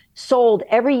collars sold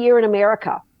every year in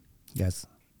America. Yes.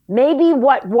 Maybe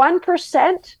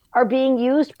 1% are being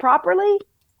used properly?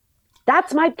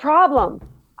 That's my problem.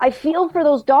 I feel for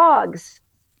those dogs.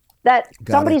 that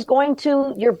Got somebody's it. going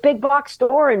to your big box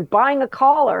store and buying a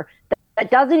collar that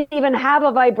doesn't even have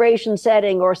a vibration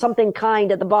setting or something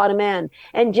kind at the bottom end,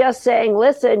 and just saying,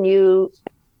 listen,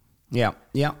 Yeah.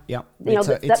 you know,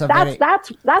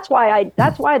 that's why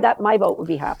that my vote would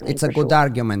be happening. It's a for good sure.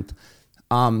 argument.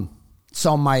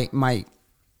 So my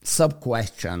sub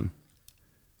question: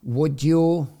 would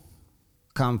you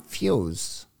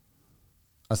confuse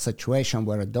a situation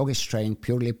where a dog is trained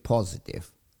purely positive,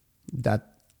 that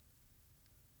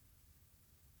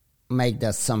make the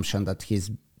assumption that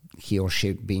he or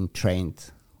she being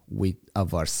trained with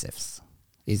aversives?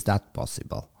 Is that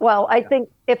possible? Well, I think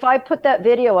if I put that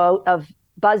video out of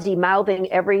Buzzy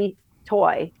mouthing every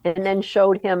toy and then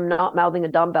showed him not mouthing a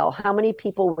dumbbell, how many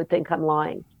people would think I'm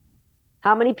lying?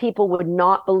 How many people would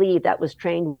not believe that was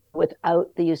trained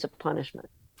without the use of punishment?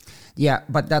 Yeah,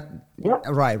 but that Yep.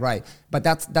 right. But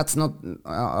that's not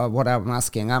what I'm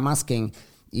asking. I'm asking,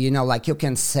 like you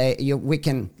can say we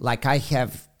can, like I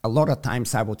have a lot of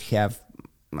times I would have.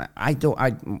 I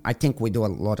think we do a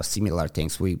lot of similar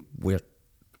things.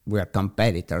 We're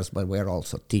competitors, but we're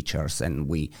also teachers, and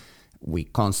we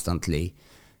constantly.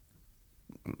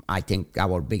 I think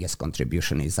our biggest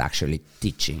contribution is actually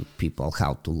teaching people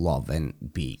how to love and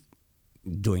be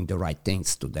doing the right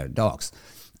things to their dogs.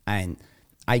 And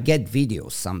I get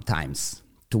videos sometimes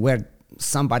to where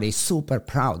somebody's super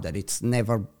proud that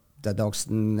the dog's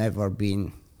never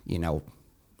been,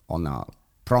 on a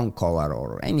prong collar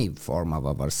or any form of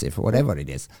aversive, whatever it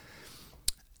is.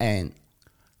 And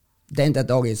then the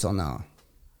dog is on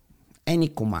any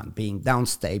command, being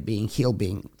downstay, being heel,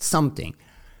 being something.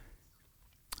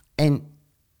 And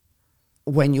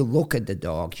when you look at the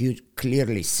dog, you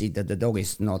clearly see that the dog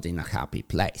is not in a happy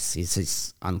place.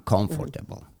 It's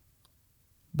uncomfortable. Mm-hmm.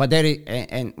 But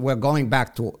and we're going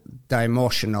back to the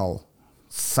emotional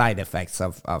side effects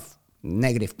of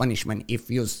negative punishment.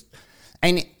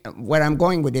 And where I'm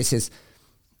going with this is,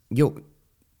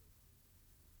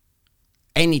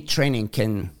 any training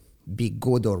can be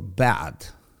good or bad.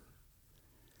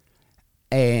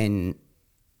 And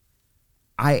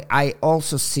I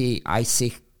also see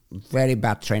very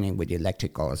bad training with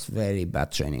electric collars, very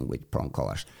bad training with prong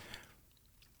collars.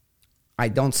 I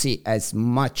don't see as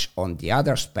much on the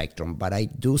other spectrum, but I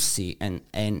do see, and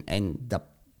the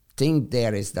thing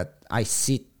there is that I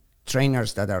see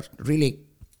trainers that are really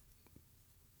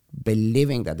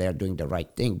believing that they're doing the right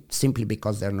thing simply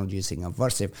because they're not using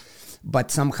aversive, but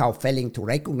somehow failing to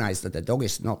recognize that the dog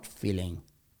is not feeling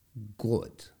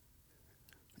good.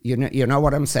 You know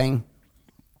what I'm saying?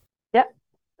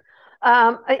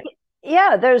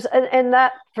 Yeah. There's, and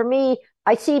that for me,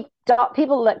 I see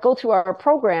people that go through our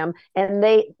program, and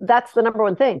that's the number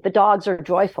one thing. The dogs are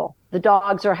joyful. The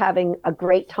dogs are having a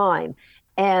great time.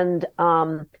 And,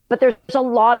 but there's a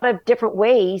lot of different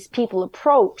ways people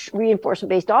approach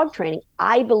reinforcement-based dog training.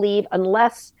 I believe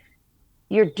unless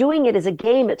you're doing it as a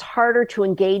game, it's harder to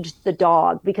engage the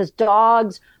dog, because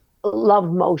dogs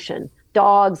love motion.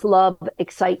 Dogs love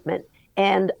excitement.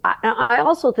 And I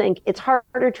also think it's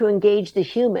harder to engage the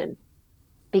human,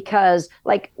 because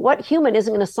like, what human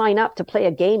isn't going to sign up to play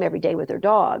a game every day with their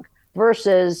dog,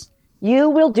 versus you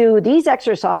will do these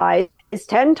exercises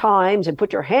 10 times and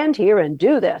put your hand here and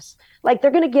do this. Like,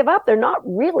 they're going to give up. They're not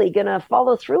really going to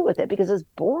follow through with it because it's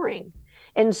boring.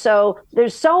 And so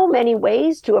there's so many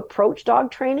ways to approach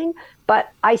dog training, but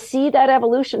I see that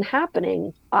evolution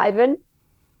happening, Ivan,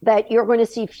 that you're going to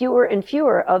see fewer and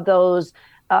fewer of those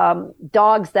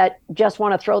dogs that just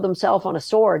want to throw themselves on a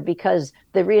sword because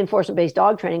the reinforcement-based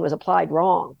dog training was applied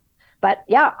wrong. But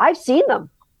yeah, I've seen them.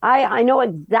 I know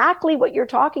exactly what you're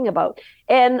talking about.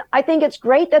 And I think it's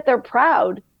great that they're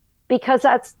proud, because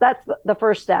that's the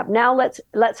first step. Now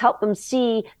let's help them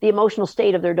see the emotional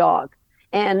state of their dog.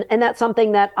 And that's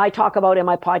something that I talk about in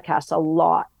my podcast a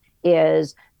lot,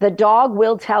 is the dog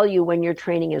will tell you when your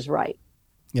training is right.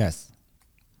 Yes.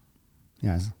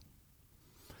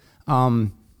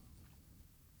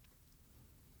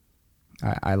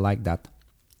 I like that.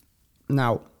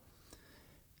 Now,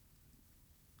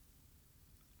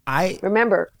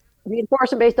 remember,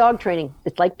 reinforcement-based dog training,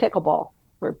 it's like pickleball.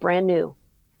 We're brand new.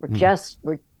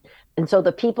 And so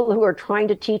the people who are trying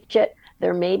to teach it,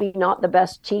 they're maybe not the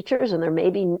best teachers, and they're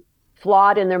maybe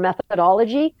flawed in their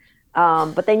methodology,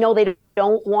 but they know they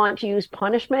don't want to use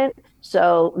punishment.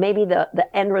 So maybe the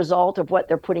end result of what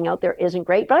they're putting out there isn't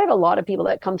great. But I have a lot of people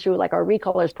that come through like our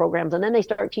recolors programs, and then they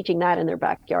start teaching that in their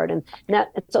backyard. And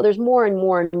so there's more and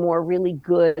more and more really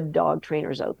good dog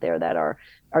trainers out there that are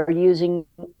using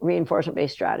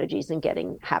reinforcement-based strategies and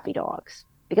getting happy dogs.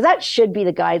 Because that should be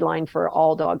the guideline for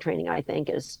all dog training, I think,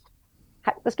 is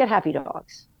let's get happy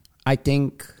dogs. I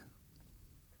think,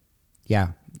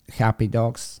 yeah, happy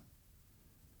dogs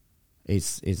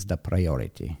is the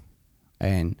priority.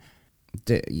 And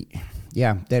there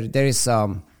is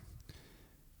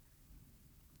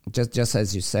just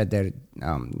as you said there,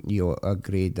 you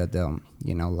agree that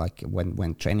like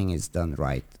when training is done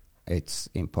right, it's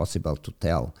impossible to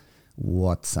tell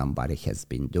what somebody has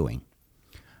been doing.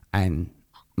 And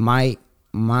my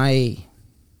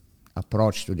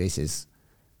approach to this is,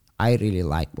 I really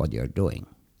like what you're doing.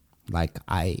 Like,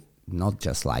 I not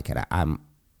just like it, I'm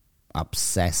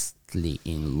obsessedly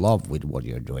in love with what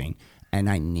you're doing, and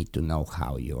I need to know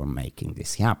how you're making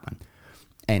this happen.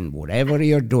 And whatever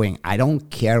you're doing, I don't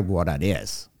care what it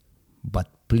is, but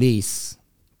please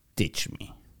teach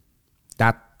me.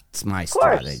 That's my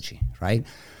strategy, right?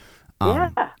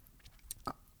 Yeah.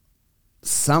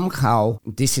 Somehow,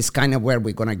 this is kind of where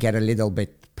we're going to get a little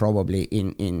bit probably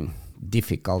in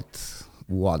difficult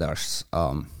waters.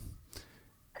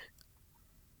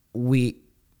 We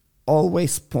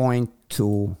always point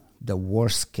to the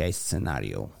worst case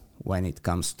scenario when it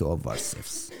comes to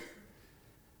aversives.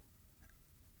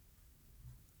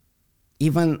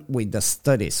 Even with the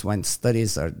studies, when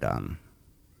studies are done,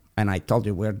 and I told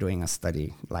you we're doing a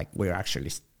study, like we're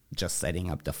actually just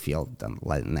setting up the field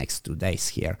the next 2 days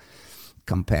here,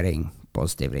 comparing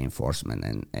positive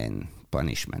reinforcement and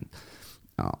punishment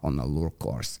on a lure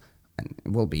course. And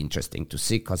it will be interesting to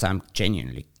see, because I'm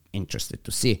genuinely interested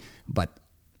to see. But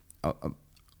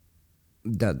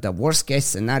the worst case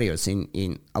scenarios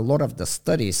in a lot of the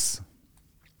studies,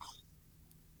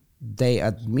 they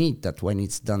admit that when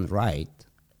it's done right,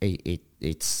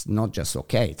 it's not just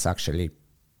okay, it's actually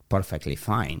perfectly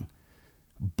fine.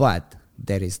 But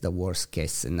there is the worst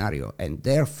case scenario, and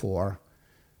therefore,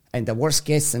 and the worst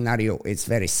case scenario is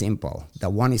very simple. The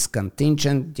one is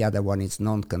contingent, the other one is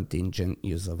non-contingent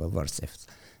use of aversives.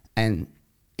 And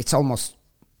it's almost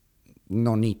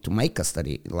no need to make a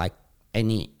study. Like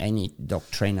any dog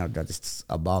trainer that is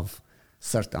above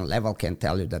certain level can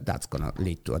tell you that that's going to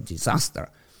lead to a disaster.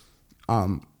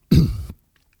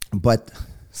 But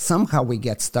somehow we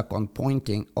get stuck on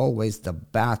pointing always the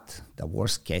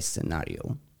worst case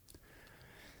scenario,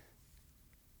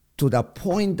 to the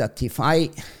point that if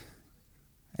I'm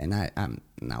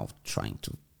now trying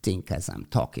to think as I'm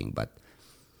talking, but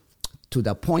to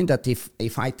the point that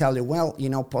if I tell you, well,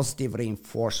 positive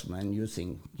reinforcement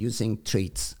using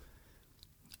treats,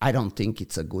 I don't think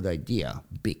it's a good idea,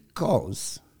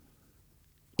 because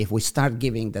if we start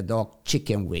giving the dog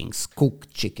chicken wings,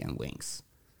 cooked chicken wings,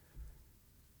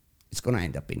 it's going to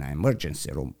end up in an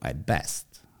emergency room at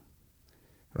best,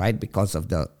 right? Because of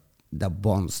the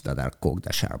bones that are cooked,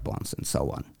 the sharp bones and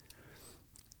so on.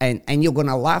 And you're going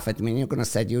to laugh at me, and you're going to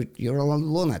say, you're a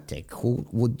lunatic. Who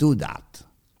would do that,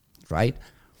 right?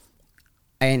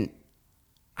 And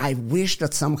I wish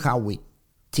that somehow we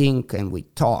think and we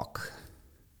talk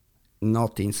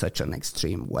not in such an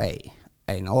extreme way,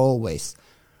 and always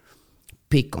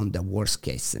pick on the worst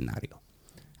case scenario.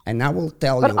 And I will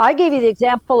tell you. But I gave you the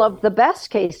example of the best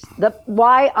case.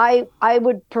 Why I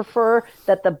would prefer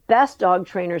that the best dog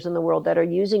trainers in the world that are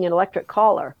using an electric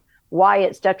collar, why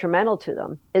it's detrimental to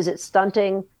them is it's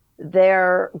stunting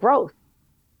their growth.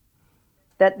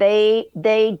 That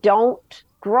they don't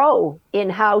grow in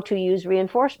how to use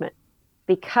reinforcement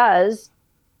because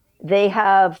they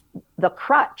have the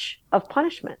crutch of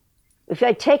punishment. If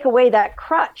I take away that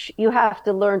crutch, you have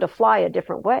to learn to fly a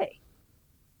different way.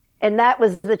 And that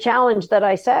was the challenge that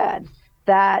I said,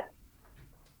 that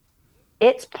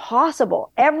it's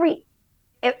possible.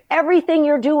 Everything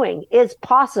you're doing is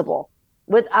possible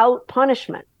without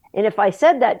punishment. And if I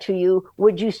said that to you,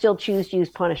 would you still choose to use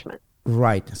punishment?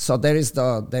 Right. So there is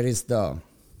the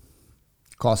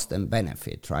cost and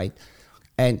benefit, right?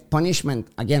 And punishment,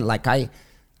 again,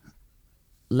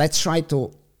 let's try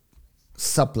to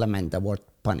supplement the word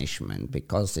punishment,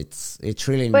 because it's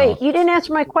really not. Wait, you didn't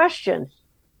answer my question.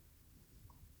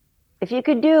 If you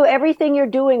could do everything you're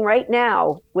doing right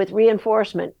now with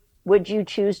reinforcement, would you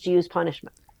choose to use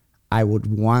punishment? I would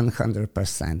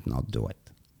 100% not do it.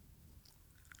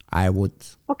 I would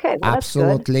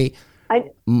absolutely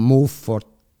move for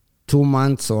 2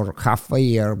 months or half a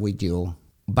year with you,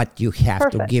 but you have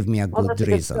to give me a good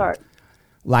reason.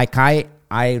 Like I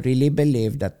really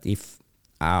believe that if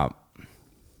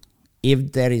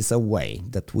there is a way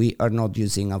that we are not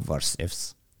using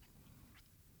aversives,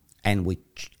 and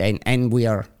we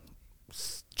are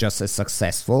just as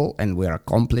successful and we are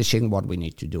accomplishing what we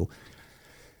need to do,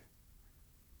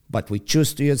 but we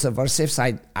choose to use aversives,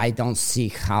 I don't see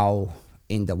how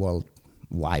in the world,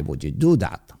 why would you do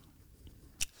that?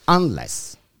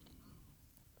 Unless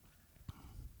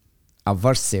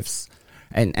aversives,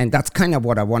 and that's kind of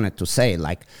what I wanted to say,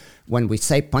 like when we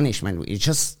say punishment,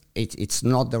 it's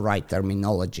not the right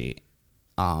terminology.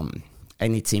 And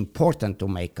it's important to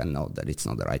make a note that it's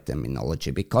not the right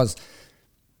terminology, because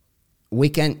we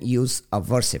can use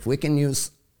aversive. We can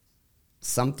use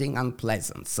something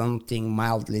unpleasant, something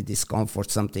mildly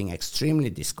discomfort, something extremely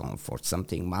discomfort,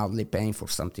 something mildly painful,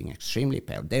 something extremely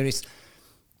painful.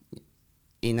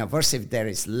 In aversive, there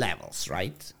is levels,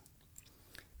 right?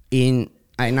 And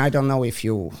I don't know if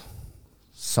you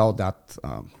saw that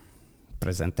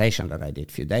presentation that I did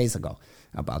a few days ago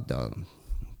about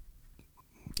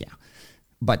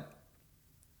but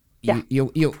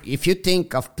you if you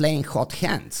think of playing hot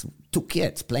hands, two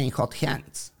kids playing hot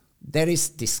hands, there is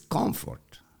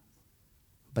discomfort,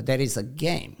 but there is a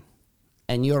game,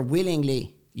 and you're willing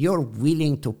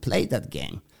to play that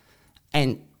game,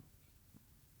 and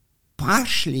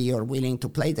partially you're willing to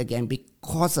play the game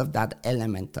because of that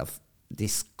element of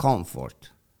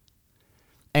discomfort.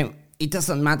 And it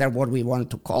doesn't matter what we want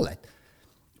to call it,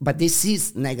 but this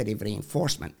is negative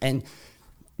reinforcement. And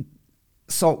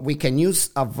so we can use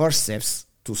aversives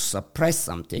to suppress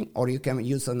something, or you can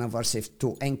use an aversive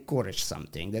to encourage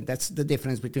something. That's the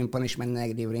difference between punishment and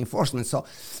negative reinforcement. So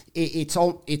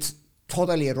it's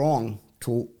totally wrong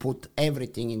to put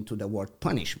everything into the word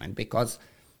punishment, because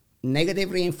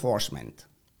negative reinforcement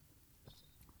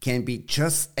can be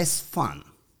just as fun,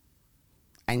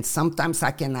 and sometimes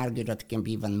I can argue that it can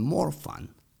be even more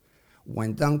fun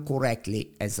when done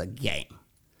correctly as a game.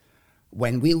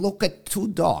 When we look at two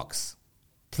dogs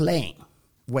playing,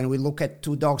 when we look at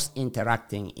two dogs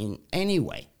interacting in any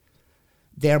way,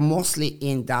 they're mostly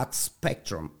in that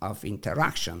spectrum of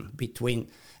interaction between,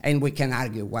 and we can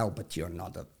argue, well, but you're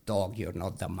not a dog, you're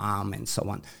not the mom, and so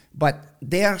on. But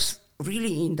they're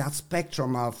really in that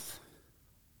spectrum of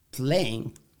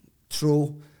playing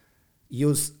through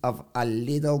use of a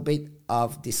little bit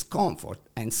of discomfort.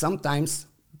 And sometimes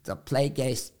the play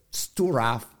gets too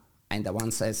rough, and the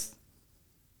one says,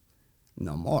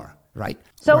 no more. Right.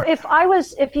 So if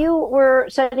you were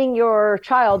sending your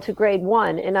child to grade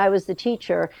 1 and I was the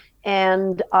teacher,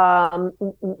 and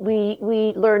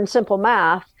we learned simple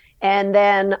math, and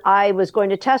then I was going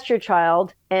to test your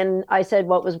child, and I said,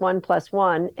 what was 1 +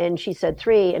 1? And she said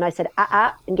 3, and I said,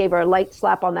 and gave her a light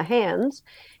slap on the hands,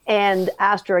 and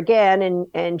asked her again,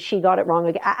 and she got it wrong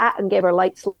again, and gave her a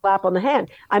light slap on the hand.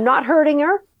 I'm not hurting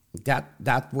her.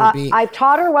 That would be. I've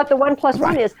taught her what the 1 +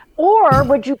 1 is. Or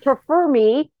would you prefer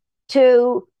me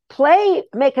to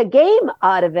make a game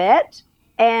out of it,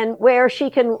 and where she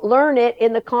can learn it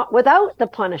without the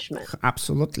punishment?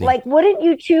 Absolutely. Like, wouldn't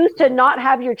you choose to not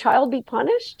have your child be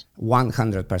punished?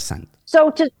 100%.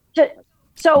 So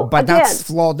but again, that's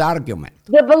flawed argument.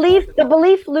 The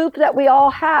belief loop that we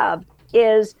all have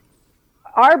is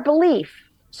our belief.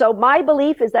 So my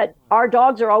belief is that our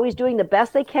dogs are always doing the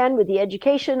best they can with the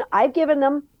education I've given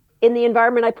them in the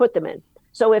environment I put them in.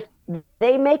 So if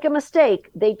they make a mistake,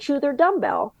 they chew their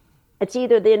dumbbell, it's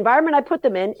either the environment I put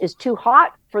them in is too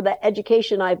hot for the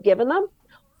education I've given them,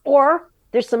 or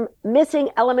there's some missing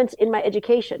elements in my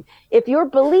education. If your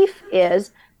belief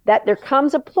is that there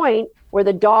comes a point where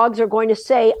the dogs are going to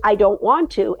say, I don't want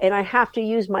to, and I have to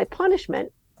use my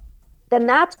punishment, then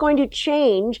that's going to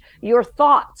change your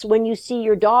thoughts when you see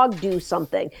your dog do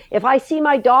something. If I see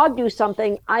my dog do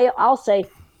something, I'll say,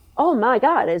 oh my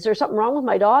God, is there something wrong with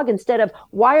my dog? Instead of,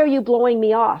 why are you blowing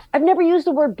me off? I've never used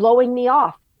the word blowing me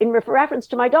off in reference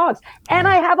to my dogs. And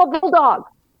I have a bulldog,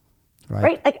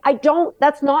 right? Like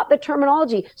that's not the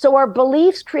terminology. So our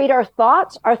beliefs create our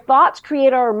thoughts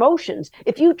create our emotions.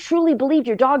 If you truly believe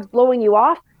your dog's blowing you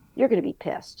off, you're going to be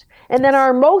pissed. And then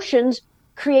our emotions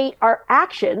create our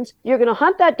actions. You're going to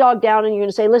hunt that dog down, and you're going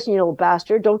to say, listen, you little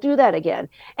bastard, don't do that again.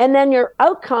 And then your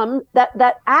outcome,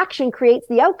 that action creates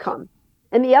the outcome.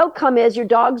 And the outcome is your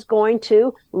dog's going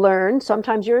to learn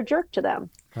sometimes you're a jerk to them.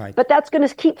 Right. But that's going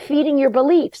to keep feeding your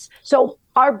beliefs. So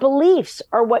our beliefs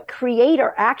are what create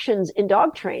our actions in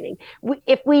dog training.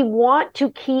 If we want to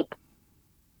keep,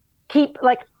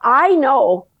 like, I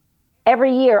know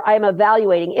every year I am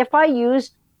evaluating. If I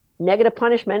use negative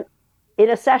punishment in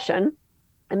a session,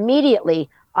 immediately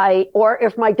or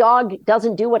if my dog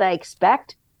doesn't do what I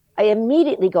expect, I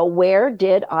immediately go, where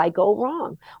did I go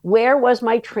wrong? Where was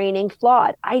my training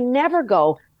flawed? I never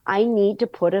go, I need to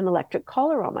put an electric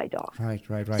collar on my dog. Right.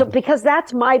 So because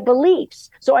that's my beliefs.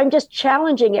 So I'm just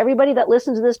challenging everybody that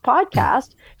listens to this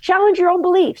podcast, challenge your own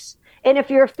beliefs. And if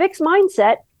you're a fixed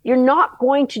mindset, you're not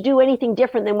going to do anything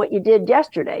different than what you did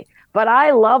yesterday. But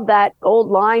I love that old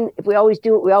line, if we always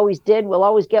do what we always did, we'll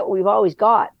always get what we've always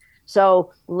got.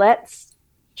 So let's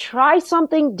try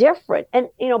something different. And,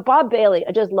 Bob Bailey,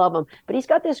 I just love him. But he's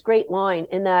got this great line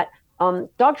in that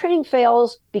dog training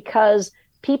fails because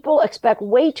people expect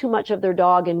way too much of their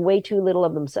dog and way too little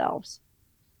of themselves.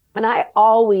 And I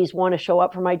always want to show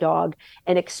up for my dog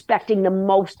and expecting the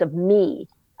most of me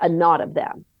and not of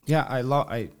them. Yeah,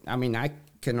 I mean, I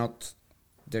cannot.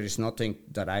 There is nothing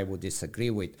that I would disagree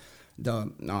with.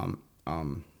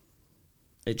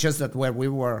 It's just that where we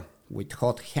were with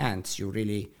Hot Hands, you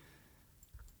really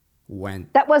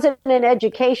went. That wasn't an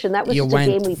education. That was just a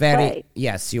game we played.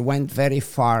 Yes, you went very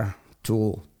far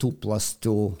to 2 +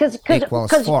 2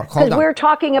 equals 4. Because we're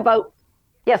talking about.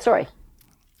 Yeah, sorry.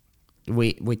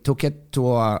 We took it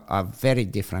to a very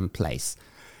different place,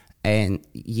 and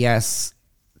yes,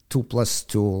 2 +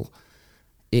 2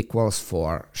 equals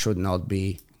 4 should not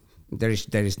be. There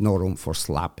is no room for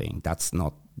slapping. That's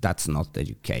not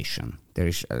education. There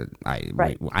is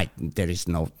there is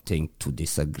nothing to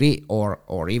disagree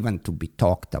or even to be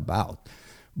talked about.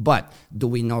 But do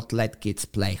we not let kids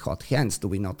play Hot Hands? Do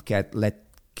we not let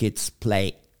kids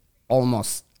play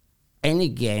almost any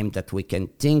game that we can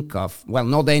think of? Well,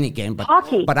 not any game, but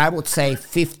hockey. But I would say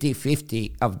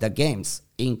 50-50 of the games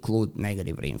include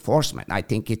negative reinforcement. I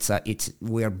think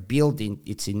we're building,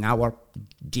 it's in our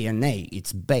DNA,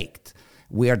 it's baked.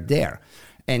 We're there.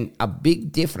 And a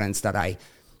big difference that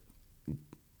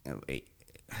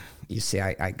you see,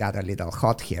 I got a little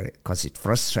hot here because it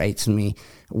frustrates me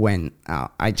when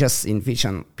I just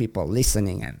envision people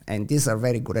listening. And these are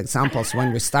very good examples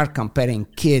when we start comparing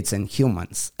kids and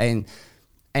humans. And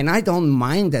I don't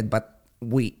mind it, but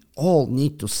we all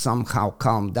need to somehow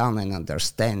calm down and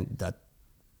understand that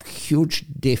huge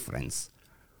difference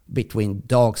between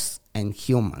dogs and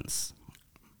humans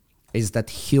is that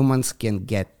humans can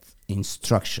get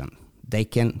instruction. They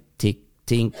can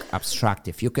think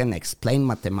abstractive. You can explain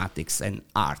mathematics and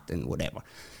art and whatever.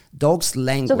 Dogs'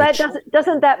 language. So that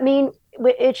doesn't that mean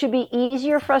it should be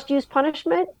easier for us to use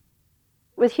punishment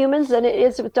with humans than it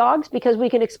is with dogs because we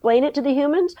can explain it to the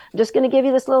humans? I'm just going to give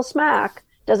you this little smack.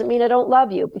 Doesn't mean I don't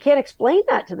love you. We can't explain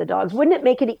that to the dogs. Wouldn't it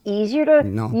make it easier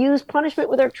to use punishment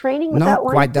with our training? With that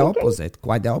line quite the thinking? opposite.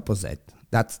 Quite the opposite.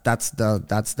 That's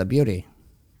the beauty.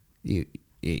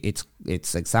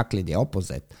 It's exactly the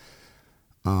opposite.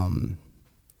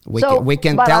 We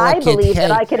can but tell I a kid, believe hey,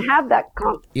 that I can have that.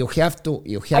 You have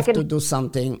to do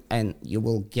something, and you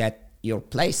will get your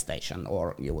PlayStation,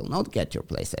 or you will not get your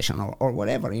PlayStation, or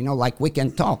whatever. Like we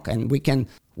can talk, and we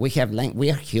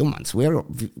are humans.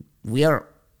 We are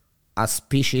a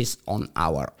species on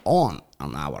our own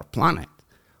on our planet.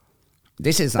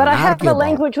 This is but I have a unarguable.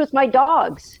 language with my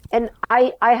dogs, and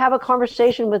I have a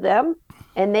conversation with them,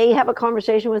 and they have a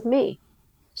conversation with me.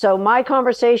 So my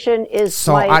conversation is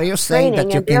So my are you saying training,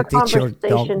 that you and their can teach your dog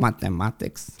conversation-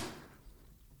 mathematics?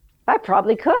 I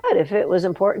probably could if it was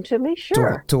important to me.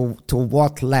 Sure. To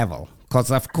what level?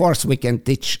 Because of course we can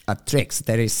teach tricks.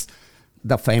 There is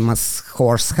the famous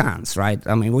horse Hans, right?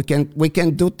 I mean, we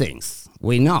can do things.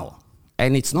 We know,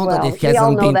 and it's not that it we all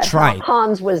hasn't know been that tried.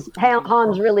 Hans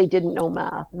really didn't know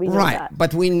math. We know Right, that.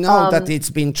 but we know that it's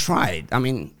been tried. I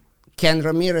mean, Ken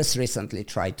Ramirez recently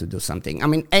tried to do something. I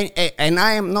mean, and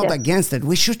I am not against it.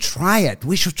 We should try it.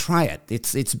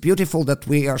 It's beautiful that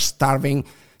we are starving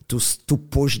to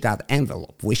push that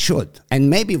envelope. We should, and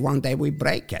maybe one day we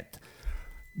break it.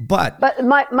 But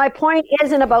my point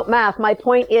isn't about math. My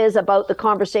point is about the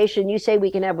conversation you say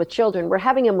we can have with children. We're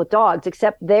having them with dogs,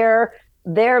 except their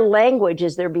language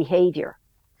is their behavior.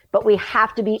 But we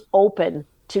have to be open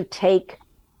to take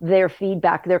their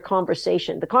feedback, their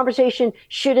conversation. The conversation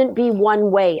shouldn't be one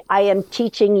way. I am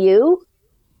teaching you,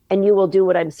 and you will do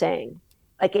what I'm saying.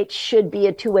 Like, it should be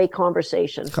a two-way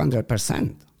conversation.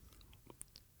 100%.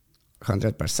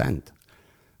 100%.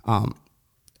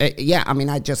 Yeah, I mean,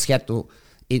 I just had to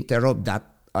interrupt that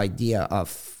idea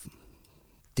of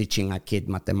teaching a kid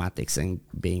mathematics and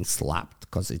being slapped,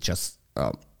 because it just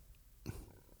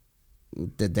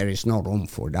there is no room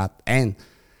for that. And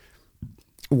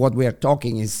what we are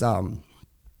talking is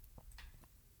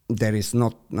there is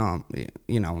not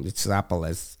it's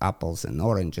apples and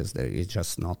oranges. There is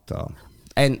just not.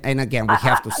 And again, we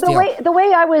have to still. The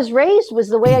way I was raised was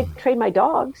the way I trained my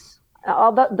dogs.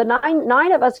 All the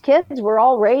nine of us kids were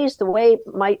all raised the way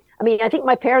I think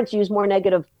my parents used more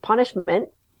negative punishment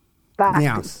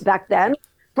back then.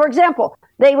 For example,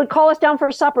 they would call us down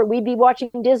for supper. We'd be watching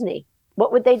Disney.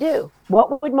 What would they do?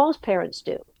 What would most parents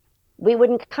do? We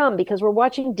wouldn't come because we're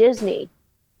watching Disney.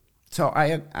 So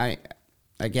I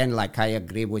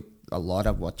agree with a lot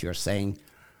of what you're saying.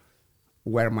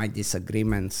 Where my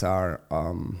disagreements are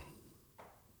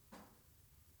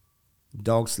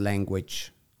dogs'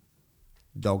 language,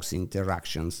 dogs'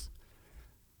 interactions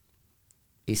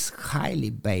is highly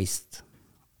based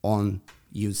on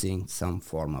using some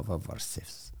form of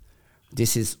aversives.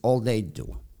 This is all they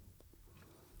do.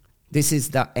 This is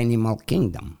the animal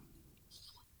kingdom.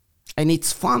 And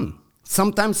it's fun.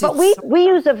 Sometimes but we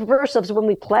use aversives when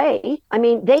we play. I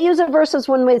mean, they use aversives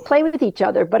when we play with each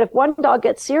other. But if one dog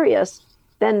gets serious,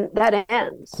 then that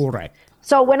ends. Correct.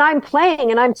 So when I'm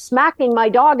playing and I'm smacking my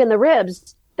dog in the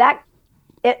ribs, that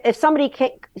if somebody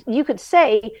can, you could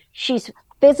say she's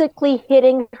physically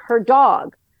hitting her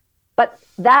dog. But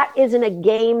that isn't a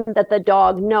game that the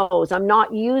dog knows. I'm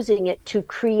not using it to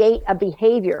create a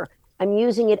behavior. I'm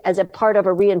using it as a part of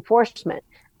a reinforcement.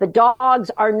 The dogs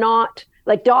are not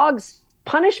like dogs.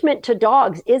 Punishment to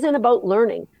dogs isn't about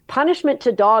learning. Punishment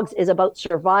to dogs is about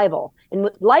survival. And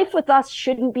life with us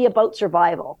shouldn't be about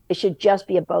survival. It should just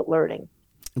be about learning.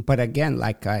 But again,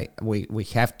 we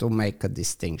have to make a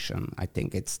distinction. I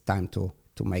think it's time to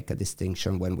make a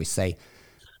distinction when we say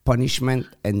punishment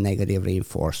and negative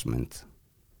reinforcement.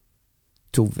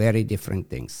 Two very different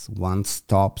things. One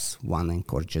stops, one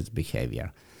encourages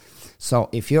behavior. So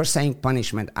if you're saying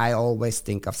punishment, I always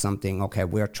think of something, okay,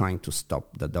 we're trying to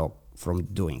stop the dog from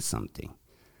doing something.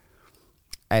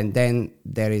 And then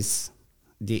there is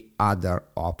the other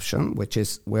option, which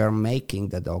is we're making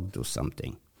the dog do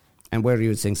something. And we're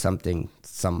using something,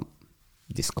 some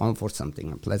discomfort,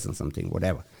 something unpleasant, something,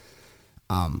 whatever.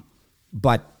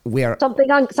 But we're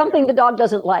something the dog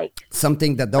doesn't like.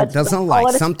 Something the dog doesn't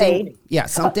like. Something,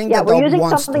 something the dog we're using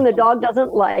wants something the dog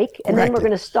doesn't like, and then we're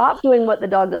going to stop doing what the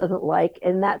dog doesn't like,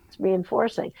 and that's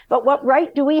reinforcing. But what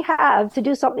right do we have to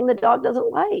do something the dog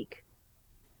doesn't like?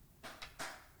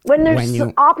 When there's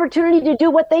an opportunity to do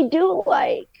what they do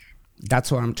like.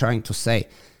 That's what I'm trying to say.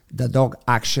 The dog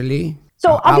actually.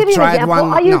 So I'll give you an example.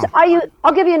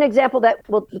 I'll give you an example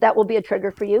that will be a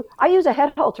trigger for you. I use a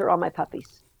head halter on my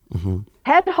puppies. Mm-hmm.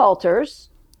 Head halters,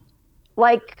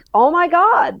 like, oh my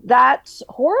God, that's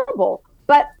horrible.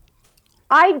 But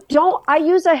I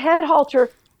use a head halter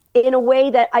in a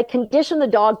way that I condition the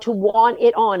dog to want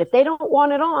it on. If they don't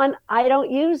want it on, I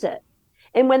don't use it.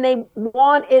 And when they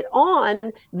want it on,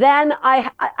 then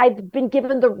I've been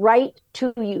given the right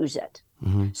to use it.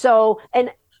 Mm-hmm. So,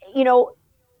 and you know,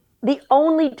 the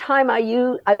only time I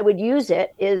would use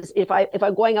it is if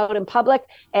I'm going out in public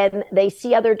and they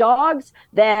see other dogs,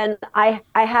 then I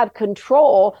have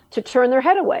control to turn their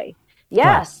head away.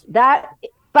 Yes, right.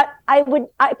 But I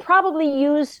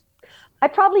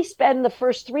probably spend the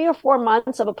first 3 or 4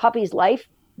 months of a puppy's life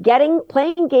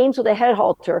playing games with a head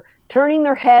halter, turning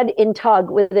their head in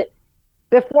tug with it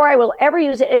before I will ever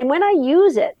use it. And when I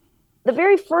use it, the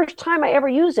very first time I ever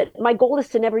use it, my goal is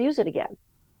to never use it again.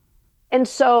 And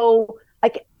so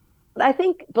I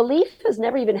think Belief has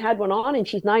never even had one on, and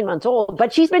she's 9 months old,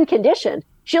 but she's been conditioned.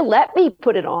 She'll let me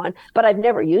put it on, but I've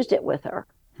never used it with her.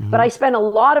 Mm-hmm. But I spend a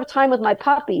lot of time with my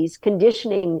puppies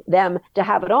conditioning them to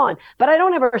have it on. But I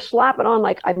don't ever slap it on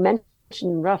like I mentioned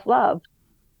in Rough Love.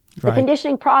 Right. The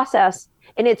conditioning process,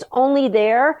 and it's only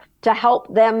there to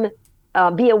help them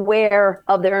be aware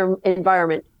of their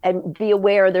environment and be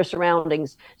aware of their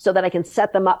surroundings so that I can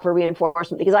set them up for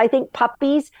reinforcement. Because I think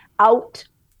puppies out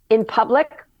in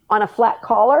public on a flat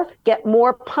collar get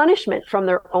more punishment from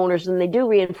their owners than they do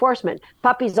reinforcement.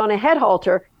 Puppies on a head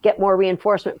halter get more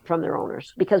reinforcement from their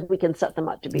owners because we can set them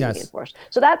up to be reinforced.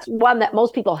 So that's one that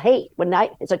most people hate.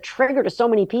 It's a trigger to so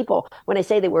many people when I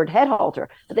say the word head halter,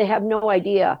 but they have no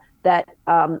idea that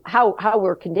how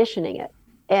we're conditioning it.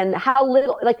 And how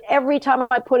little, like every time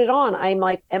I put it on, I'm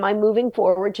like, am I moving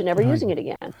forward to never using it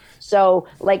again? So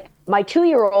like my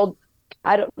 2-year-old,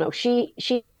 I don't know, she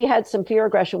had some fear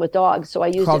aggression with dogs, so I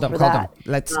used it for that. Hold on.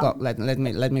 Let's stop. Let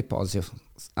me pause you.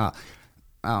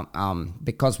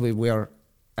 Because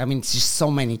there's just so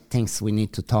many things we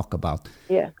need to talk about.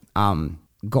 Yeah.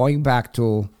 Going back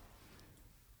to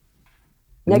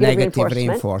negative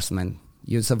reinforcement,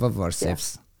 use of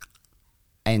aversives,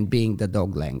 and being the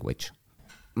dog language.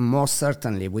 Most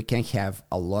certainly, we can have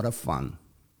a lot of fun,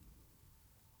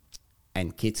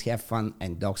 and kids have fun,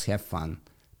 and dogs have fun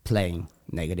playing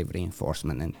negative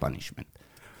reinforcement and punishment.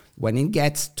 When it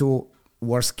gets to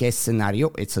worst case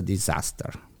scenario, it's a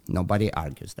disaster. Nobody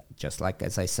argues that. Just like,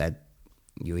 as I said,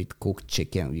 you eat cooked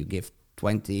chicken, you give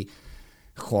 20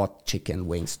 hot chicken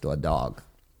wings to a dog,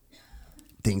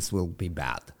 things will be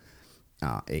bad.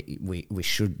 We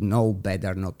should know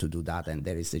better not to do that, and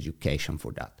there is education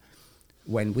for that.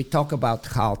 When we talk about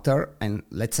halter, and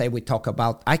let's say we talk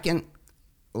about,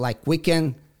 we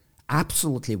can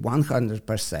absolutely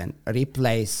 100%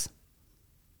 replace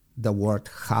the word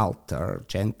halter,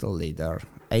 gentle leader,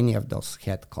 any of those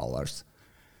head collars,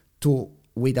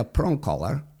 with a prong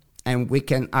collar, and we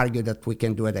can argue that we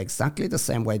can do it exactly the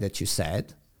same way that you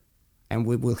said, and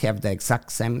we will have the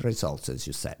exact same results as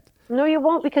you said. No, you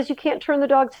won't, because you can't turn the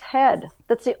dog's head.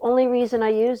 That's the only reason I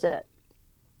use it.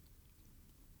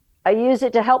 I use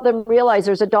it to help them realize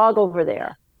there's a dog over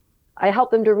there. I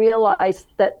help them to realize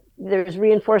that there's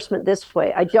reinforcement this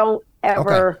way. I don't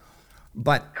ever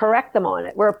correct them on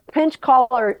it. Where a pinch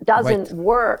collar doesn't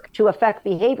work to affect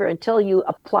behavior until you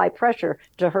apply pressure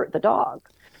to hurt the dog.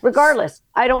 Regardless,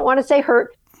 I don't want to say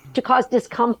hurt to cause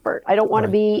discomfort. I don't want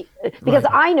to be, because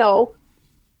I know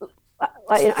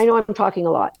I'm talking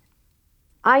a lot.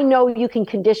 I know you can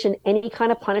condition any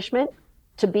kind of punishment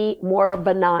to be more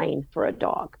benign for a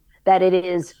dog, that it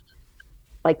is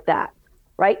like that,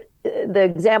 right? The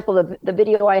example of the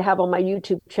video I have on my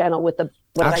YouTube channel with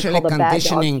what I call the bad dog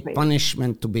conditioning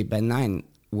punishment to be benign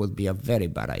would be a very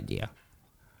bad idea,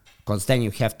 because then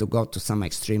you have to go to some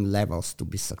extreme levels to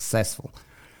be successful.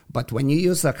 But when you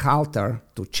use a halter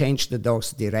to change the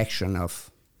dog's direction of,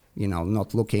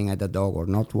 not looking at the dog or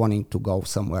not wanting to go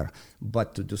somewhere,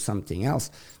 but to do something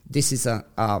else, this is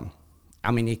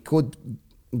it could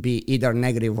be either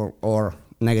negative or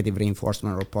negative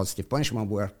reinforcement or positive punishment.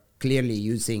 We're clearly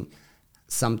using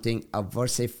something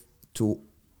aversive to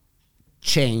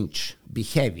change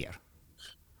behavior.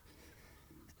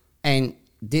 And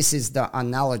this is the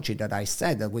analogy that I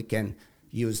said, that we can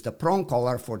use the prong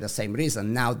collar for the same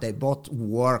reason. Now they both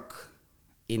work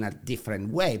in a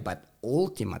different way, but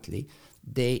ultimately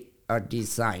they are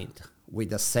designed with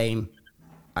the same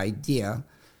idea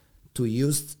to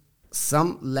use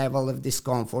some level of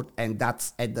discomfort, and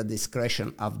that's at the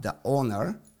discretion of the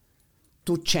owner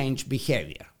to change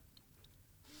behavior.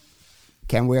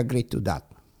 Can we agree to that?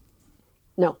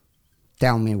 No.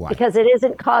 Tell me why. Because it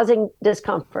isn't causing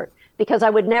discomfort. Because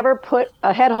I would never put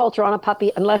a head halter on a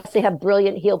puppy unless they have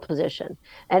brilliant heel position.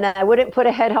 And I wouldn't put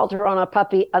a head halter on a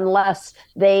puppy unless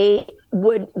they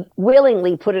would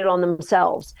willingly put it on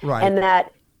themselves. Right. And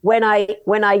that when I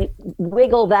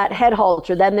wiggle that head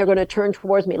halter, then they're going to turn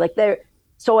towards me.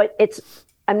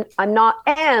 I'm not,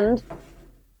 and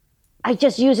I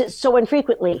just use it so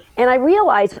infrequently. And I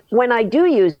realize when I do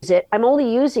use it, I'm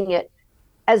only using it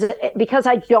because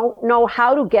I don't know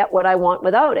how to get what I want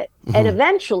without it. Mm-hmm. And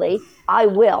eventually I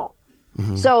will.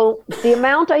 Mm-hmm. So the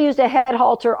amount I used a head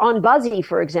halter on Buzzy,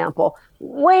 for example,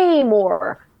 way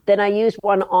more than I used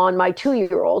one on my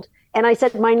 2-year-old. And I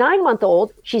said, my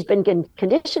 9-month-old, she's been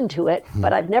conditioned to it,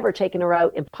 but I've never taken her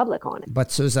out in public on it.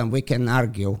 But Susan, we can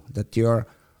argue that you're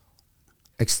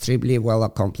extremely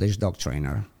well-accomplished dog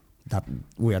trainer. That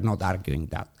we are not arguing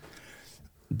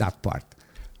that part.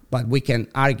 But we can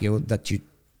argue that you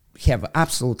have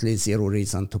absolutely zero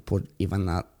reason to put even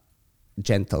a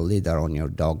gentle leader on your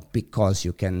dog, because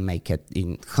you can make it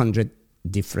in 100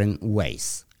 different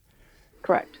ways.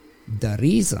 Correct. The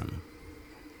reason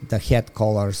the head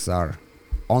collars are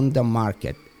on the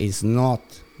market is not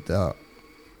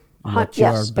what you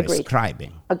are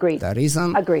prescribing. Agreed. The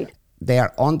reason they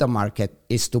are on the market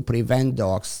is to prevent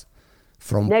dogs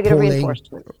from negative pulling.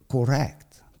 Reinforcement.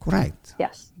 Correct.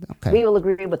 Yes. Okay. We will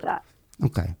agree with that.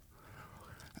 Okay.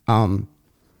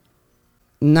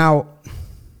 Now,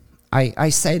 I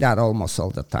say that almost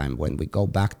all the time when we go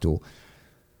back to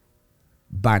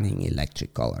banning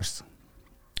electric collars.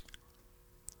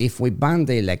 If we ban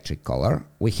the electric collar,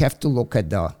 we have to look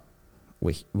at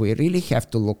we really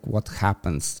have to look what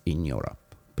happens in Europe,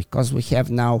 because we have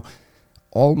now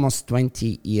almost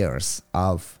 20 years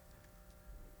of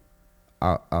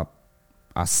a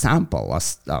sample,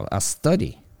 a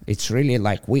study. It's really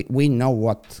like we know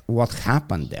what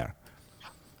happened there.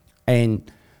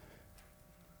 And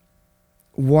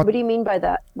what do you mean by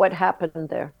that? What happened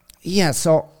there? Yeah,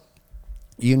 so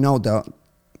the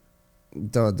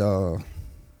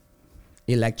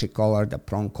electric collar, the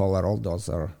prong collar, all those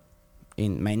are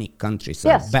in many countries.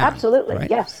 Yes, are banned, absolutely. Right?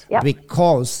 Yes, yeah.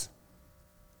 Because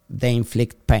they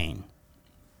inflict pain,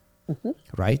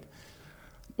 right?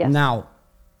 Yes. Now,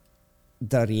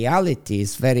 the reality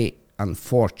is very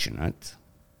unfortunate,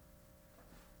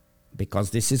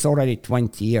 because this is already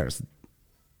 20 years.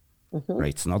 Right?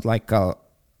 It's not like a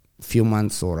few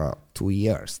months or 2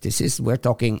 years. We're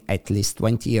talking at least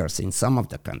 20 years in some of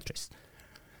the countries.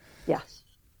 Yes.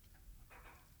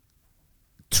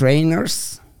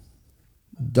 Trainers,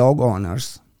 dog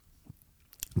owners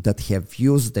that have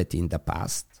used it in the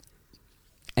past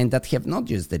and that have not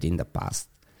used it in the past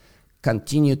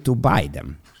continue to buy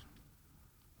them.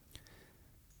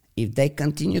 If they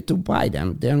continue to buy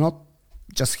them, they're not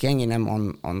just hanging them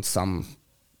on some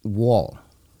wall.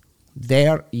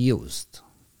 They're used.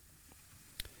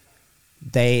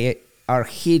 They are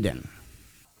hidden.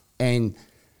 And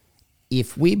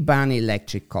if we ban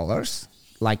electric collars,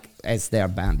 like as they are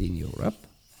banned in Europe,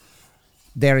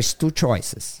 there is two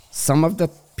choices. Some of the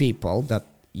people that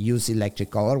use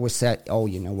electric collar, we say, oh,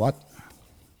 you know what?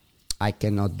 I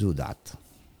cannot do that.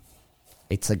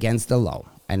 It's against the law.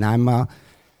 And I'm a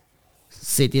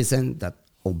citizen that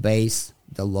obeys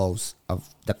the laws of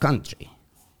the country.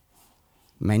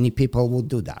 Many people will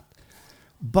do that.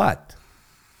 But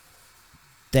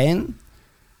then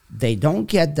they don't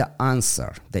get the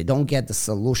answer. They don't get the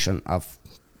solution of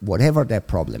whatever their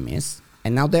problem is.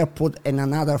 And now they're put in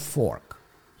another fork.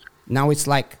 Now it's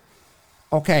like,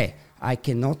 okay, I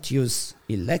cannot use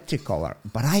electric collar,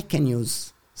 but I can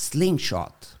use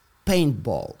slingshot,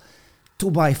 paintball,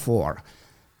 2x4.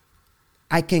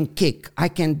 I can kick. I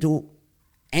can do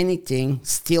anything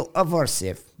still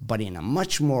aversive, but in a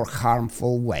much more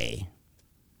harmful way,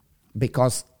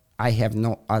 because I have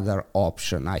no other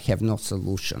option. I have no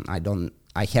solution.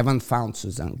 I haven't found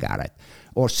Susan Garrett,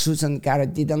 or Susan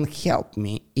Garrett didn't help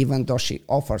me, even though she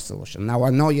offers solution. Now,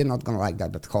 I know you're not going to like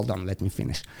that, but hold on, let me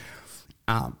finish.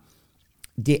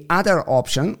 The other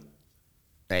option,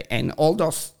 and all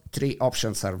those three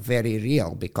options are very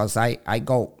real, because I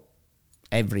go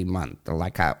every month.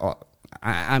 Like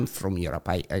I'm from Europe.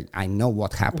 I know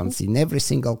what happens in every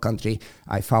single country.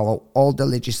 I follow all the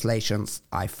legislations.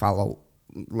 I follow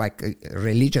like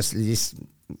religiously, this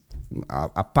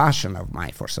a passion of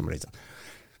mine for some reason.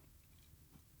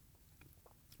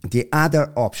 The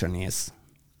other option is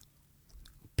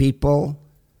people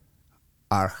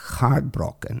are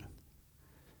heartbroken,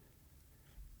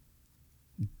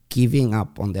 giving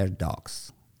up on their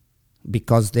dogs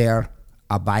because they're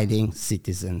abiding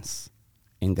citizens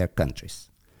in their countries.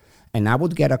 And I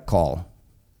would get a call,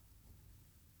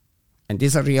 and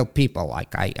these are real people,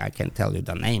 like I can tell you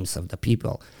the names of the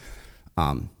people.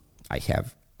 I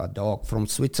have a dog from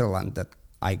Switzerland that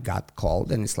I got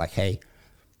called, and it's like, hey,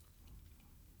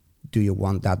 do you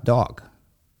want that dog?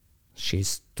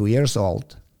 She's 2 years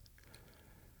old.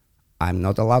 I'm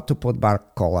not allowed to put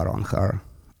bark collar on her.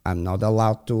 I'm not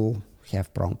allowed to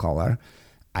have prong collar.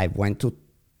 I went to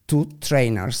 2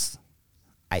 trainers.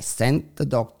 I sent the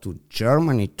dog to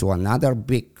Germany to another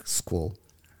big school.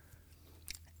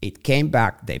 It came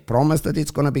back. They promised that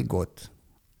it's going to be good.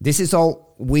 This is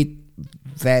all with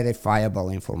verifiable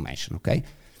information, okay?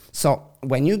 So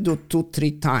when you do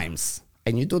 2-3 times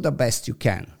and you do the best you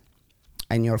can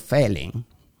and you're failing,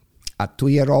 a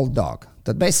 2-year-old dog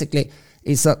that basically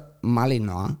is a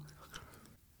Malinois,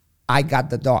 I got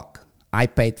the dog. I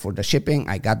paid for the shipping.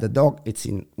 I got the dog. It's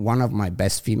in one of my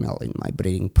best female in my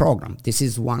breeding program. This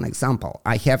is one example.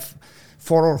 I have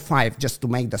 4 or 5 just to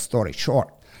make the story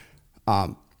short.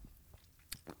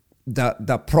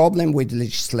 The problem with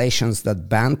legislations that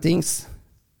ban things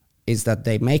is that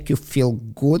they make you feel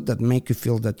good, that make you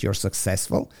feel that you're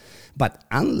successful. But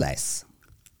unless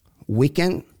we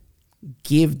can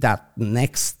give that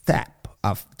next step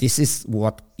of this is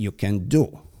what you can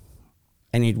do,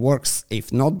 and it works,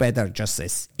 if not better, just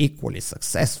as equally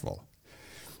successful.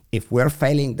 If we're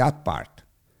failing that part,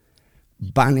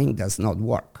 banning does not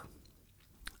work.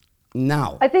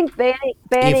 Now, I think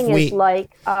banning is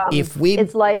like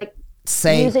it's like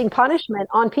using punishment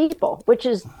on people, which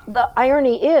is the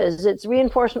irony is it's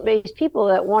reinforcement-based people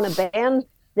that want to ban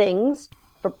things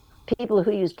for people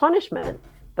who use punishment.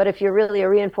 But if you're really a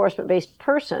reinforcement-based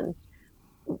person,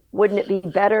 wouldn't it be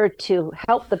better to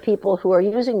help the people who are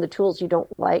using the tools you don't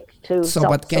like to So,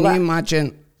 but can you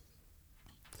imagine,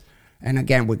 and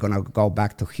again, we're going to go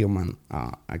back to human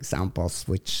examples,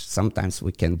 which sometimes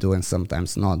we can do and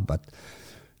sometimes not, but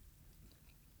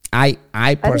I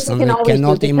personally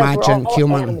cannot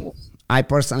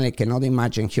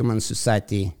imagine human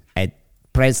society at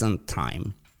present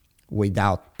time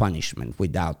without punishment,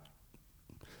 without,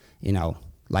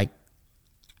 like,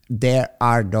 there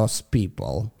are those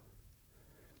people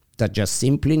that just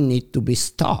simply need to be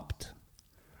stopped.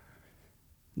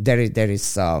 There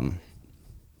is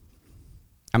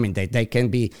they can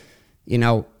be,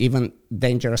 even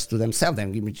dangerous to themselves.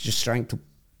 They're just trying to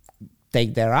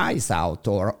take their eyes out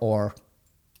or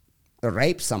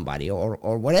rape somebody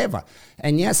or whatever.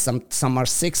 And yes, some are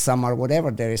sick, some are whatever.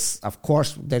 There is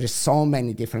so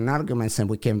many different arguments, and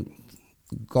we can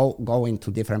go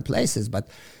into different places, but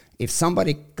if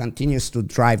somebody continues to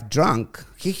drive drunk,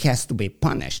 he has to be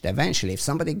punished eventually. If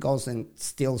somebody goes and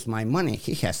steals my money,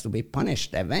 he has to be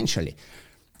punished eventually.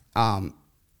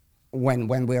 When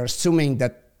we're assuming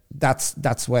that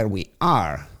that's where we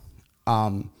are,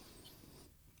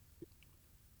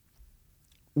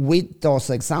 with those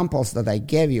examples that I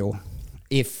gave you,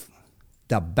 if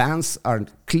the bans are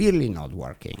clearly not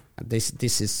working, this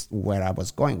is where I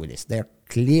was going with this. They're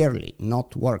clearly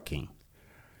not working.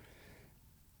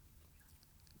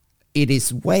 It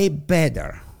is way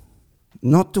better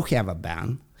not to have a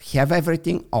ban, have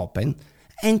everything open,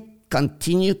 and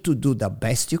continue to do the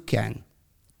best you can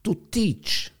to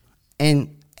teach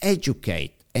and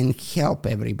educate and help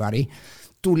everybody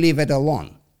to leave it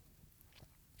alone.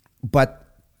 But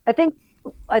I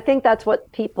think that's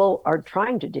what people are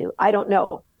trying to do. I don't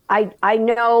know. I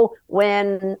know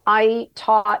when I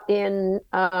taught in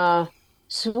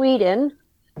Sweden,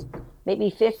 maybe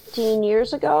 15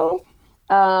 years ago,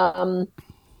 the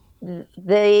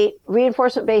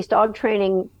reinforcement-based dog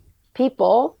training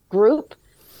group,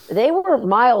 they were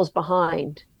miles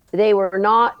behind. They were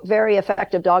not very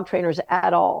effective dog trainers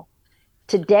at all.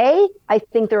 Today, I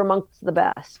think they're amongst the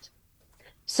best.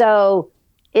 So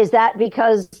is that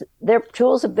because their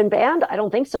tools have been banned? I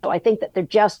don't think so. I think that they're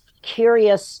just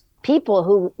curious people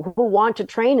who want to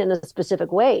train in a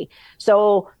specific way.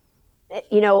 So,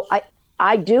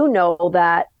 I do know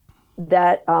that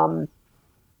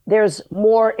there's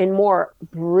more and more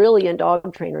brilliant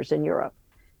dog trainers in Europe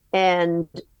and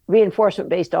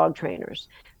reinforcement-based dog trainers.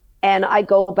 And I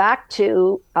go back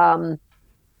to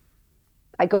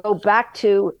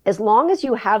as long as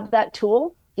you have that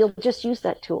tool, you'll just use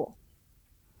that tool.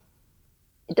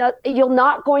 You're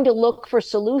not going to look for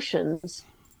solutions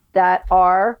that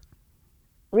are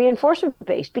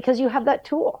reinforcement-based because you have that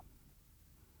tool.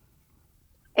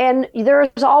 And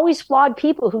there's always flawed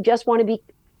people who just want to be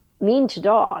mean to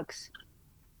dogs.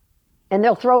 And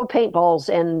they'll throw paintballs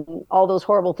and all those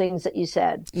horrible things that you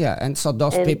said. Yeah, and so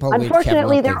those and people...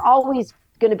 unfortunately, they're always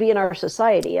going to be in our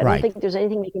society. I Right. don't think there's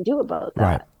anything we can do about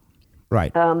that.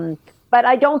 Right. But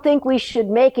I don't think we should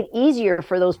make it easier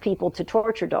for those people to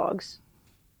torture dogs.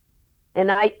 And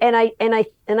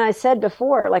I said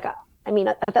before,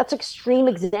 that's extreme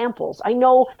examples. I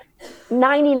know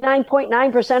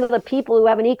 99.9% of the people who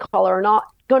have an e-collar are not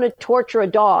going to torture a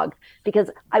dog,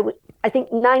 because I think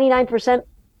 99%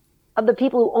 of the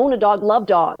people who own a dog love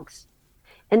dogs.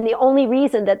 And the only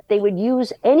reason that they would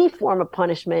use any form of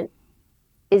punishment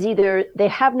is either they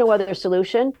have no other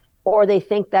solution, or they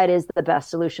think that is the best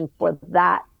solution for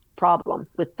that problem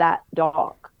with that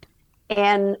dog.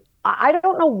 And I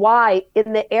don't know why,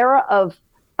 in the era of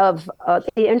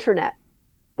the internet,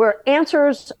 where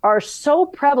answers are so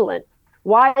prevalent,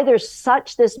 why there's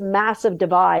such this massive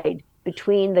divide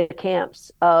between the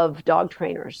camps of dog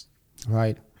trainers.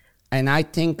 Right. And I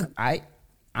think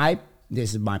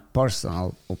this is my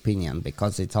personal opinion,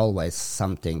 because it's always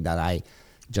something that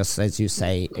just as you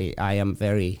say,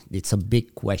 it's a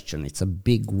big question. It's a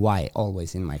big why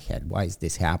always in my head. Why is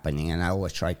this happening? And I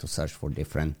always try to search for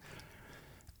different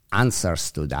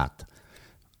answers to that.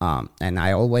 And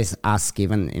I always ask,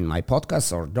 even in my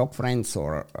podcast or dog friends,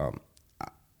 or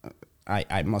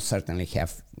I most certainly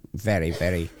have very,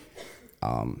 very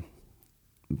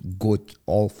good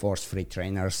all force-free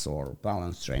trainers or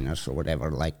balance trainers or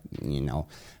whatever,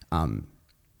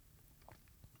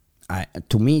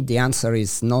 to me, the answer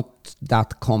is not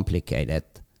that complicated.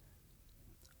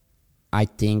 I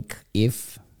think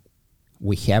if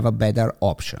we have a better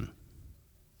option,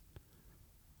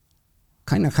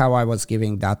 kind of how I was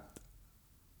giving that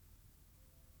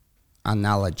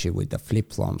analogy with the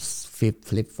flip phones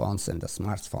and the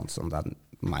smartphones on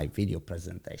my video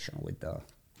presentation with the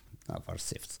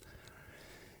aversives.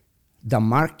 The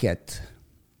market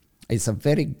is a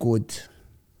very good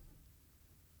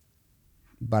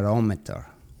barometer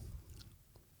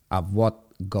of what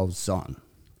goes on.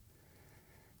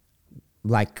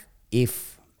 Like,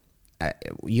 if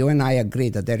you and I agree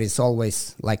that there is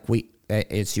always,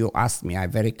 as you asked me, I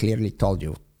very clearly told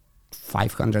you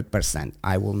 500%,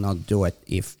 I will not do it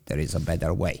if there is a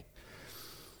better way.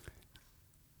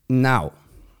 Now,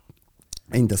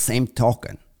 in the same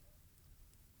token,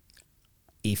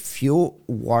 if you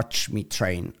watch me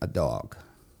train a dog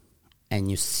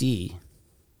and you see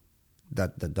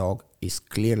that the dog is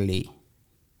clearly,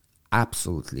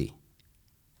 absolutely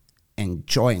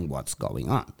enjoying what's going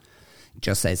on,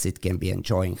 just as it can be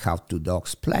enjoying how two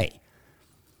dogs play,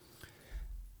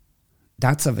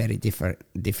 that's a very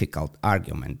difficult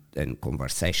argument and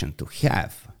conversation to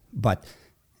have. But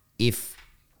if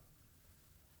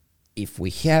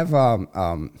we have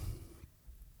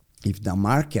if the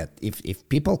market, if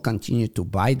people continue to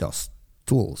buy those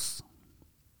tools,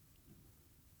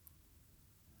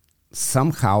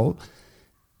 somehow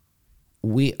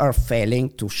we are failing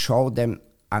to show them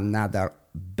another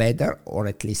better or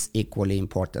at least equally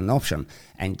important option.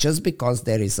 And just because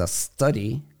there is a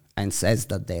study and says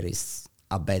that there is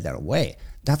a better way,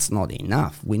 that's not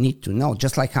enough. We need to know,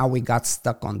 just like how we got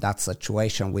stuck on that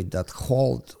situation with that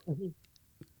hold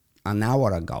an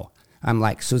hour ago. I'm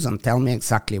like, Susan, tell me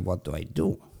exactly what do I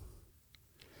do?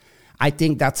 I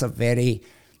think that's a very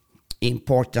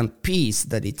important piece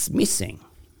that it's missing.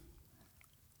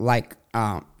 Like,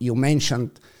 You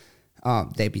mentioned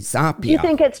Debbie Zappia. Do you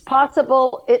think it's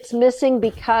possible it's missing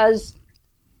because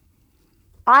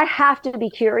I have to be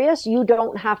curious? You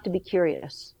don't have to be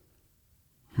curious.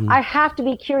 I have to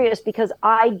be curious because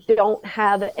I don't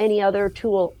have any other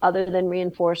tool other than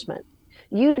reinforcement.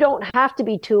 You don't have to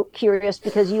be too curious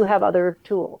because you have other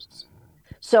tools.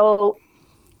 So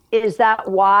is that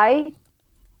why?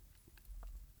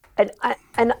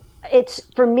 And it's,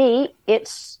 for me,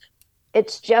 it's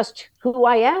just who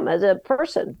I am as a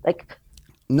person. Like,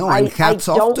 no, and hats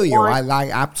off to you.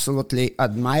 I absolutely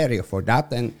admire you for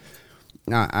that, and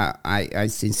I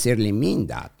sincerely mean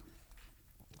that.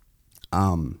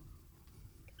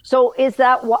 So is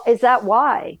that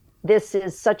why this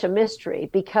is such a mystery?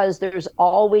 Because there's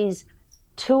always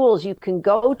tools you can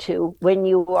go to when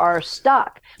you are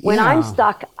stuck. When I'm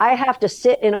stuck, I have to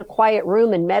sit in a quiet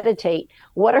room and meditate.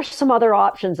 What are some other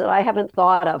options that I haven't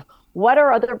thought of? What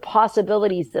are other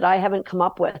possibilities that I haven't come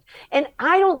up with? And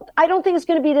I don't think it's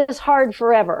going to be this hard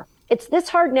forever. It's this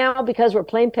hard now because we're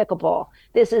playing pickleball.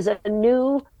 This is a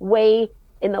new way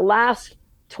in the last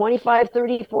 25,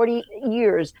 30, 40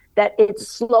 years that it's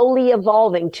slowly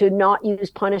evolving to not use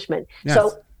punishment. Yes.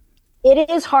 So it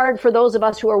is hard for those of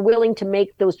us who are willing to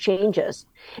make those changes.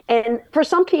 And for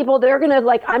some people, they're going to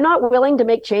like, I'm not willing to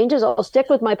make changes. I'll stick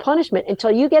with my punishment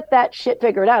until you get that shit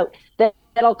figured out. Then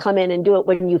I'll come in and do it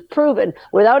when you've proven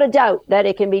without a doubt that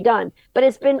it can be done. But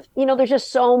it's been, there's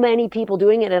just so many people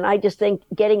doing it. And I just think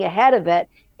getting ahead of it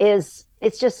it's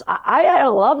just, I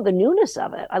love the newness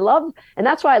of it. And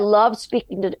that's why I love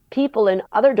speaking to people in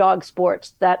other dog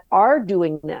sports that are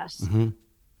doing this. Mm-hmm.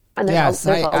 And yes,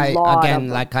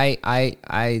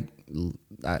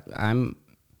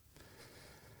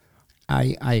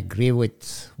 I agree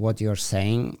with what you're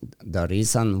saying. The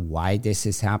reason why this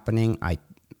is happening, I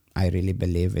really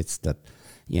believe it's that,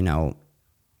 you're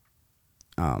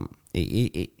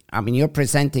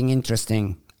presenting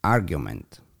interesting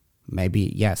argument.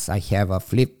 Maybe, yes, I have a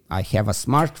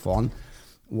smartphone.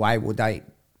 Why would I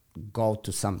go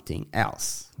to something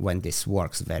else when this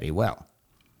works very well?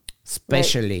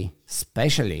 Especially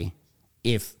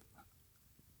if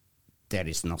there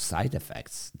is no side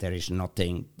effects. There is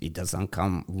nothing, it doesn't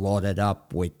come loaded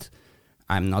up with,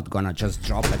 I'm not going to just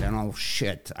drop it and oh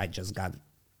shit, I just got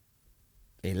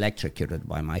electrocuted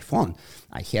by my phone.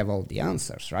 I have all the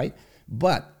answers, right?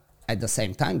 But at the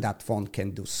same time, that phone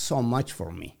can do so much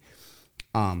for me.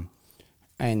 And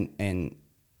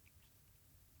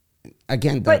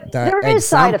again, there is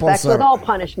side effects with all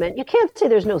punishment. You can't say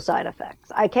there's no side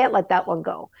effects. I can't let that one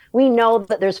go. We know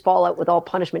that there's fallout with all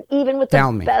punishment, even with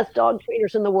the best dog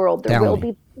trainers in the world.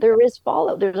 There is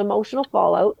fallout. There's emotional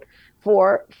fallout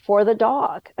for the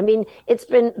dog. I mean,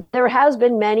 there has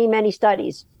been many, many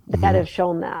studies that have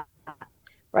shown that.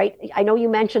 Right? I know you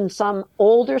mentioned some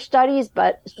older studies,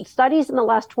 but studies in the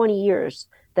last 20 years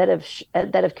that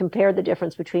have compared the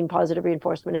difference between positive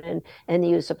reinforcement and the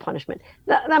use of punishment.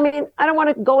 I mean, I don't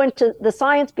want to go into the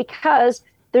science because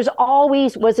there's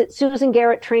always, was it Susan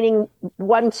Garrett training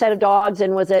one set of dogs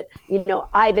and was it,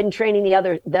 Ivan training the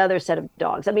other set of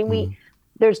dogs? I mean,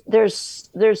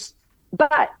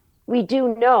 but we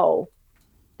do know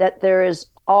that there is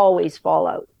always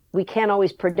fallout. We can't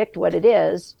always predict what it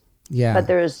is, but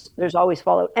there's always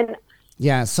fallout. And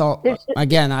so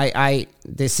again,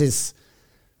 this is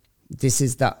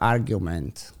the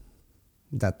argument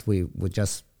that we would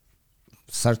just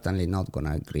certainly not going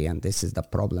to agree. And this is the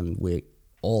problem we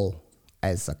all,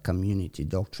 as a community,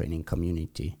 dog training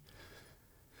community.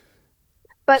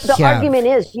 But the argument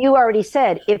is, you already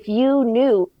said, if you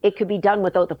knew it could be done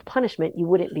without the punishment, you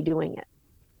wouldn't be doing it.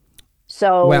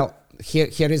 So, well,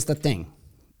 here is the thing.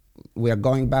 We are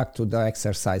going back to the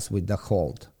exercise with the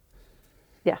hold.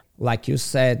 Yeah. Like you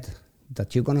said,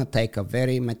 that you're going to take a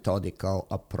very methodical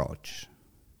approach.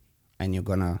 And you're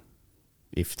going to,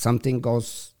 if something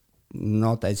goes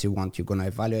not as you want, you're going to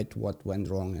evaluate what went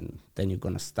wrong. And then you're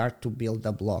going to start to build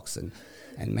the blocks and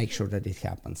make sure that it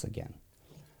happens again.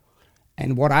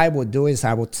 And what I would do is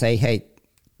I would say, hey,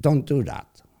 don't do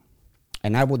that.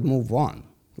 And I would move on.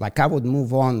 Like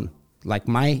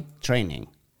my training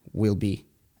will be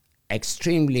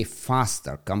extremely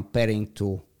faster comparing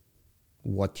to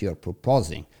what you're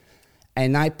proposing.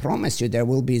 And I promise you there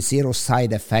will be zero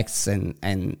side effects and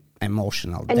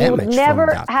emotional damage from that. And you would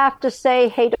never have to say,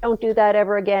 hey, don't do that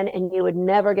ever again, and you would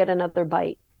never get another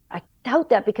bite. I doubt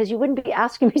that because you wouldn't be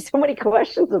asking me so many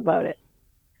questions about it.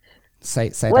 Say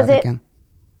that again.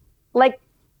 Like,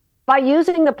 by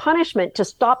using the punishment to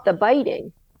stop the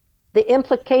biting, the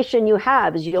implication you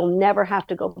have is you'll never have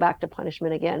to go back to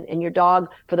punishment again. And your dog,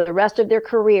 for the rest of their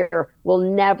career, will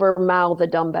never mouth a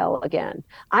dumbbell again.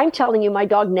 I'm telling you, my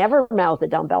dog never mouthed a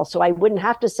dumbbell, so I wouldn't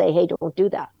have to say, hey, don't do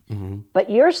that. Mm-hmm. But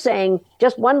you're saying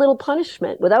just one little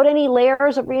punishment without any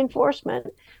layers of reinforcement,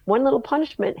 one little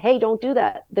punishment, hey, don't do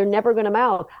that. They're never going to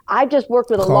mouth. I've just worked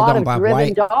with a lot of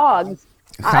driven dogs.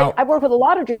 I work with a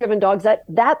lot of driven dogs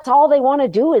that's all they want to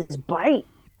do is bite.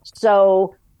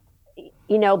 So,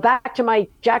 back to my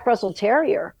Jack Russell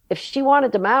Terrier, if she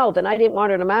wanted to mouth and I didn't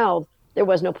want her to mouth, there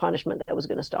was no punishment that was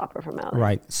going to stop her from mouthing.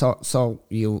 Right. So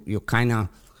you kind of,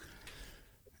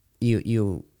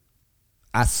 you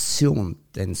assume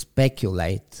and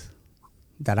speculate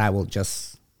that I will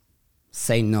just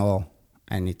say no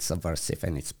and it's aversive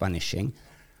and it's punishing,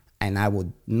 and I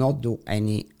would not do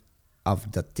any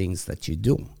of the things that you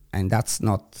do. And that's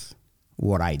not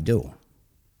what I do.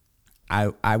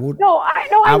 I would. No,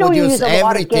 I know you use a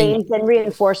lot of games and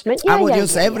reinforcement. I would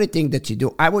use everything that you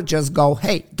do. I would just go,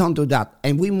 hey, don't do that.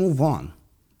 And we move on.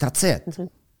 That's it. Mm-hmm.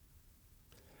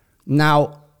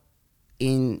 Now,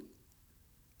 in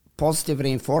positive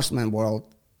reinforcement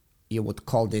world, you would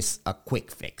call this a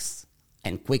quick fix.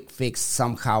 And quick fix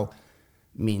somehow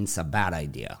means a bad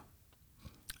idea.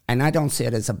 And I don't see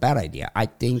it as a bad idea. I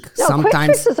think sometimes...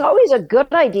 quick fix is always a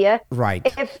good idea. Right.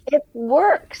 If it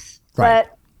works. Right.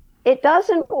 But it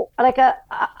doesn't,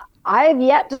 I've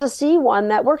yet to see one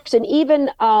that works. And even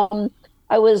I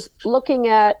was looking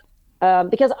at,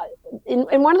 because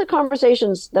in one of the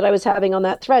conversations that I was having on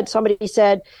that thread, somebody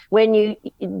said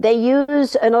they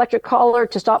use an electric collar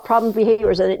to stop problem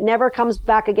behaviors and it never comes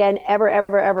back again, ever,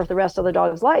 ever, ever for the rest of the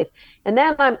dog's life. And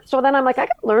then I'm like, I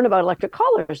got to learn about electric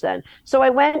collars then. So I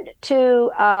went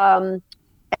to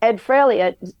Ed Fraley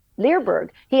at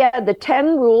Learburg. He had the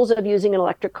 10 rules of using an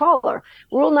electric collar.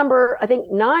 Rule number, I think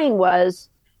 9 was,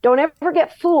 don't ever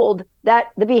get fooled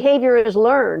that the behavior is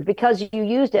learned because you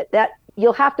used it, that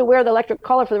you'll have to wear the electric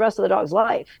collar for the rest of the dog's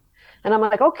life. And I'm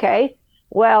like, okay,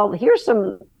 well, here's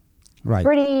some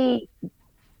pretty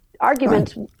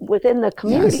arguments within the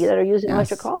community that are using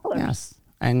electric collars. Yes.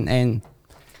 And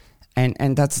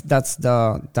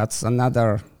that's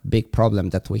another big problem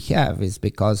that we have, is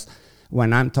because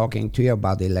when I'm talking to you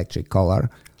about the electric collar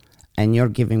and you're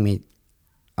giving me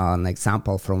an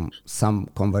example from some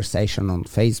conversation on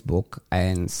Facebook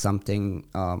and something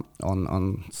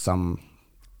on some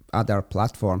other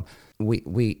platform,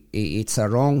 it's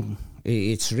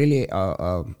really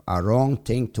a wrong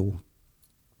thing to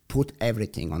put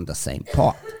everything on the same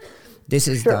pot. This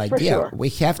is the idea. Sure. We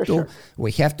have to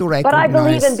recognize. But I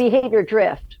believe in behavior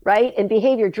drift, right? And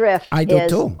behavior drift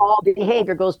all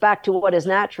behavior goes back to what is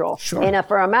natural. Sure. And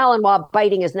for a Malinois,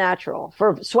 biting is natural.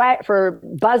 For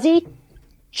Buzzy,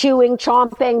 chewing,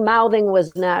 chomping, mouthing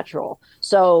was natural.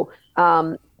 So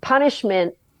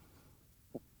punishment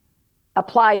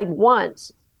applied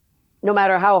once, no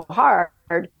matter how hard,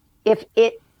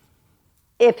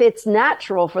 if it's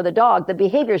natural for the dog, the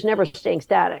behavior is never staying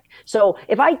static. So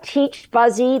if I teach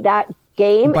Buzzy that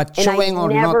game and I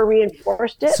never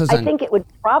reinforced it, Susan, I think it would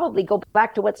probably go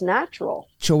back to what's natural.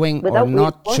 Chewing or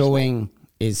not chewing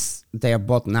they're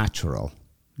both natural.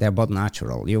 They're both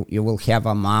natural. You will have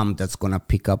a mom that's going to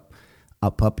pick up a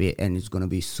puppy and it's going to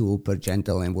be super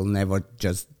gentle and will never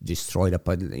just destroy the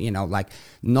puppy. Like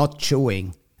not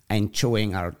chewing and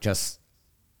chewing are just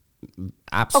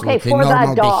absolutely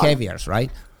normal behaviors,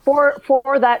 right?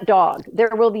 For that dog,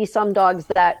 there will be some dogs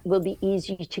that will be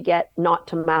easy to get not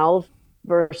to mouth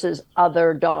versus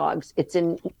other dogs. It's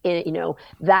in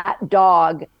that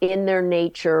dog in their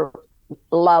nature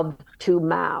love to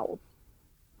mouth,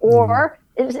 or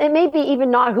it may be even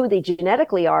not who they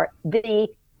genetically are, the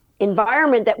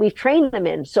environment that we've trained them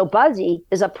in. So Buzzy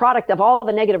is a product of all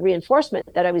the negative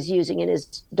reinforcement that I was using in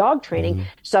his dog training. Mm-hmm.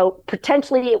 So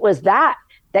potentially it was that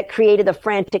created the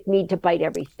frantic need to bite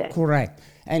everything. Correct.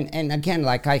 And again,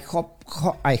 like I hope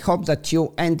that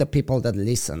you and the people that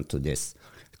listen to this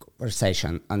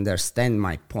conversation understand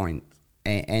my point.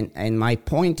 And my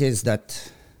point is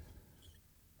that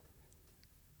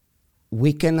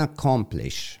we can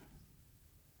accomplish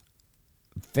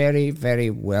very, very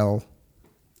well,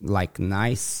 like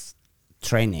nice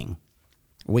training.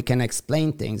 We can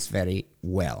explain things very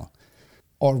well,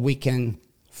 or we can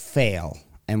fail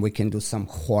and we can do some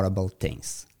horrible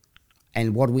things.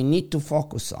 And what we need to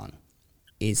focus on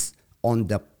is on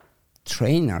the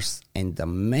trainers and the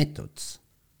methods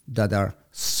that are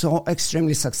so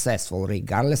extremely successful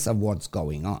regardless of what's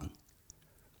going on,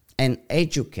 and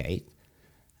educate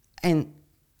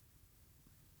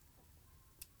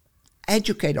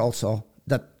also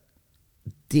that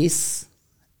this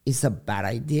is a bad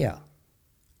idea.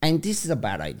 And this is a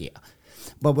bad idea.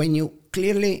 But when you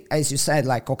clearly, as you said,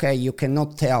 like, okay, you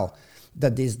cannot tell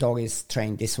that this dog is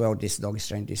trained this way or this dog is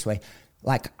trained this way.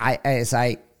 Like, as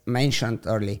I mentioned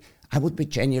earlier, I would be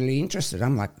genuinely interested.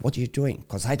 I'm like, what are you doing?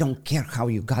 Because I don't care how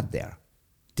you got there.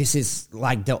 This is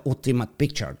like the ultimate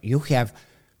picture. You have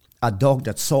a dog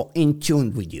that's so in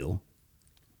tune with you,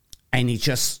 and it's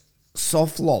just so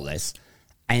flawless,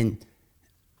 and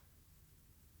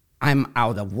I'm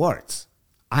out of words.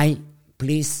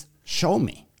 Please show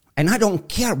me. And I don't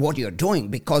care what you're doing,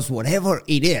 because whatever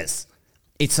it is,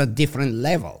 it's a different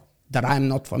level that I'm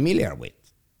not familiar with.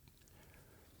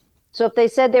 So if they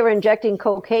said they were injecting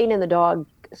cocaine in the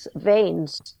dog's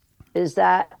veins, is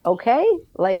that okay?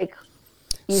 Like,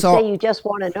 you say you just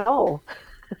want to know.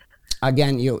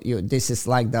 Again, this is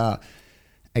like the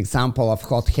example of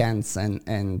hot hands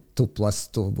and 2 +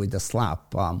 2 with the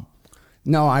slap.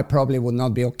 No, I probably would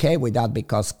not be okay with that,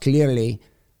 because clearly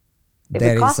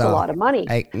it costs a lot of money.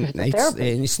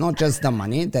 It's not just the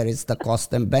money. There is the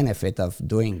cost and benefit of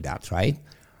doing that, right?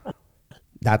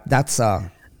 That's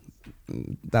a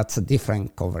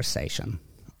different conversation.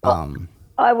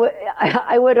 I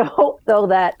would hope, though,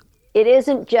 that it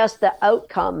isn't just the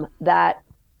outcome that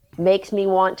makes me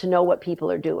want to know what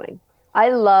people are doing.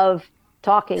 I love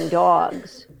talking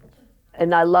dogs,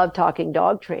 and I love talking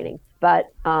dog training,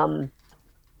 but an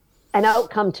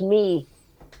outcome to me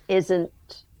isn't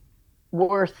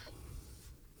worth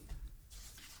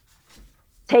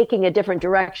taking a different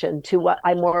direction to what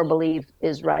I more believe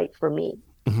is right for me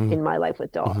in my life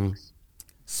with dogs. Mm-hmm.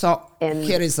 So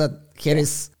here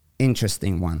is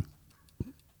interesting one.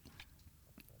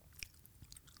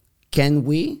 Can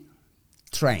we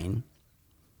train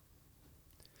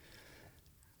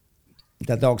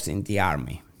the dogs in the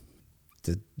army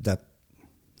that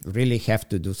really have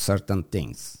to do certain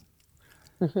things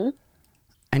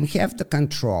and have the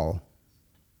control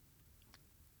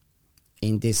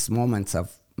in these moments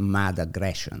of mad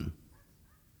aggression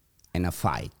in a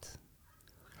fight,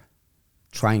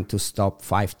 trying to stop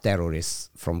 5 terrorists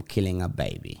from killing a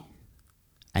baby?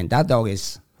 And that dog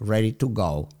is ready to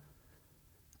go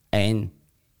and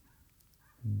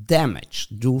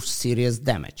do serious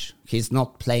damage. He's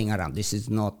not playing around. This is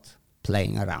not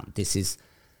playing around. This is,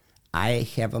 I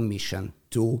have a mission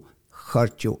to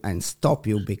hurt you and stop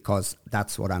you, because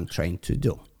that's what I'm trained to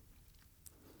do.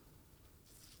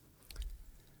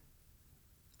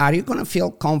 Are you going to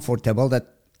feel comfortable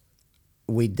that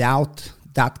without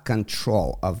that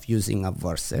control of using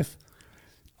aversive,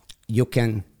 you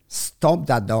can stop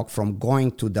that dog from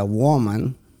going to the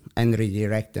woman and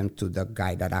redirect them to the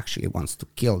guy that actually wants to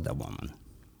kill the woman?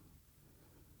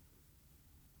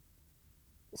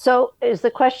 So is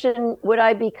the question, would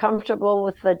I be comfortable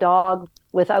with the dog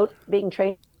without being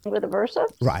trained with aversive?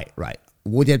 Right.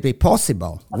 Would it be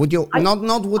possible? Would you,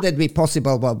 not would it be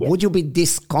possible, but would you be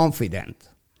this confident?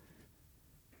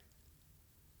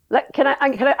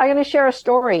 I'm going to share a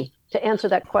story to answer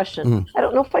that question. I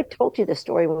don't know if I told you this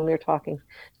story when we were talking.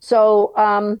 So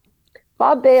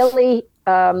Bob Bailey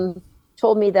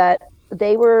told me that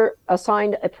they were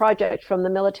assigned a project from the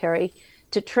military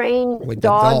to train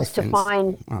dogs to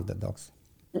find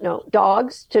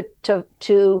dogs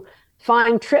to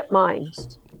find trip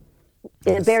mines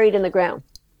buried in the ground.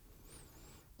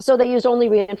 So they used only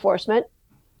reinforcement,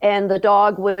 and the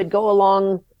dog would go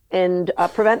along and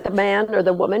prevent the man or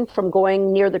the woman from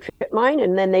going near the trip mine,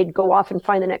 and then they'd go off and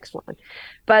find the next one.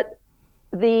 But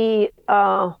the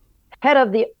head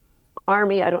of the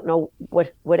army, I don't know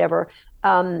whatever,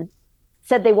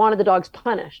 said they wanted the dogs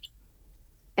punished.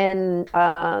 And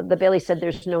the Bailey said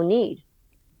there's no need.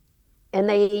 And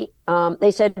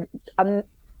they said a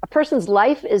person's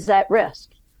life is at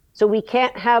risk, so we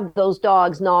can't have those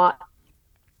dogs not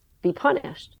be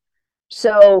punished.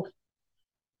 So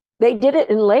they did it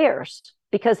in layers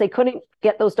because they couldn't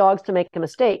get those dogs to make a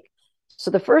mistake.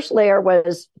 So the first layer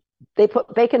was they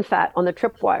put bacon fat on the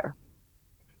tripwire,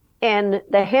 and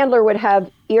the handler would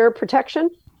have ear protection.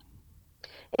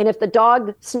 And if the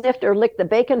dog sniffed or licked the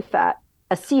bacon fat,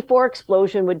 a C4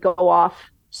 explosion would go off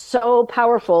so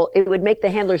powerful it would make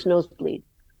the handler's nose bleed.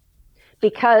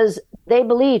 Because they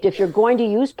believed if you're going to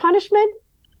use punishment,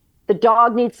 the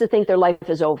dog needs to think their life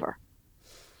is over.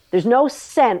 There's no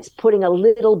sense putting a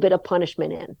little bit of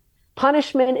punishment in.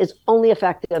 Punishment is only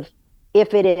effective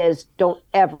if it is. Don't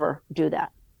ever do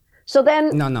that. So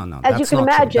then, no. As you can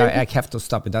imagine, I have to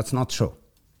stop it. That's not true.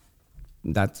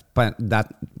 Okay,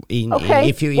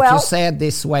 if you say it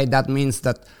this way, that means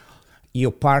that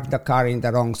you park the car in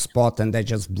the wrong spot and they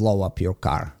just blow up your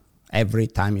car every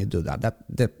time you do that. That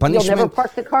the punishment. You'll never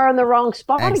park the car in the wrong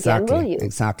spot again, will you?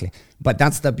 Exactly. But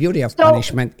that's the beauty of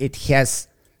punishment. It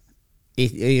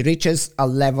it reaches a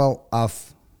level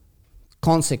of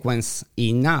consequence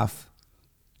enough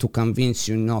to convince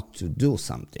you not to do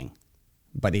something,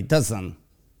 but it doesn't,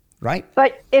 right?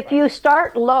 But if you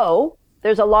start low,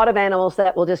 there's a lot of animals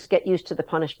that will just get used to the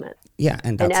punishment. Yeah,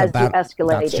 and that's as you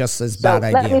escalate that's it. just as bad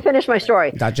idea. Let me finish my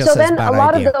story. That's just so then bad a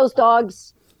lot idea. of those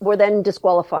dogs were then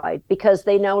disqualified because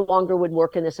they no longer would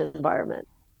work in this environment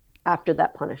after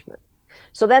that punishment.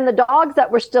 So then the dogs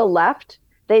that were still left,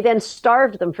 they then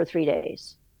starved them for 3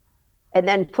 days and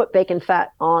then put bacon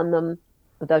fat on them,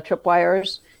 the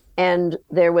tripwires. And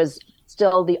there was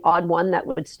still the odd one that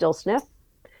would still sniff.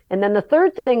 And then the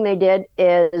third thing they did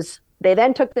is they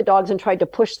then took the dogs and tried to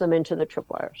push them into the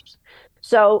tripwires.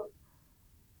 So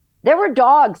there were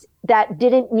dogs that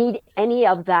didn't need any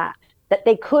of that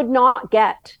they could not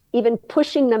get, even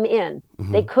pushing them in.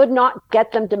 Mm-hmm. They could not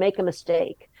get them to make a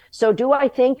mistake. So do I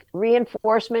think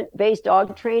reinforcement-based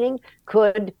dog training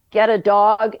could get a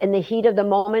dog in the heat of the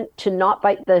moment to not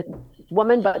bite the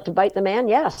woman, but to bite the man?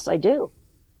 Yes, I do.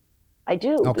 I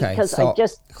do. Okay, because so I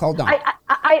just hold on.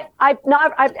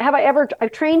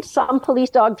 I've trained some police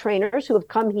dog trainers who have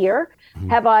come here. Mm-hmm.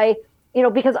 Have I,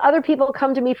 because other people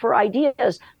come to me for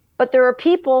ideas, but there are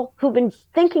people who've been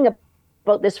thinking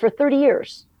about this for 30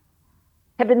 years,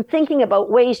 have been thinking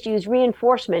about ways to use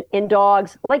reinforcement in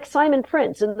dogs, like Simon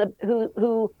Prince,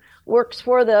 who works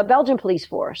for the Belgian police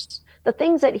force. The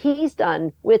things that he's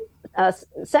done with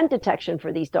scent detection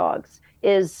for these dogs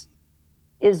is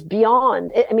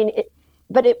beyond.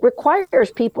 But it requires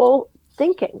people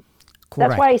thinking.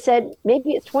 Correct. That's why I said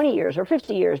maybe it's 20 years or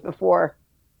 50 years before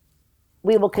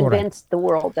we will convince the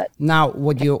world that. Now,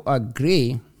 would you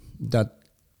agree that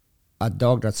a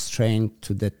dog that's trained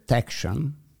to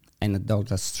detection and a dog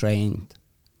that's trained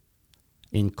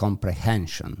in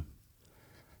comprehension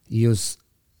use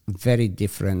very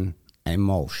different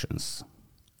emotions?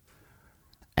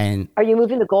 And are you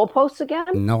moving the goalposts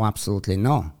again? No, absolutely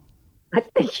no. I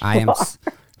think you are.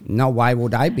 No, why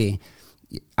would I be?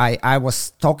 I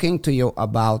was talking to you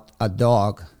about a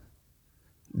dog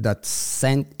that's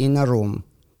sent in a room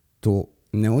to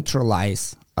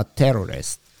neutralize a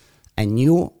terrorist, and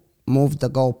you move the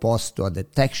goalpost to a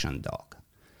detection dog.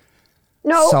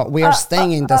 No. So we are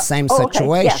staying in the same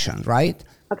situation, yes. right?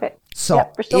 Okay. So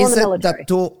we're still is in the it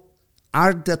military.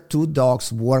 Are the two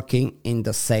dogs working in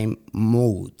the same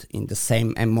mood, in the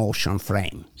same emotion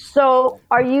frame? So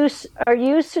are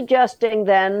you suggesting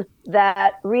then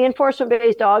that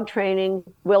reinforcement-based dog training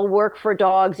will work for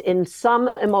dogs in some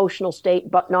emotional state,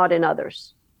 but not in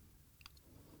others?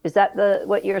 Is that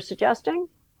what you're suggesting?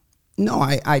 No,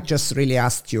 I just really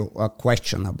asked you a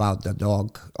question about the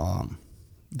dog.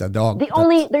 The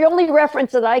only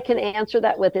reference that I can answer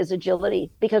that with is agility,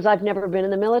 because I've never been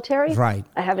in the military. Right.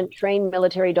 I haven't trained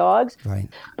military dogs. Right.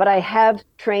 But I have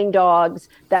trained dogs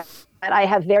that I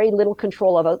have very little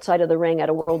control of outside of the ring at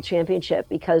a world championship,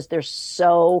 because they're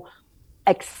so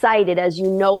excited, as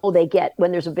you know, they get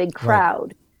when there's a big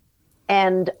crowd. Right.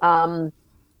 And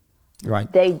right.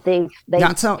 They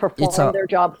perform their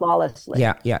job flawlessly.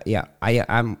 Yeah.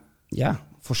 I'm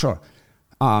for sure.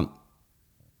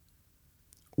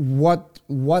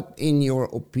 What in your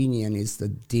opinion is the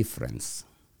difference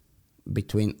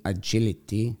between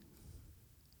agility,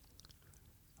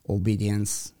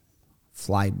 obedience,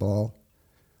 fly ball,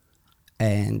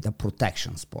 and the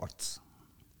protection sports?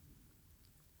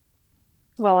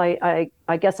 Well,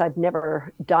 I guess I've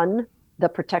never done the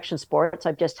protection sports.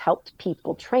 I've just helped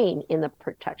people train in the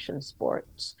protection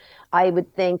sports. I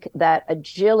would think that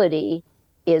agility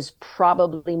is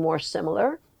probably more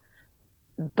similar,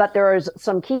 but there are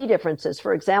some key differences.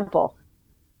 For example,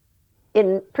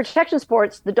 in protection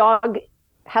sports, the dog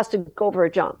has to go over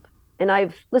a jump. And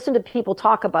I've listened to people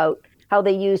talk about how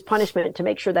they use punishment to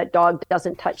make sure that dog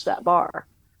doesn't touch that bar.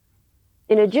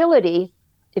 In agility,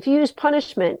 if you use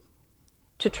punishment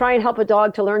to try and help a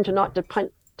dog to learn to not to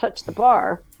touch the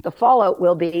bar, the fallout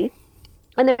will be,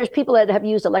 and there's people that have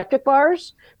used electric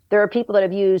bars. There are people that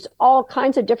have used all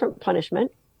kinds of different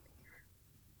punishment.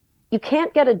 You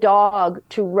can't get a dog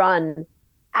to run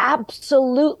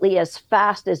absolutely as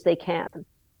fast as they can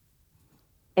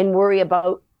and worry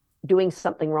about doing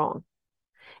something wrong.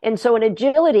 And so in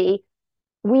agility,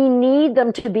 we need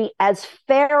them to be as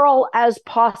feral as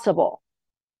possible.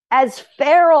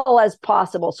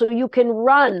 So you can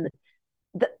run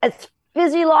as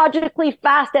physiologically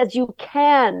fast as you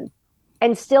can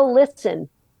and still listen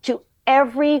to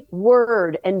every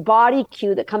word and body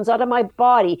cue that comes out of my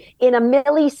body in a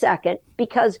millisecond,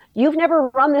 because you've never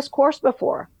run this course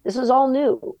before. This is all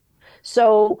new.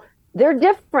 So they're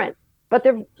different, but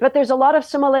there's a lot of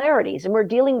similarities, and we're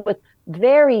dealing with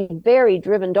very, very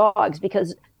driven dogs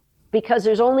because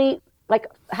there's only like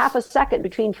half a second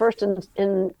between first and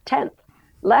 10th,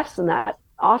 less than that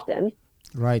often.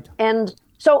 Right. And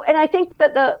I think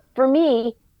that for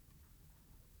me,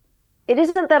 it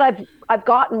isn't that I've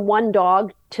gotten one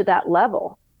dog to that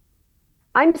level.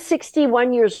 I'm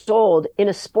 61 years old in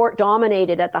a sport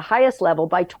dominated at the highest level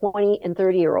by 20 and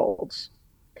 30-year-olds.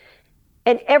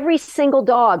 And every single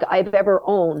dog I've ever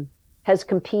owned has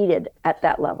competed at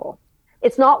that level.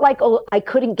 It's not like, oh, I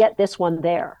couldn't get this one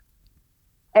there.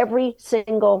 Every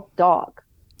single dog.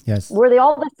 Yes. Were they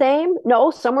all the same?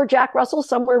 No, some were Jack Russell,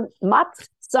 some were mutts,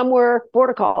 some were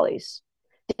Border Collies.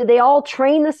 Did they all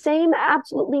train the same?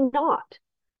 Absolutely not.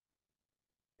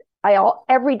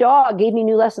 Every dog gave me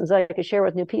new lessons that I could share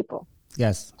with new people.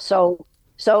 Yes. So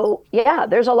yeah,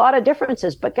 there's a lot of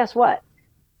differences, but guess what?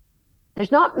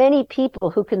 There's not many people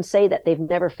who can say that they've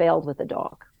never failed with a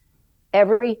dog.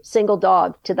 Every single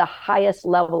dog to the highest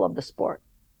level of the sport.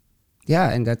 Yeah,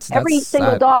 and that's every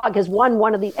single dog has won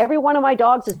every one of my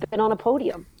dogs has been on a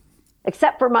podium,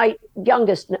 except for my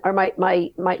youngest, or my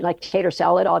like Tater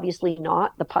Salad, obviously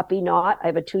not. The puppy, not. I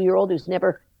have a 2-year-old who's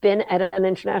never been at an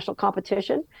international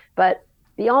competition, but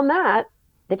beyond that,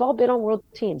 they've all been on world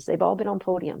teams. They've all been on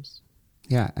podiums.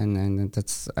 Yeah, and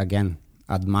that's again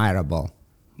admirable.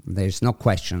 There's no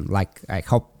question. Like, I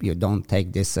hope you don't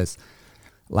take this as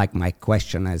like my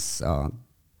question as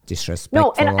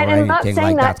disrespectful and or I'm not anything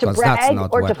saying like that that, to because brag that's not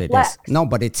or what to it flex. is. No,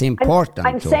 but it's important.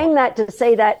 I'm saying that to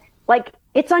say that, like,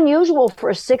 it's unusual for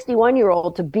a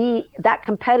 61-year-old to be that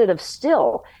competitive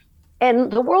still,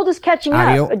 and the world is catching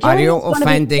up. Are you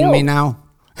offending me now?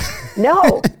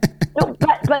 No,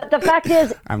 but the fact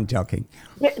is, I'm joking.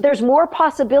 There's more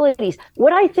possibilities.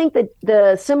 What I think that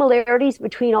the similarities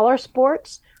between all our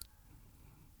sports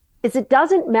is, it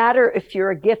doesn't matter if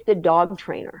you're a gifted dog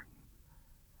trainer.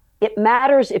 It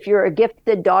matters if you're a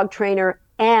gifted dog trainer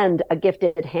and a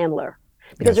gifted handler,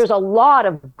 because there's a lot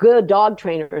of good dog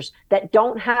trainers that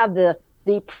don't have the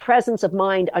presence of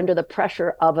mind under the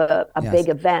pressure of a big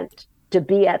event to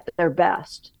be at their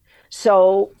best.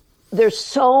 So there's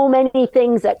so many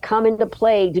things that come into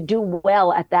play to do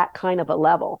well at that kind of a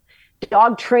level.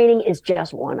 Dog training is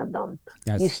just one of them.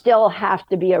 Yes. You still have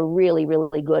to be a really,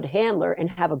 really good handler and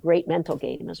have a great mental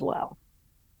game as well.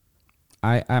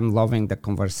 I'm loving the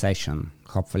conversation.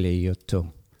 Hopefully you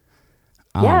too.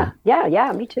 Yeah,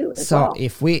 me too. So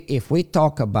if we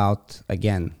talk about,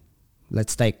 again,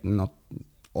 let's take not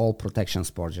all protection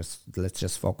sports, let's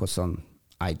just focus on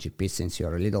IGP since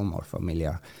you're a little more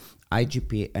familiar.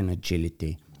 IGP and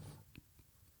agility.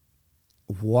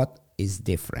 What is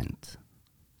different?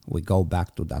 We go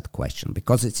back to that question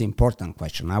because it's an important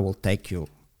question. I will take you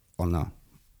on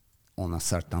a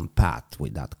certain path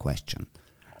with that question.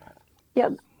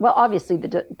 Yeah, well, obviously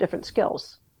the different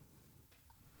skills.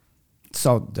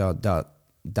 So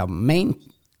the main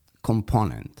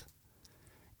component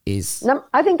is...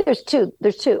 I think there's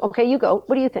two. Okay, you go.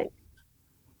 What do you think?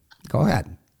 Go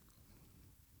ahead.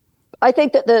 I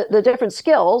think that the different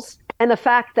skills and the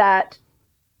fact that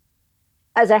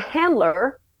as a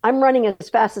handler, I'm running as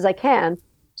fast as I can.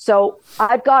 So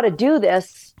I've got to do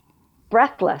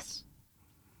breathless.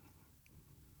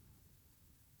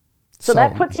 So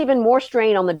that puts even more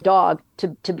strain on the dog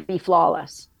to be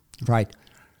flawless. Right.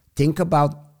 Think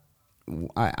about,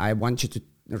 I want you to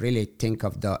really think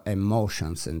of the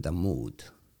emotions and the mood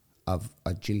of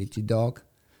agility dog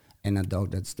and a dog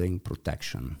that's doing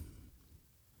protection.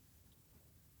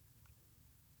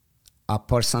 A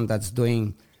person that's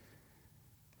doing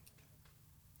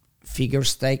figure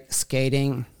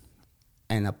skating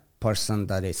and a person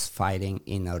that is fighting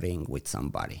in a ring with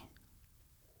somebody.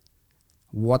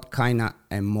 What kind of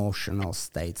emotional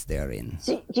states they're in?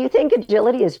 Do you think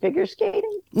agility is figure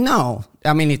skating? No.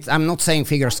 I mean, I'm not saying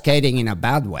figure skating in a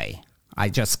bad way. I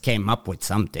just came up with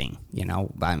something,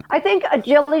 I think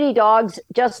agility dogs,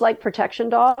 just like protection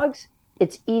dogs,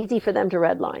 it's easy for them to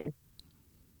redline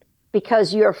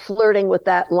because you're flirting with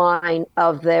that line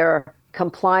of their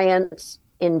compliance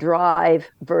in drive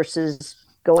versus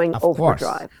going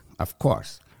overdrive. Of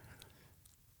course.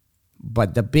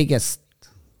 But the biggest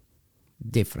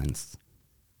difference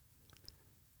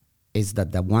is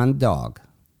that the one dog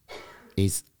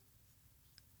is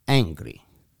angry,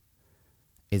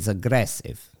 is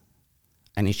aggressive,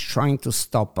 and is trying to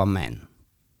stop a man.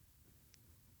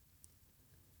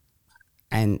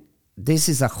 And this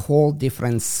is a whole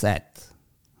different set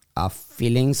of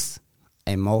feelings,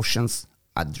 emotions,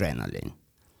 adrenaline.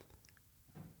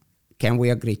 Can we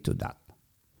agree to that?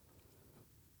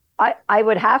 I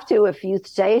would have to if you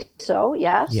say so,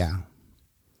 yes. Yeah.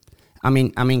 I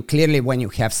mean, clearly when you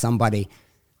have somebody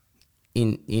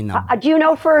in a... do you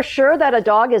know for sure that a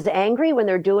dog is angry when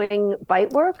they're doing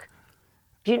bite work?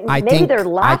 Maybe they're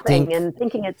laughing and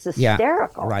thinking it's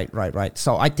hysterical. Yeah, right.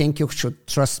 So I think you should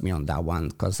trust me on that one,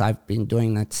 because I've been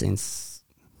doing it since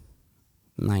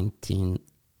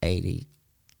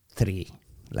 1983,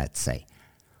 let's say.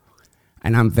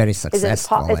 And I'm very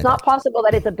successful. It's not possible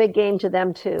that it's a big game to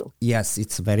them too. Yes,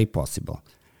 it's very possible.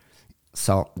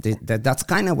 So that's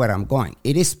kind of where I'm going.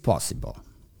 It is possible.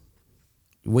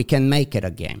 We can make it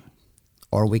a game,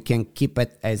 or we can keep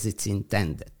it as it's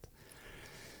intended.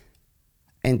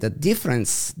 And the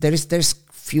difference, there's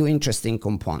few interesting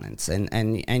components,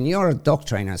 and you're a dog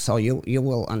trainer, so you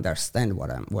will understand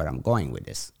where I'm going with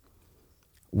this.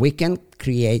 We can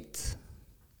create.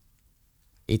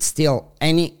 It's still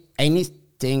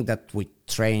anything that we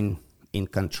train in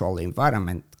controlled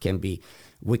environment can be.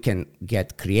 We can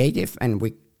get creative, and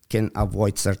we can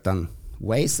avoid certain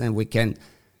ways, and we can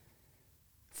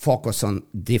focus on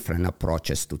different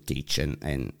approaches to teach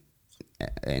and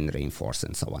reinforce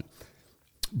and so on.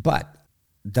 But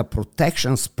the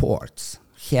protection sports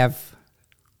have,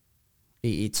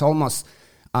 it's almost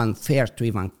unfair to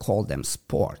even call them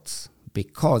sports,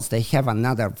 because they have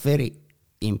another very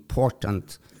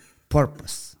important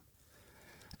purpose.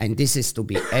 And this is to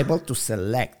be able to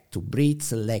select, to breed,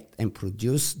 select, and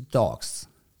produce dogs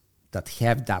that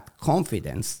have that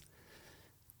confidence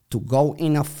to go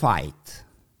in a fight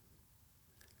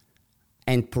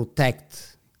and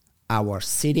protect our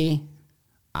city,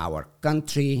 our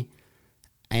country,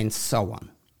 and so on.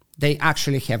 They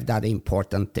actually have that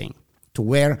important thing to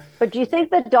where. But do you think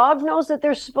the dog knows that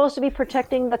they're supposed to be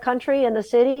protecting the country and the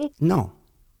city? No.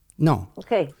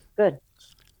 Okay, good.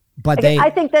 But I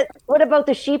think that. What about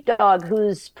the sheepdog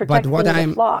who's protecting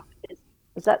the flock?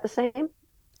 Is that the same?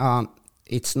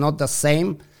 It's not the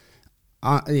same.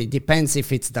 It depends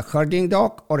if it's the herding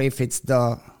dog or if it's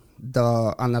the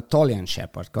Anatolian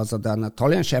Shepherd, because the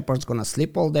Anatolian Shepherd's going to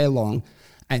sleep all day long,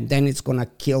 and then it's going to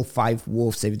kill 5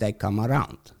 wolves if they come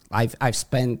around. I've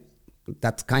spent,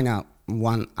 that's kind of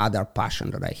one other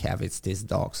passion that I have, it's these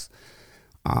dogs.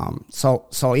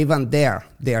 So even there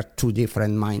are two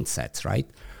different mindsets, right?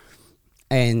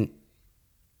 And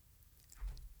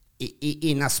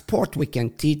in a sport we can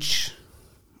teach,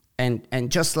 and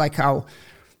just like how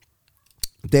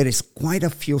there is quite a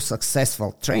few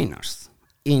successful trainers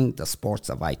in the sports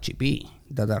of IGB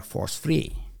that are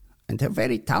force-free, and they're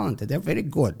very talented, they're very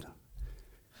good.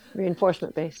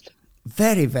 Reinforcement-based.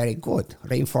 Very, very good.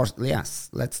 Reinforced, yes.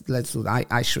 Let's do that.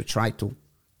 I should try to,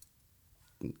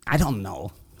 I don't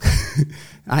know.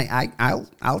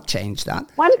 I'll change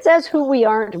that. One says who we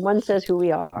aren't, and one says who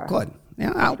we are. Good.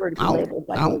 Yeah, I'll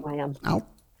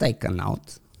take a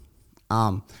note.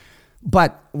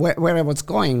 But where I was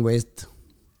going with,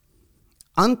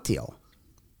 until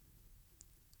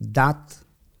that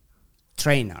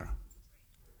trainer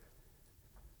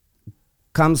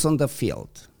comes on the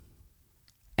field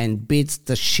and beats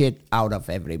the shit out of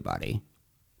everybody,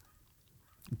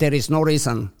 there is no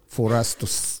reason for us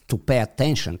to pay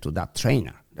attention to that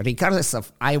trainer. Regardless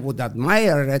of, I would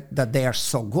admire it that they are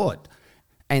so good.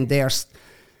 And there's,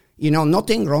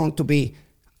 nothing wrong to be,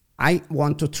 I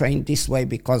want to train this way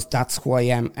because that's who I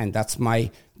am and that's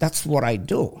what I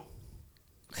do.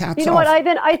 Hats off. What,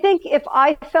 Ivan? I think if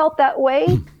I felt that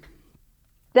way,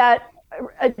 that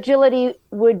agility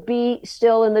would be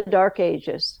still in the dark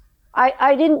ages.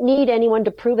 I didn't need anyone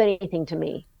to prove anything to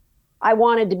me. I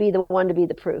wanted to be the one to be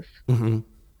the proof. Mm-hmm.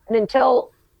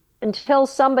 And until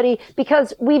somebody,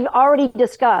 because we've already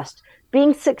discussed,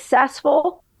 being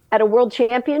successful at a world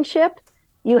championship,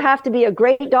 you have to be a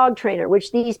great dog trainer,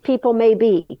 which these people may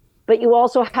be, but you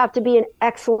also have to be an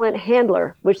excellent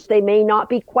handler, which they may not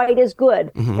be quite as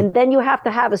good. Mm-hmm. And then you have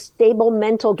to have a stable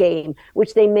mental game,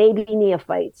 which they may be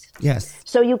neophytes. Yes.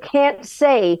 So you can't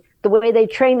say the way they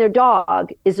train their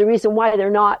dog is the reason why they're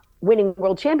not winning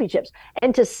world championships.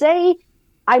 And to say,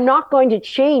 I'm not going to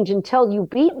change until you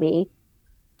beat me,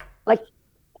 like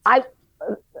I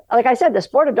said, the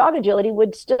sport of dog agility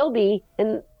would still be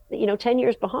 10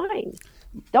 years behind.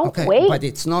 Don't wait. But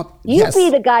it's not. You be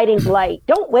the guiding light.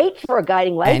 Don't wait for a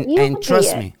guiding light. And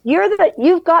trust me,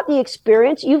 you've got the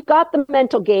experience. You've got the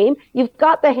mental game. You've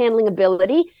got the handling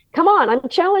ability. Come on, I'm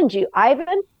challenging you,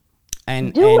 Ivan.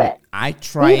 Do it. I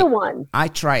try. Be the one. I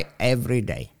try every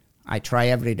day.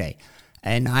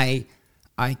 And I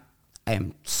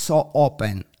am so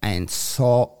open and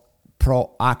so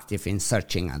proactive in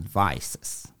searching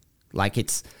advices. Like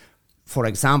it's, for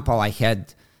example, I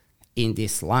had in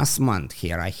this last month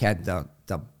here, I had the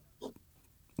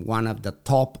one of the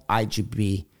top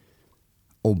IGB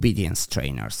obedience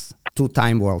trainers,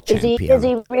 2-time world champion. Is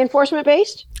he reinforcement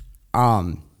based?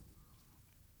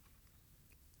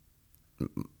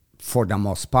 For the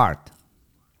most part.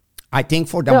 I think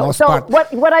for the most part.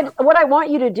 What I want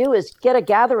you to do is get a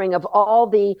gathering of all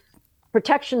the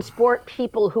protection sport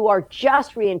people who are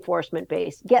just reinforcement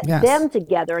based. Get them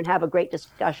together and have a great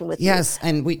discussion with you. Yes,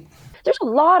 and there's a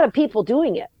lot of people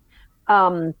doing it.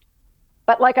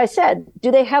 But like I said,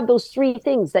 do they have those three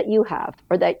things that you have,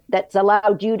 or that's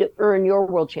allowed you to earn your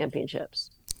world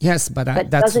championships? Yes, but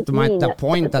the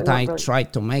point that I try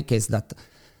to make is that,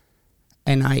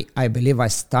 and I believe I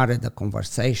started the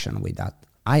conversation with that,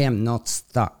 I am not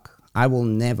stuck. I will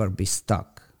never be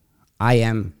stuck. I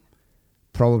am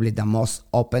probably the most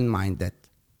open-minded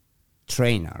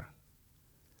trainer.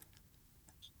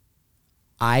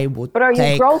 But are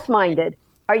you growth-minded?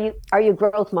 Are you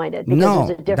growth-minded?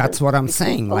 No, that's what I'm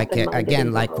saying. Like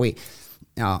again, like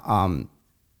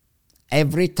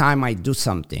every time I do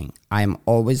something, I am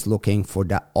always looking for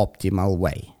the optimal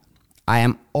way. I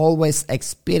am always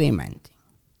experimenting.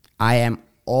 I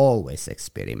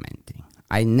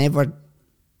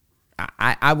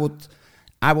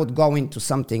would go into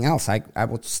something else. I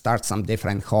would start some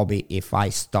different hobby if I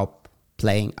stop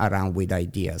playing around with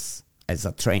ideas as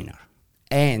a trainer.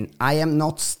 And I am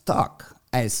not stuck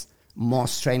as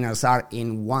most trainers are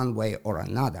in one way or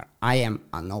another. I am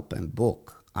an open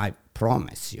book, I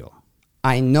promise you.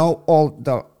 I know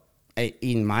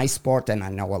in my sport, and I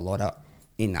know a lot of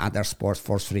in other sports,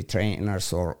 force-free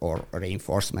trainers or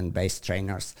reinforcement-based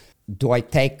trainers. Do I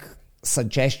take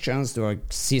suggestions? Do I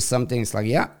see something? It's like,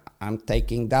 yeah, I'm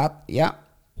taking that. Yeah,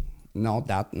 no,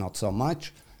 that not so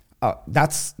much.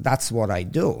 That's what I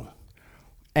do.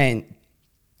 And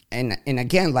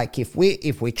again, like if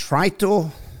we try to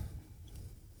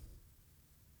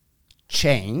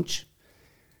change,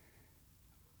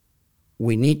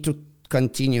 we need to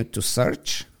continue to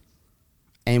search.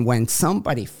 And when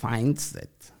somebody finds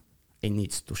it, it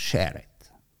needs to share it.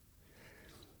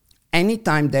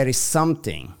 Anytime there is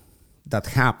something that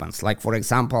happens, like for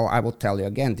example, I will tell you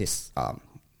again, this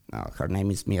her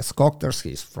name is Mia Skokters.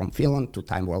 She's from Finland,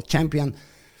 2-time world champion.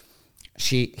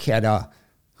 She had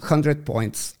 100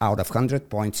 points out of 100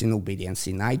 points in obedience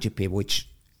in IGP, which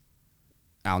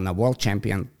on a world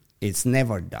champion is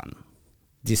never done.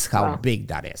 This is how big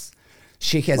that is.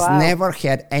 She has never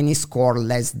had any score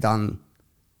less than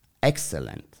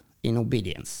excellent in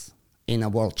obedience in a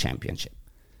world championship.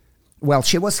 Well,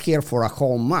 she was here for a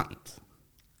whole month.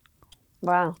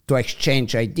 Wow. To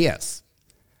exchange ideas.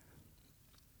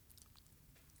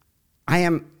 I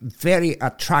am very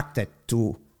attracted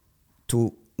to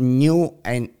new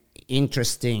and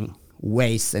interesting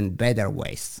ways and better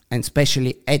ways, and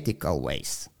especially ethical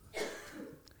ways.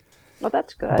 Well,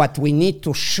 that's good. But we need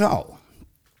to show.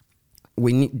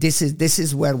 This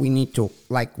is where we need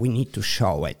to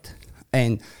show it.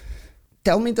 And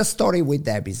tell me the story with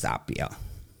Debbie Zappia.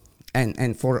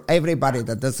 And for everybody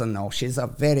that doesn't know, she's a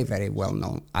very, very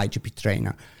well-known IGP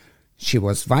trainer. She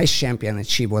was vice champion, and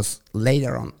she was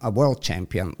later on a world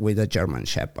champion with a German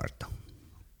Shepherd.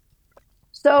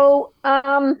 So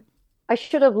I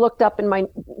should have looked up in my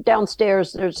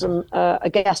downstairs. There's a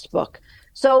guest book.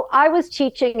 So I was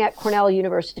teaching at Cornell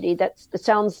University.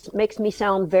 Makes me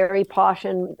sound very posh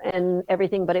and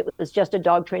everything, but it was just a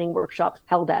dog training workshop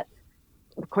held at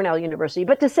Cornell University.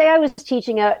 But to say I was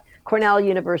teaching at Cornell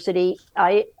University,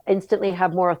 I instantly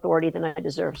have more authority than I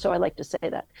deserve. So I like to say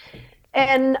that.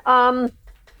 And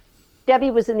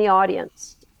Debbie was in the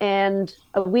audience. And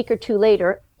a week or two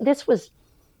later, this was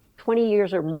 20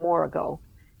 years or more ago,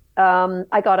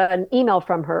 I got an email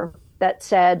from her that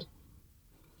said,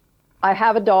 I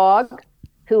have a dog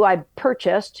who I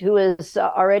purchased, who is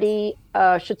already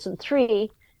Schutzhund 3,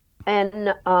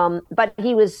 but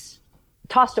he was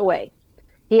tossed away.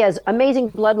 He has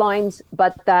amazing bloodlines,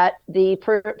 but that the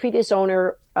previous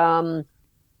owner,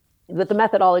 with the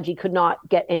methodology, could not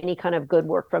get any kind of good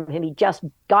work from him. He just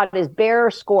got his bare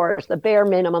scores, the bare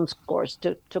minimum scores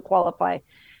to qualify.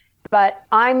 But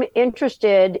I'm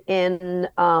interested in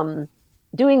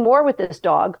doing more with this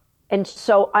dog. And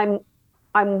so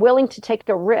I'm willing to take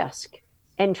a risk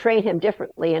and train him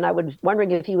differently. And I was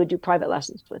wondering if he would do private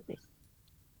lessons with me.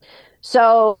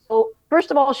 So first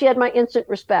of all, she had my instant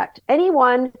respect.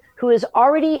 Anyone who has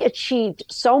already achieved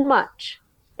so much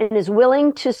and is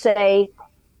willing to say,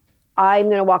 I'm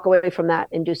going to walk away from that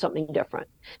and do something different.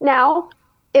 Now,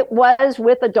 it was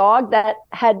with a dog that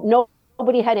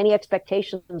nobody had any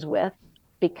expectations with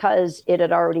because it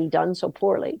had already done so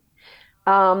poorly.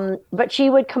 But she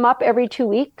would come up every 2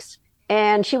 weeks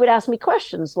and she would ask me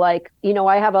questions like,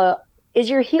 is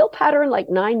your heel pattern like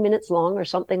 9 minutes long or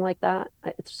something like that?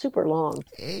 It's super long.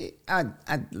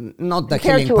 Not the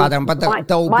healing pattern, but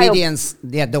the obedience,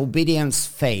 the obedience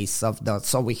phase of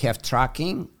so we have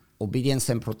tracking, obedience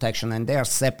and protection, and they are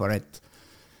separate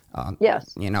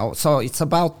Yes. You know, so it's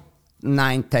about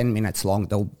 9-10 minutes long,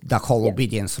 the whole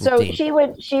obedience routine.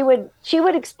 So she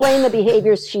would explain the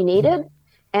behaviors she needed,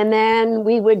 and then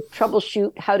we would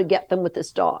troubleshoot how to get them with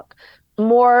this dog.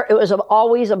 It was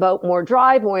always about more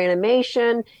drive, more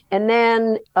animation, and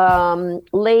then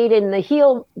late in the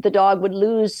heel, the dog would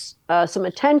lose some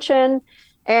attention,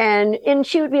 and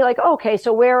she would be like, okay,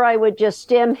 so where I would just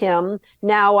stim him,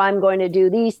 now I'm going to do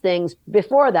these things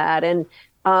before that, and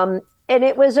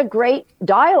it was a great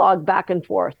dialogue back and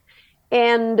forth.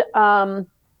 And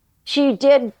she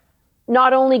did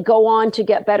not only go on to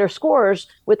get better scores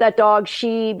with that dog,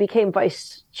 she became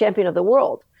vice champion of the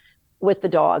world with the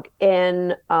dog.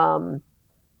 And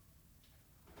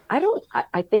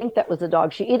I think that was the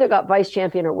dog. She either got vice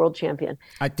champion or world champion.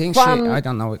 I think I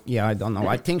don't know. Yeah, I don't know.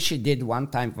 I think she did one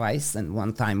time vice and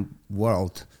one time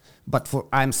world. But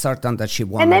I'm certain that she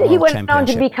won. And then the he world went on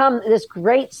to championship. become this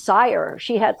great sire.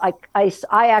 She had,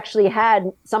 I actually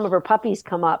had some of her puppies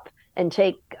come up and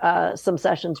take some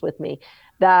sessions with me.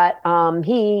 That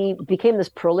he became this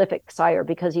prolific sire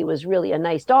because he was really a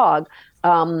nice dog,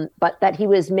 but that he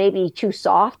was maybe too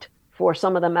soft for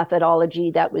some of the methodology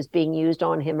that was being used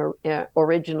on him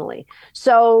originally.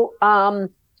 So I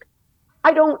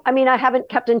haven't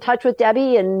kept in touch with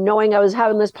Debbie, and knowing I was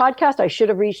having this podcast, I should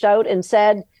have reached out and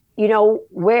said, you know,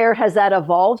 where has that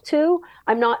evolved to?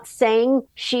 I'm not saying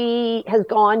she has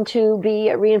gone to be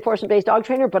a reinforcement-based dog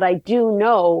trainer, but I do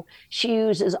know she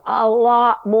uses a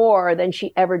lot more than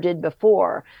she ever did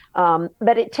before.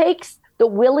 But it takes the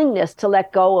willingness to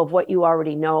let go of what you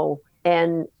already know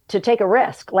and to take a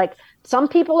risk. Like, some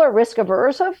people are risk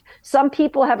averse. Some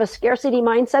people have a scarcity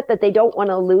mindset that they don't want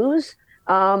to lose.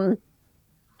 I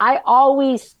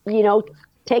always,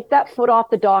 take that foot off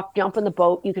the dock, jump in the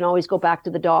boat. You can always go back to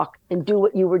the dock and do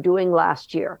what you were doing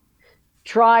last year.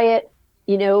 Try it,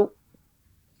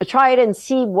 try it and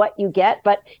see what you get.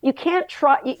 But you can't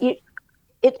try.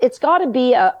 It's got to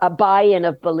be a buy-in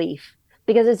of belief,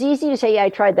 because it's easy to say, yeah, I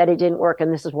tried that, it didn't work,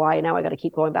 and this is why. Now I got to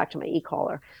keep going back to my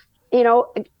e-collar.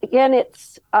 Again,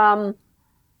 it's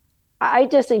I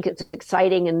just think it's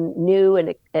exciting and new,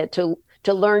 and to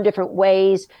learn different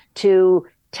ways to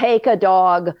take a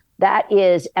dog that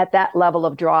is at that level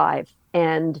of drive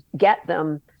and get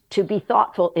them to be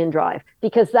thoughtful in drive,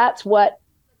 because that's what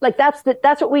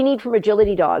we need from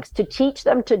agility dogs, to teach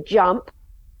them to jump.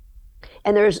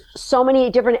 And there's so many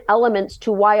different elements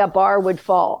to why a bar would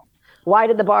fall. Why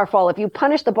did the bar fall? If you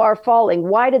punish the bar falling,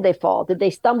 why did they fall? Did they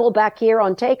stumble back here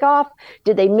on takeoff?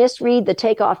 Did they misread the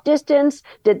takeoff distance?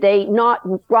 Did they not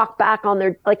rock back on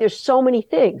their, there's so many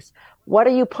things. What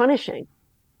are you punishing?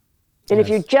 And If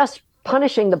you're just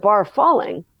punishing the bar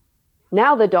falling,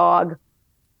 now the dog,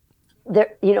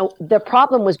 the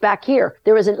problem was back here.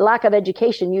 There was a lack of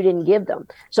education you didn't give them.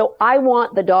 So I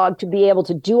want the dog to be able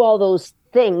to do all those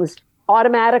things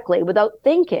automatically without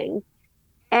thinking,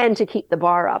 and to keep the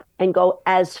bar up and go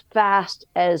as fast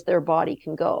as their body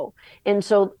can go. And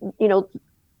so,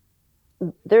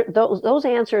 those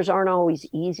answers aren't always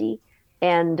easy.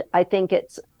 And I think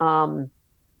it's,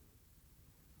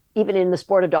 even in the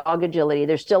sport of dog agility,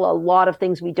 there's still a lot of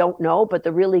things we don't know. But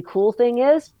the really cool thing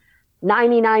is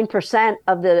 99%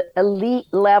 of the elite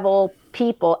level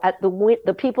people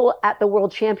the people at the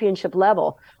world championship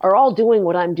level are all doing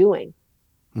what I'm doing.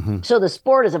 Mm-hmm. So the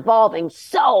sport is evolving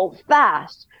so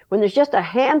fast. When there's just a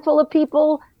handful of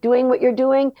people doing what you're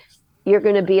doing, you're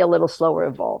going to be a little slower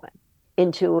evolving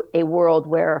into a world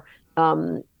where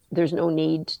there's no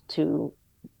need to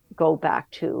go back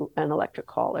to an electric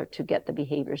collar to get the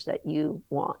behaviors that you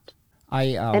want.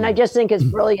 And I just think it's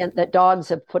brilliant that dogs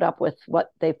have put up with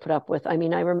what they've put up with. I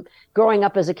mean, I remember growing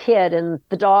up as a kid, and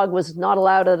the dog was not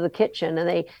allowed out of the kitchen, and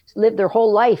they lived their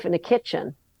whole life in a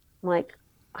kitchen. I'm like,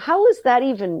 how is that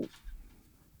even?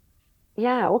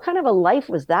 Yeah, what kind of a life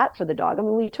was that for the dog? I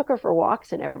mean, we took her for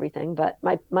walks and everything, but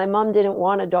my mom didn't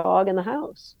want a dog in the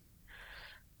house.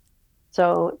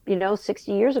 So,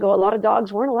 60 years ago, a lot of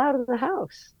dogs weren't allowed in the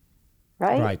house,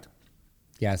 right? Right.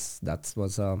 Yes, that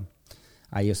was,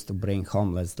 I used to bring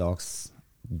homeless dogs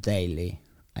daily,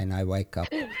 and I wake up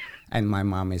and my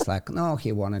mom is like, no,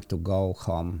 he wanted to go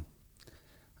home.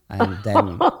 And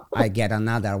then I get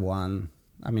another one.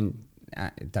 I mean,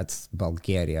 that's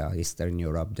Bulgaria, Eastern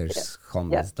Europe. There's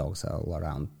homeless dogs all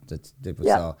around. It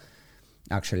was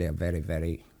actually a very,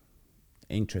 very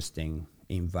interesting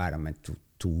environment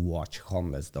to watch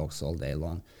homeless dogs all day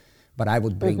long. But I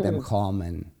would bring them home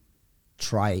and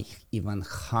try even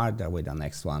harder with the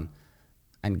next one.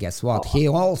 And guess what? He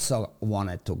also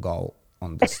wanted to go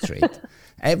on the street.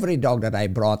 Every dog that I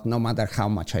brought, no matter how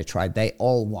much I tried, they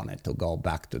all wanted to go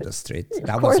back to the street.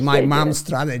 That was my mom's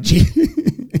strategy.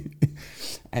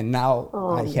 And now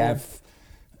I man. have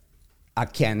a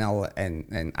kennel,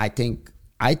 and I think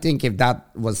if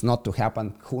that was not to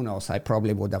happen, who knows, I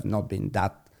probably would have not been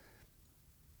that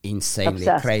insanely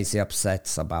Obsessed. crazy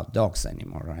upset about dogs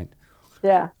anymore, right?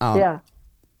 Yeah. Yeah.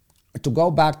 To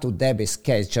go back to Debbie's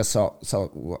case, just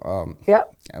Yeah.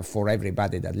 for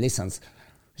everybody that listens,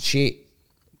 she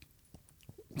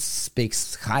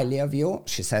speaks highly of you.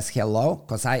 She says hello,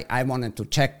 because I wanted to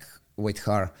check with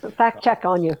her. Fact check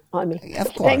on me.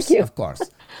 Of course, Thank you. of course.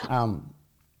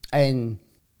 And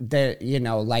there,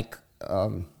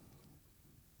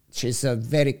 she's a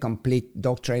very complete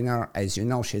dog trainer. As you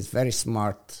know, she's very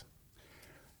smart.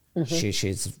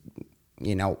 She's,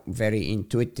 very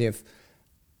intuitive.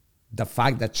 The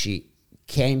fact that she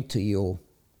came to you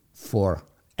for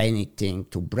anything,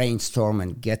 to brainstorm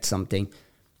and get something,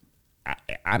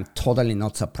 I'm totally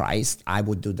not surprised. I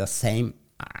would do the same.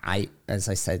 As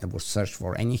I said, I would search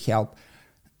for any help,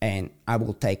 and I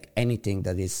will take anything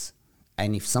that is,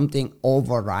 and if something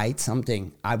overrides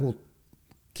something, I will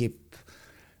keep.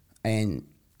 And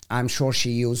I'm sure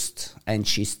she used, and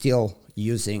she's still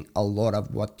using a lot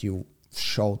of what you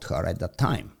showed her at the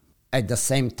time. At the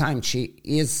same time, she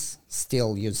is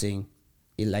still using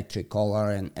electric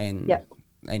collar and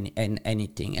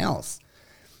anything else.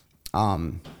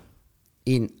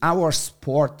 In our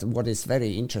sport, what is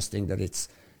very interesting, that it's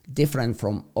different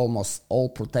from almost all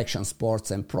protection sports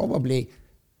and probably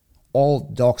all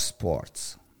dog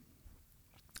sports,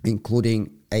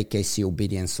 including AKC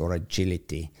obedience or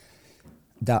agility.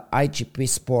 The IGP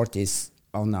sport is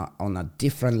on a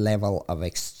different level of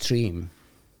extreme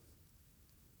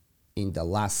in the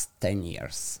last 10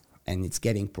 years, and it's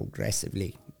getting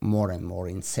progressively more and more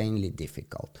insanely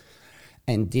difficult.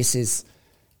 And this is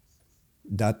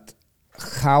that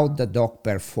how the dog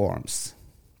performs.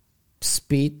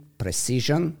 Speed,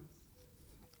 precision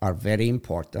are very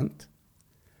important,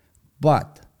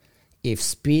 but if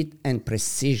speed and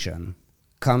precision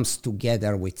comes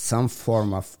together with some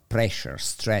form of pressure,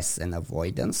 stress, and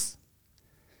avoidance,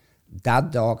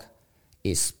 that dog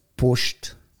is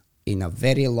pushed in a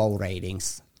very low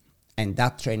ratings, and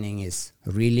that training is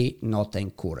really not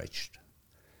encouraged.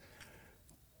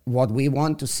 What we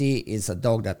want to see is a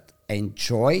dog that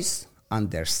enjoys,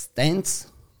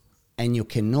 understands, and you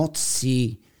cannot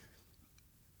see,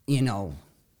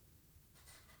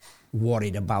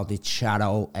 worried about its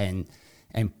shadow and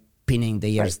pinning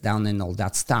the ears down and all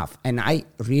that stuff. And I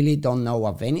really don't know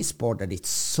of any sport that it's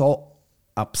so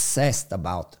obsessed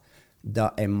about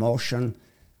the emotion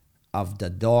of the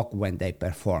dog when they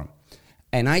perform.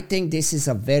 And I think this is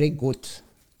a very good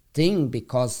thing,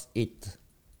 because it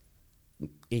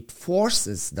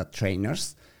forces the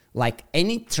trainers, like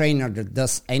any trainer that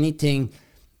does anything,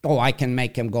 I can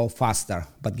make him go faster,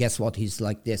 but guess what, he's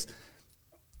like this.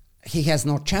 He has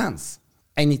no chance.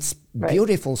 And it's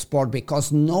beautiful sport,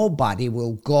 because nobody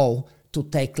will go to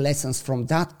take lessons from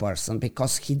that person,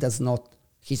 because he's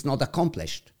not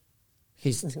accomplished.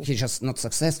 He's just not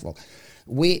successful.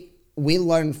 We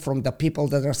learn from the people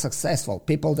that are successful.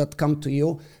 People that come to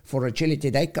you for agility,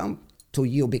 they come to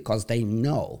you because they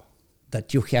know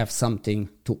that you have something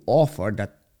to offer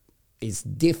that is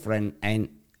different and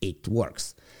it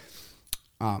works.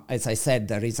 As I said,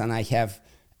 the reason I have,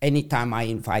 anytime I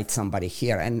invite somebody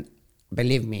here, and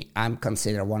believe me, I'm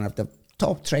considered one of the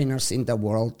top trainers in the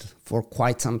world for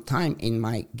quite some time in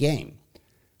my game.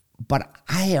 But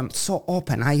I am so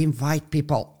open. I invite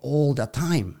people all the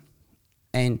time.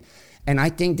 And I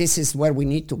think this is where we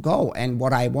need to go. And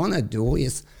what I want to do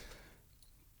is,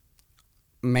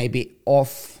 maybe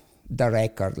off the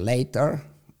record later,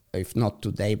 if not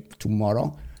today,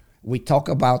 tomorrow, we talk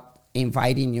about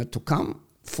inviting you to come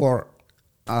for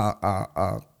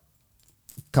a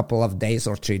couple of days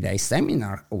or 3 day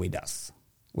seminar with us.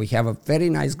 We have a very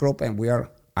nice group, and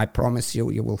I promise you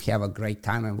will have a great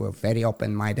time, and we're very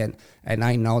open-minded, and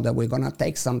I know that we're going to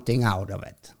take something out of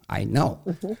it. I know.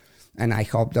 And I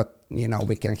hope that,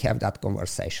 we can have that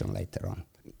conversation later on.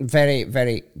 Very,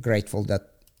 very grateful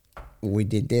that we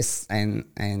did this, and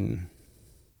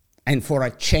for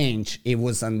a change, it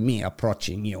wasn't me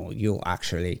approaching you. You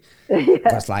actually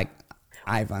was like,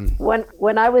 Ivan.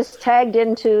 When I was tagged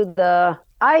into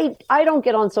I don't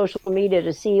get on social media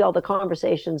to see all the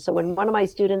conversations. So when one of my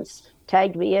students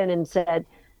tagged me in and said,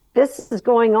 this is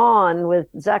going on with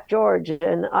Zach George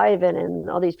and Ivan and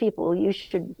all these people, you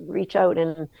should reach out.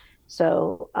 And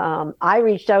so I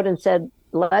reached out and said,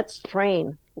 let's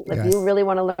train. If you really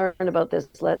want to learn about this,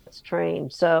 let's train.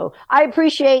 So I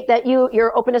appreciate that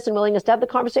your openness and willingness to have the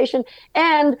conversation,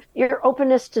 and your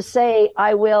openness to say,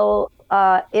 I will,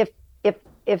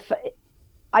 if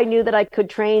I knew that I could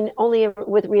train only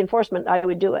with reinforcement, I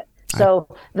would do it. So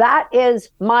that is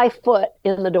my foot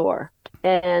in the door.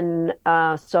 And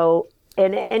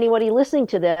and anybody listening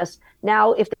to this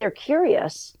now, if they're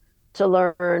curious to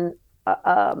learn,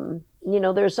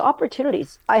 there's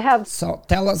opportunities. I have so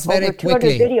tell us over very 200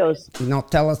 quickly. videos. No,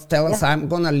 tell us. Yeah. I'm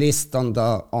gonna list on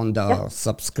the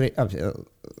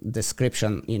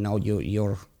description.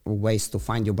 Your ways to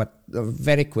find you, but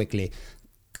very quickly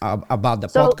about the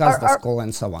podcast, the school,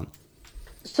 and so on.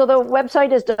 So the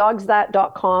website is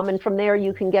dogsthat.com, and from there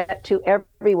you can get to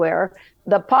everywhere.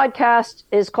 The podcast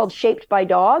is called Shaped by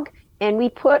Dog, and we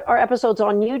put our episodes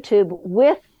on YouTube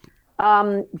with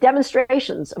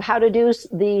demonstrations of how to do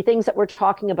the things that we're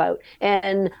talking about.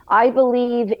 And I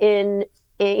believe in,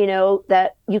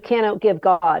 that you can't outgive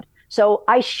God. So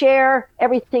I share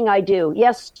everything I do.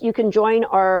 Yes, you can join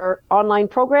our online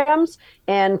programs.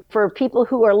 And for people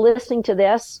who are listening to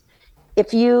this,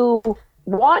 if you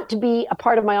want to be a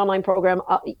part of my online program,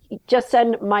 just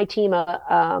send my team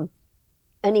an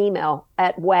email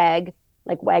at wag,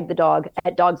 like wag the dog,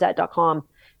 at dogsthat.com.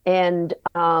 And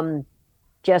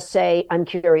just say, I'm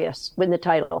curious, with the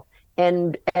title.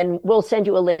 And we'll send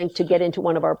you a link to get into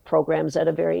one of our programs at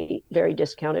a very, very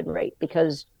discounted rate,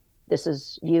 because this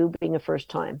is you being a first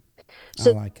time.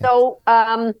 So,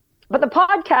 but the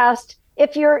podcast,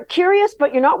 if you're curious,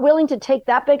 but you're not willing to take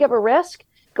that big of a risk,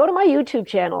 go to my YouTube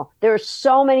channel. There are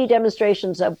so many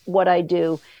demonstrations of what I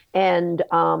do. And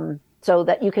so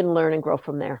that you can learn and grow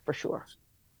from there for sure.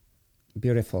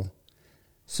 Beautiful.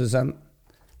 Susan,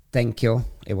 thank you.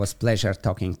 It was a pleasure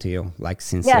talking to you.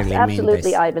 Sincerely. Yes,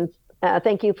 absolutely, Ivan.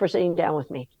 Thank you for sitting down with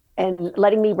me and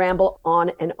letting me ramble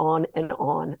on and on and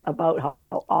on about how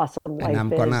awesome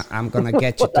life is. I'm gonna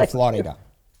get you to Florida.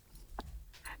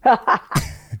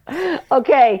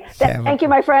 Okay. Thank you,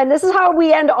 my friend. This is how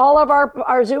we end all of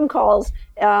our Zoom calls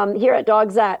here at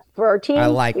Dogs That. For our team,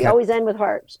 we always end with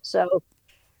hearts. So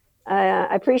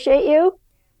I appreciate you.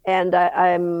 And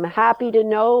I'm happy to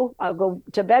know I'll go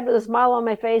to bed with a smile on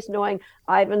my face, knowing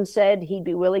Ivan said he'd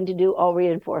be willing to do all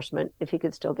reinforcement if he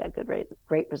could still get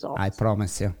great results. I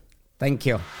promise you. Thank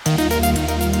you.